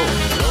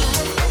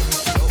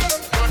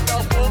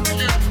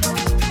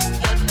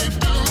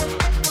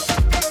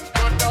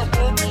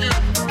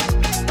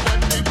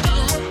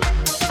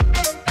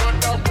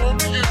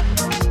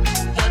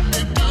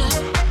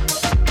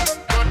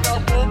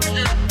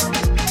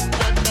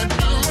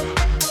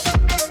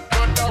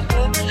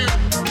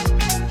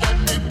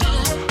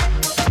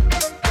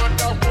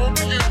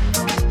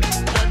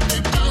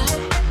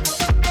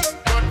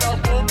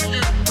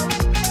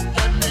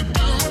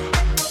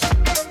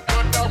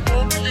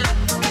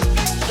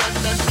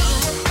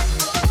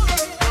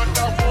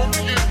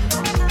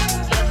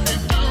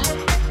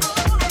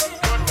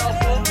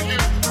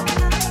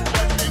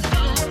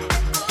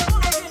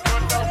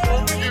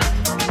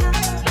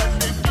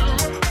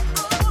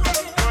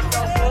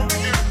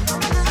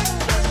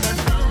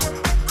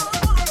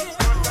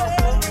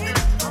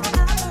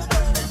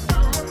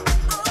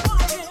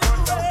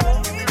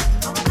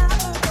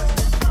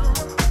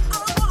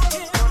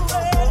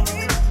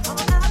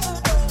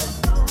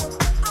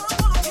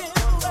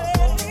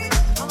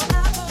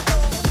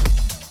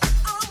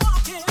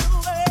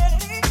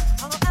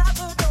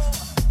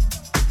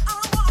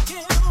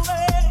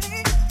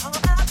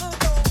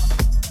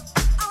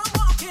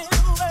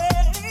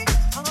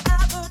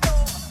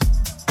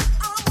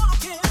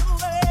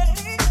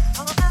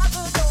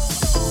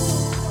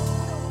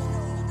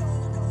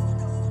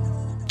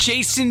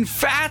 Jason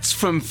Fats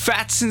from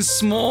Fats and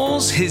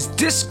Smalls, his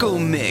disco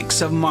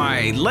mix of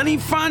my Lenny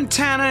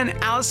Fontana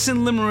and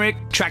Allison Limerick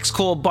track's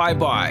called Bye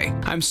Bye.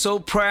 I'm so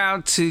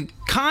proud to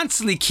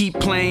constantly keep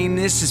playing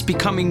this. It's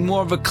becoming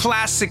more of a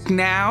classic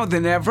now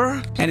than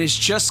ever, and it's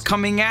just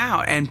coming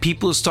out, and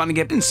people are starting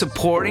to get in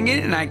supporting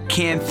it, and I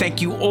can't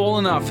thank you all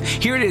enough.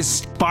 Here it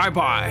is, Bye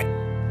Bye.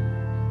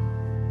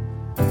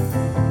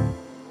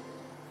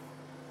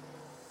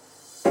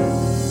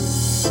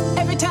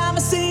 Every time I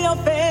see your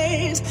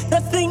face, the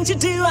things you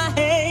do I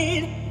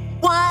hate.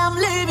 Why I'm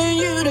leaving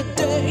you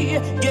today,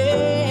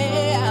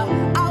 yeah.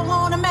 I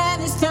want a man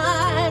this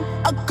time,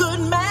 a good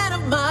man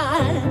of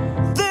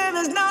mine. There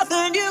is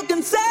nothing you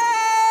can say.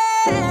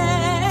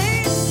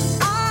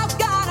 I've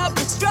gotta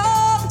be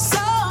strong so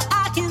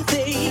I can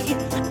see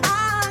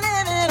I'm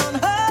living on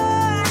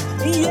her,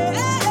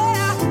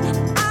 yeah.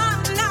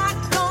 I'm not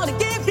gonna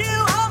give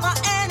you all my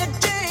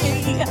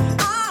energy.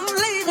 I'm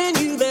leaving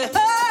you behind.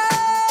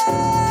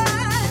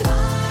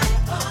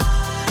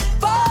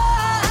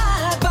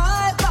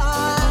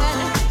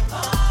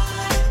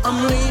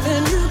 I'm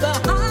leaving you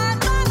behind,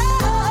 my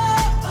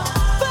love.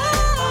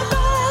 Bye,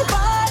 bye,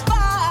 bye,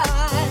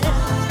 bye.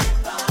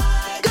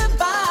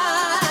 Goodbye.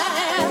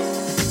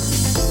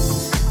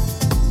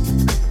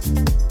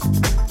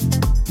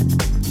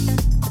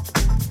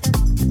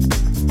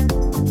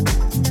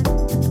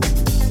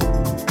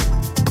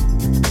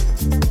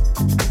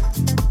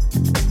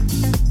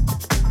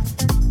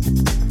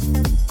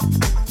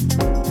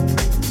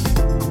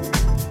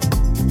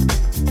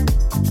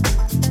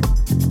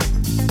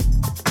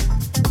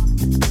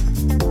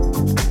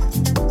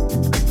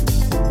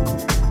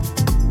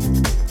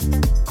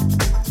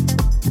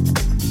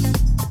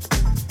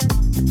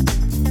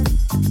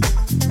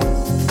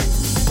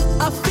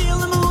 I feel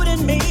the mood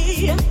in me.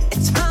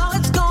 It's how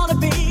it's gonna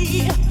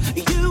be.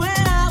 You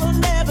and I will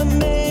never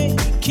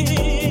make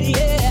it,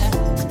 yeah.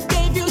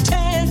 Gave you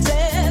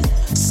chances,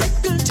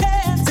 second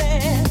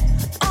chances.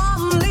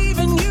 I'm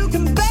leaving, you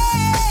can bet.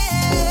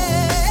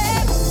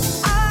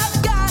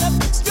 I've gotta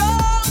be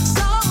strong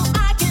so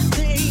I can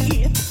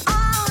see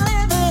I'm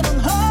living on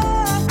her.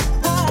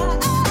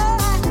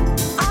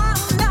 I'm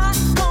not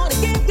gonna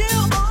give you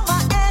all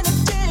my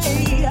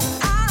energy.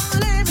 I'm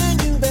leaving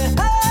you behind.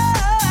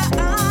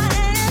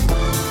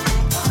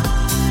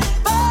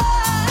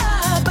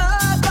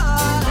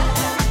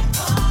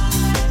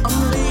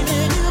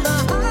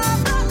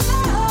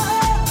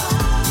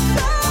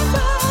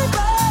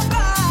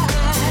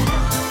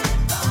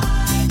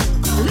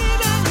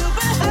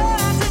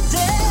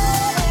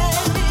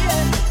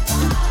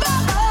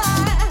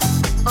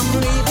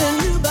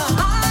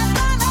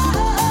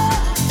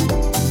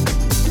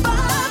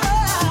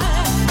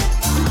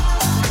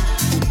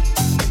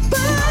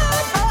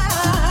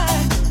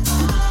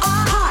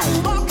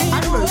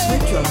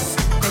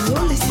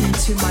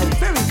 To my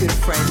very good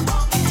friend,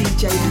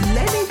 DJ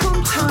Lenny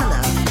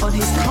Fontana, on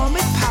his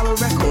Karmic Power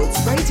Records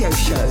radio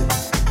show.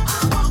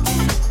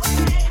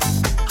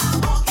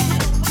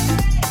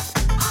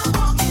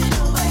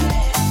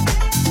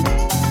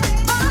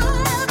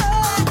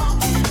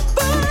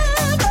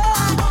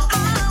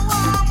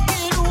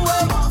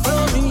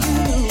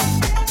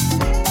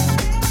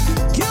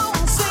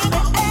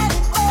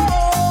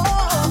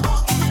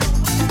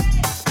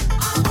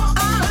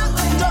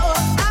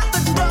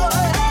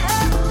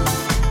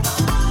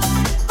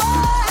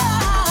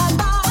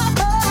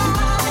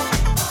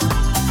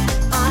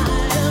 I'm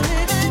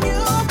leaving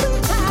you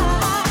behind.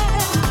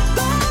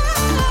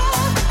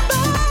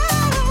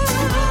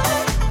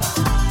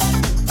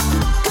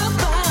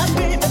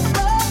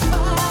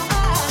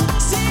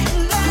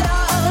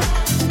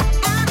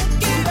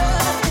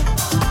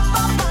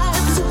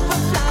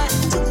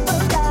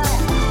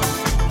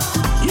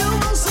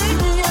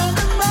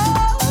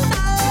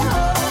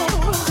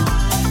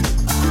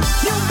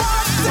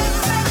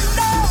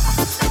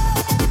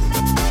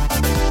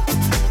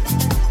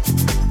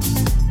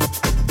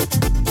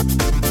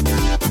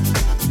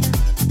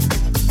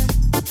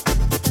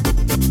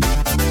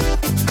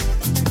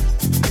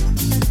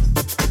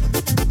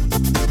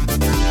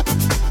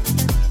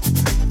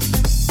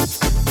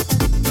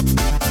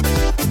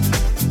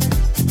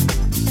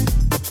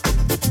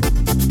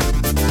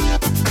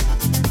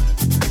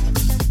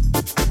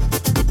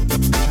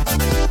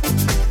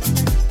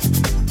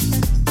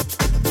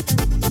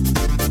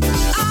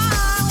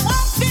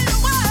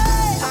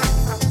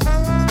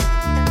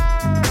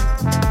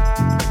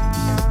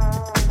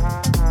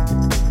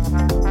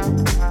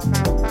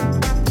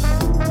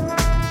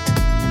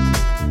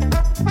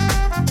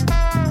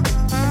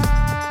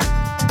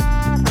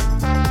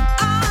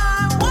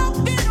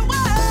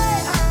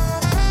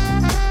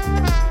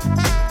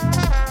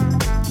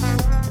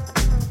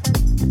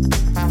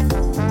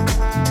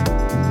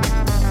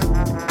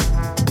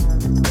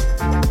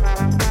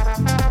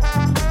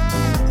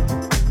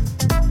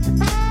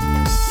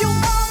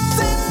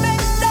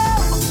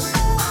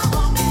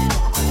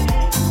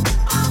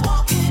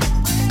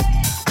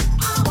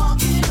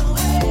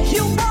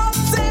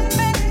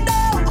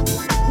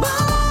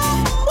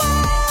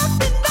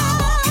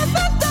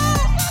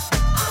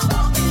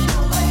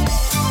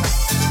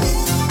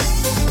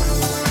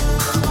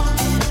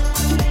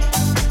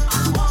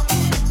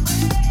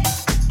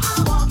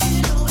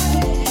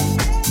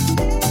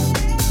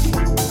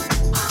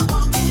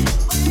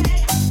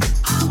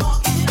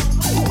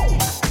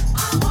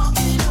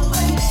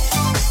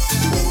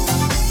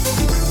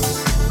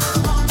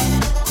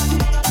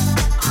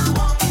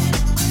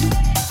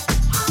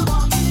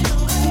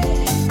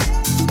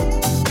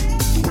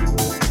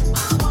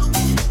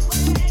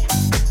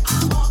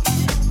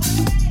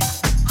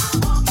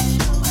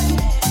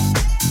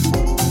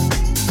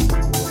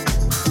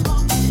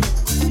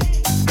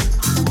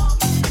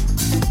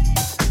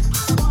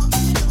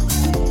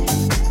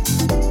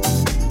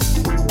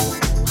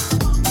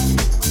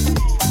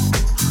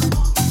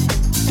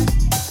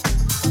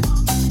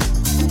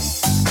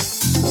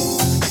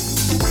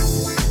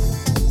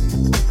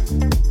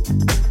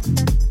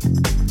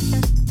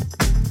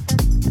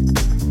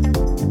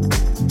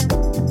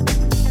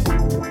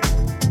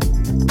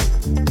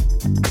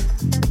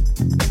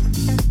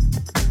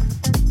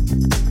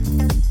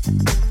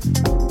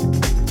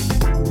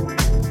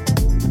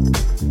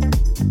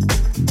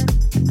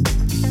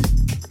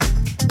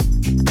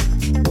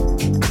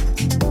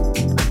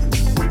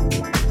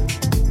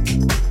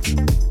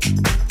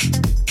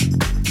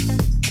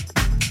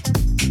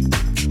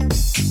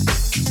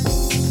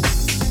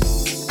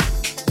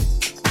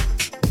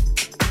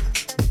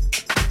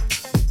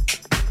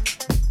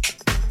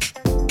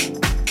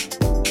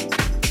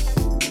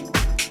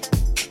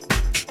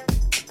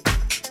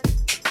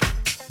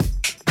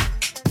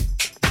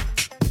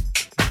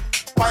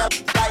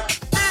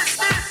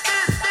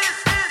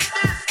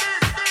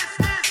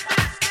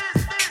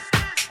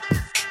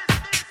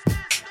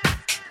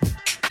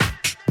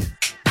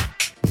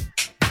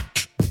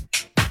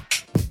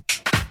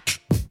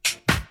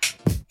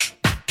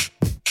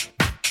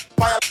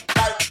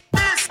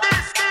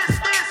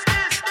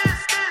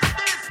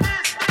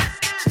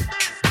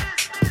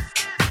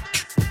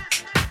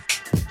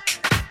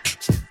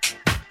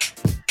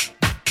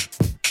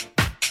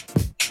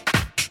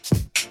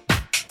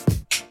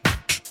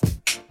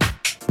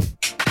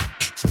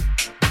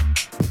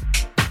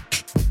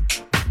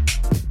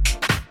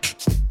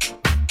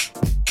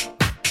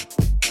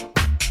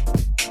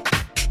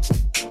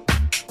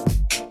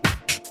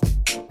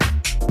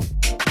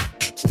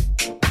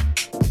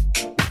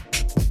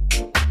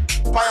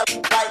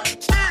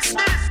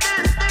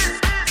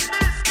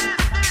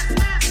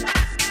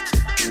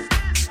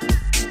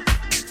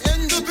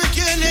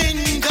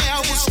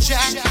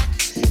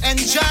 and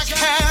Jack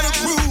had a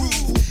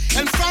groove,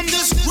 and from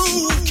this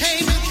groove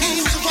came the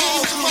keys of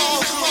all.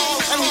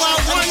 And while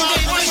one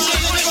day when she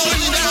was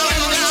going down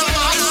in his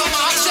box,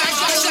 Jack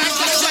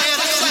said,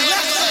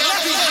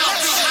 "Let me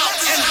house,"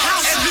 and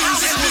house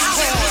music was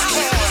born.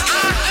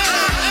 I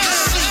am the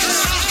seed,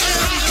 I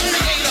am the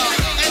creator,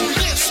 and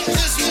this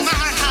is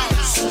my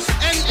house.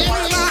 And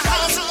in my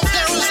house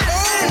there is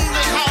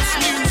only house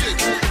music.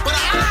 But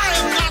I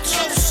am not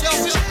so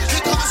selfish,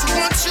 because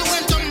once you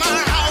enter my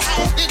house,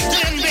 it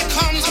then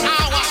becomes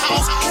our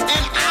house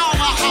and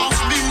our house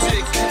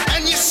music.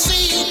 And you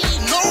see,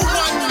 no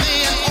one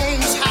man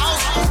owns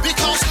house,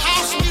 because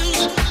house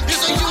music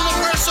is a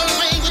universal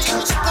language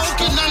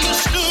spoken,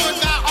 understood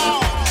by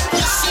all.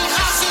 You see,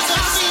 house is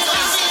a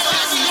feeling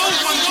that no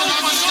one can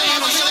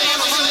understand.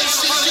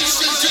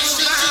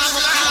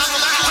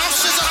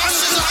 House is a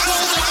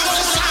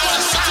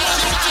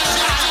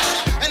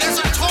and as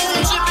I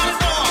told you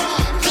before,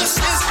 this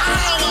is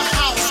our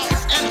house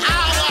and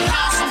our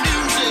house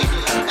music.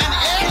 And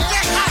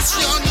every house,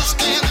 you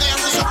understand,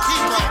 there is a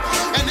keeper.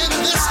 And in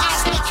this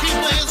house, the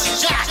keeper is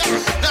Jack.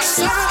 Now,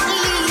 some of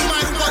you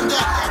might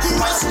wonder, who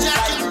is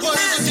Jack and what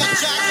is it that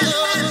Jack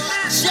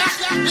does? Jack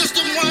is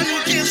the one who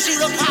gives you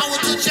the power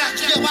to jack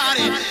your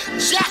body.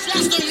 Jack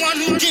is the one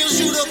who gives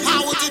you the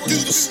power to do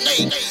the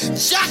snake.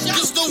 Jack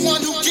is the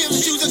one who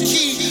gives you the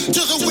key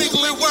to the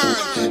wiggly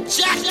worm.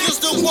 Jack is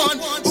the one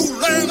who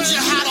learns you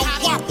how to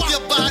walk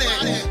your body.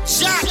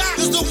 Jack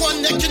is the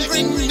one that can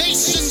bring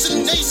nations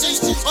and nations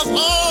of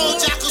all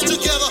jackals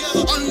together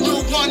under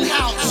one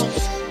house.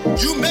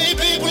 You may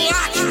be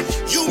black,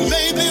 you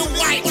may be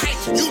white,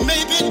 you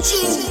may be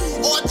Jew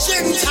or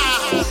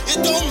Gentile. It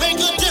don't make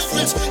a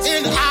difference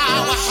in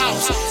our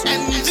house.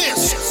 And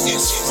this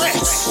is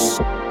fresh.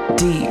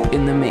 Deep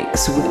in the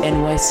mix with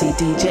NYC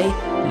DJ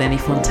Lenny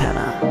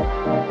Fontana.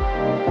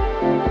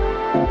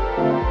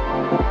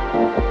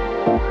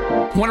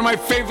 One of my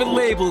favorite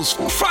labels,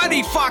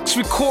 Friday Fox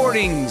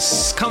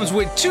Recordings, comes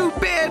with Two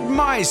Bad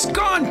Mice,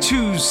 Gone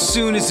Too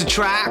Soon is the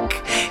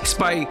track. It's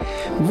by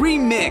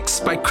Remix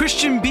by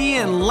Christian B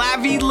and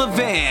Lavi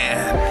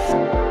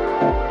Levan.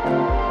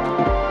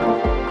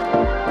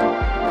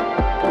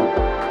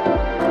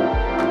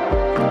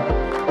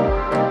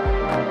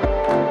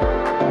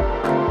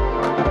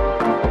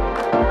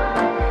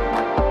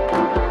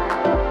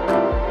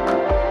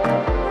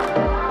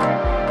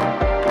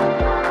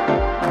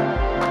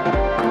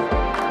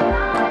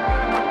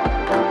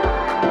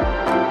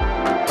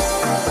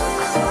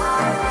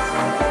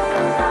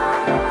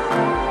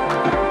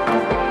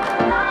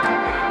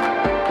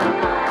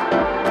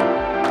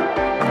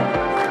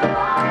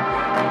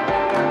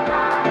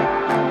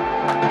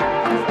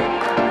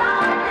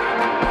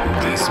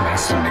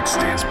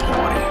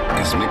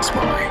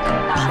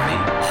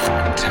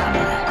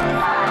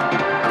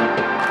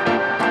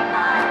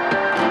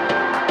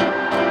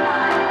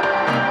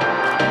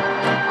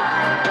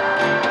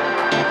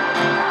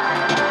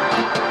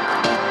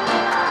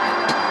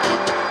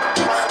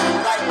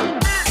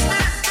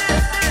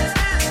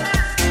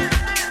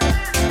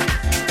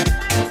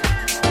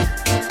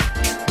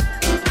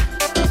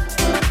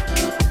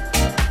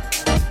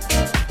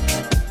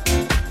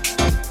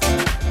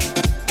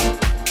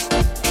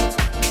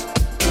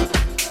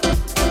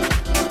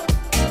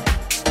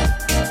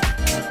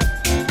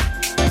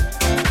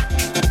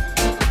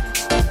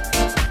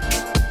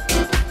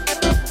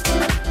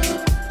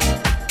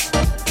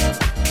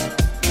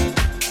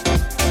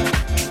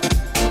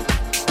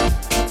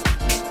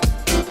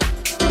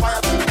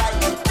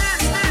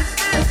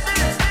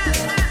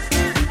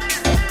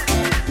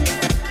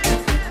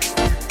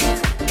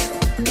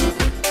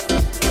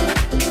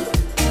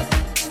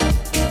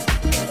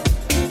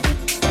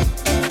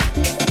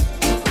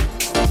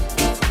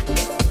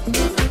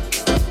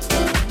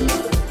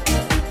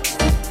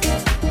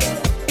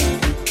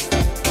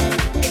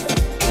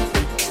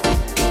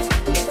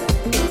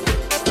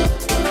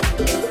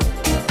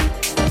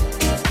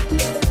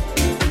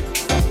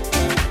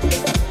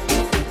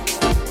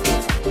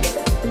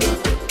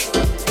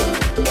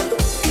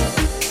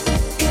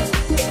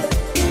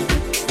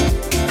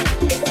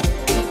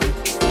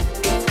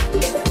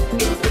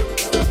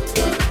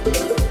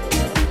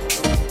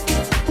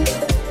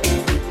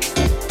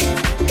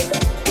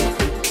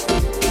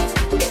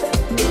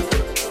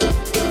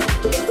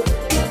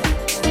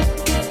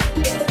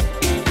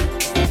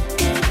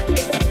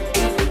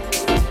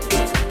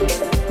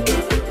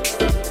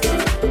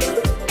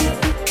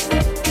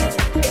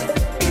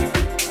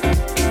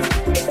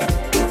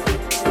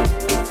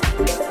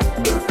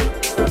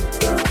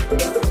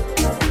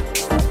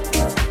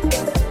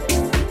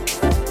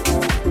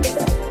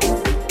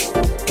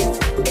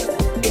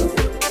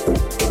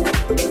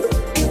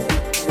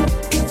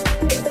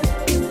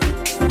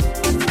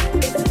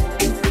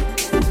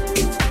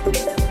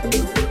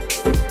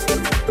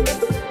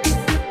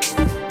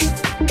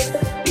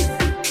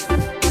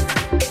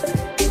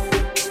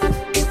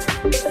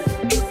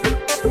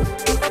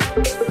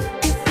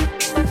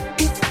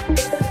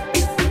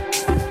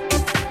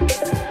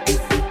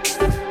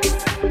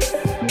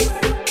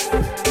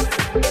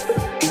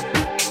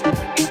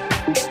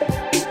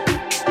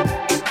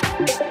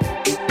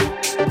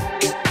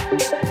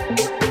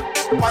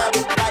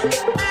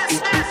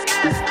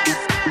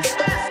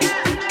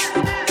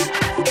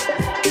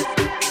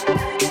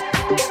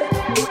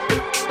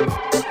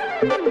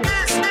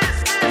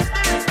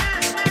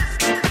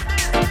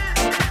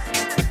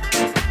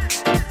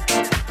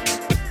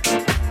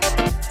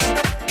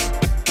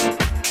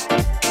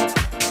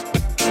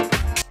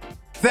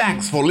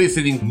 for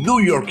listening New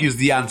York is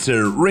the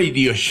Answer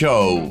radio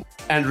show.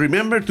 And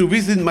remember to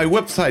visit my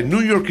website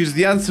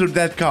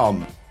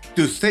newyorkistheanswer.com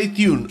to stay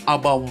tuned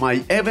about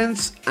my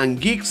events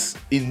and gigs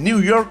in New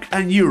York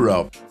and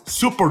Europe.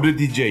 Support the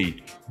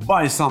DJ.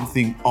 Buy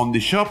something on the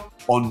shop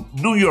on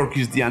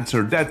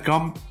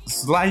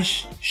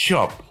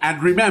newyorkistheanswer.com/shop.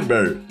 And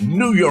remember,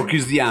 New York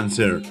is the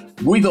answer.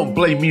 We don't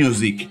play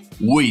music,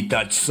 we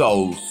touch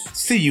souls.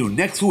 See you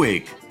next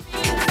week.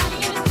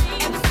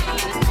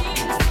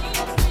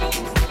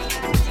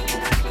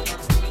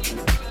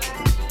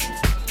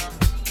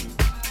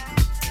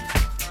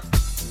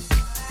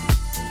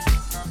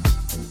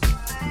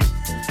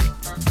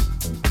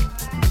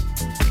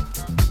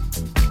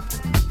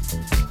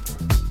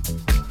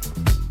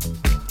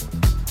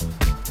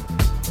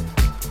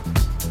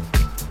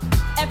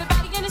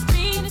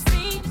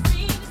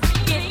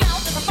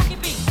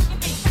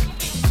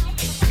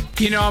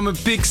 You know, I'm a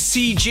big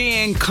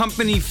CJ and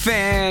Company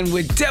fan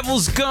with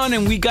Devil's Gun,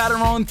 and we got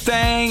our own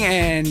thing.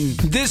 And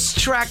this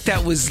track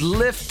that was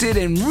lifted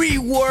and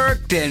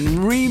reworked and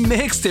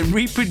remixed and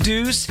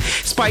reproduced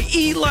is by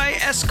Eli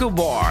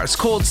Escobar. It's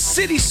called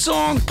City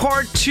Song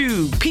Part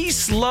 2,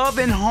 Peace, Love,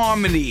 and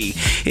Harmony.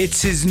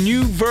 It's his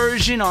new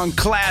version on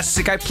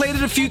Classic. I played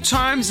it a few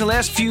times the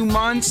last few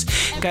months.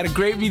 Got a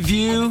great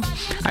review.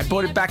 I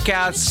brought it back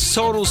out.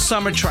 Total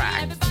summer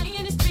track. Everybody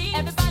in the street,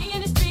 everybody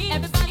in the street,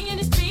 everybody.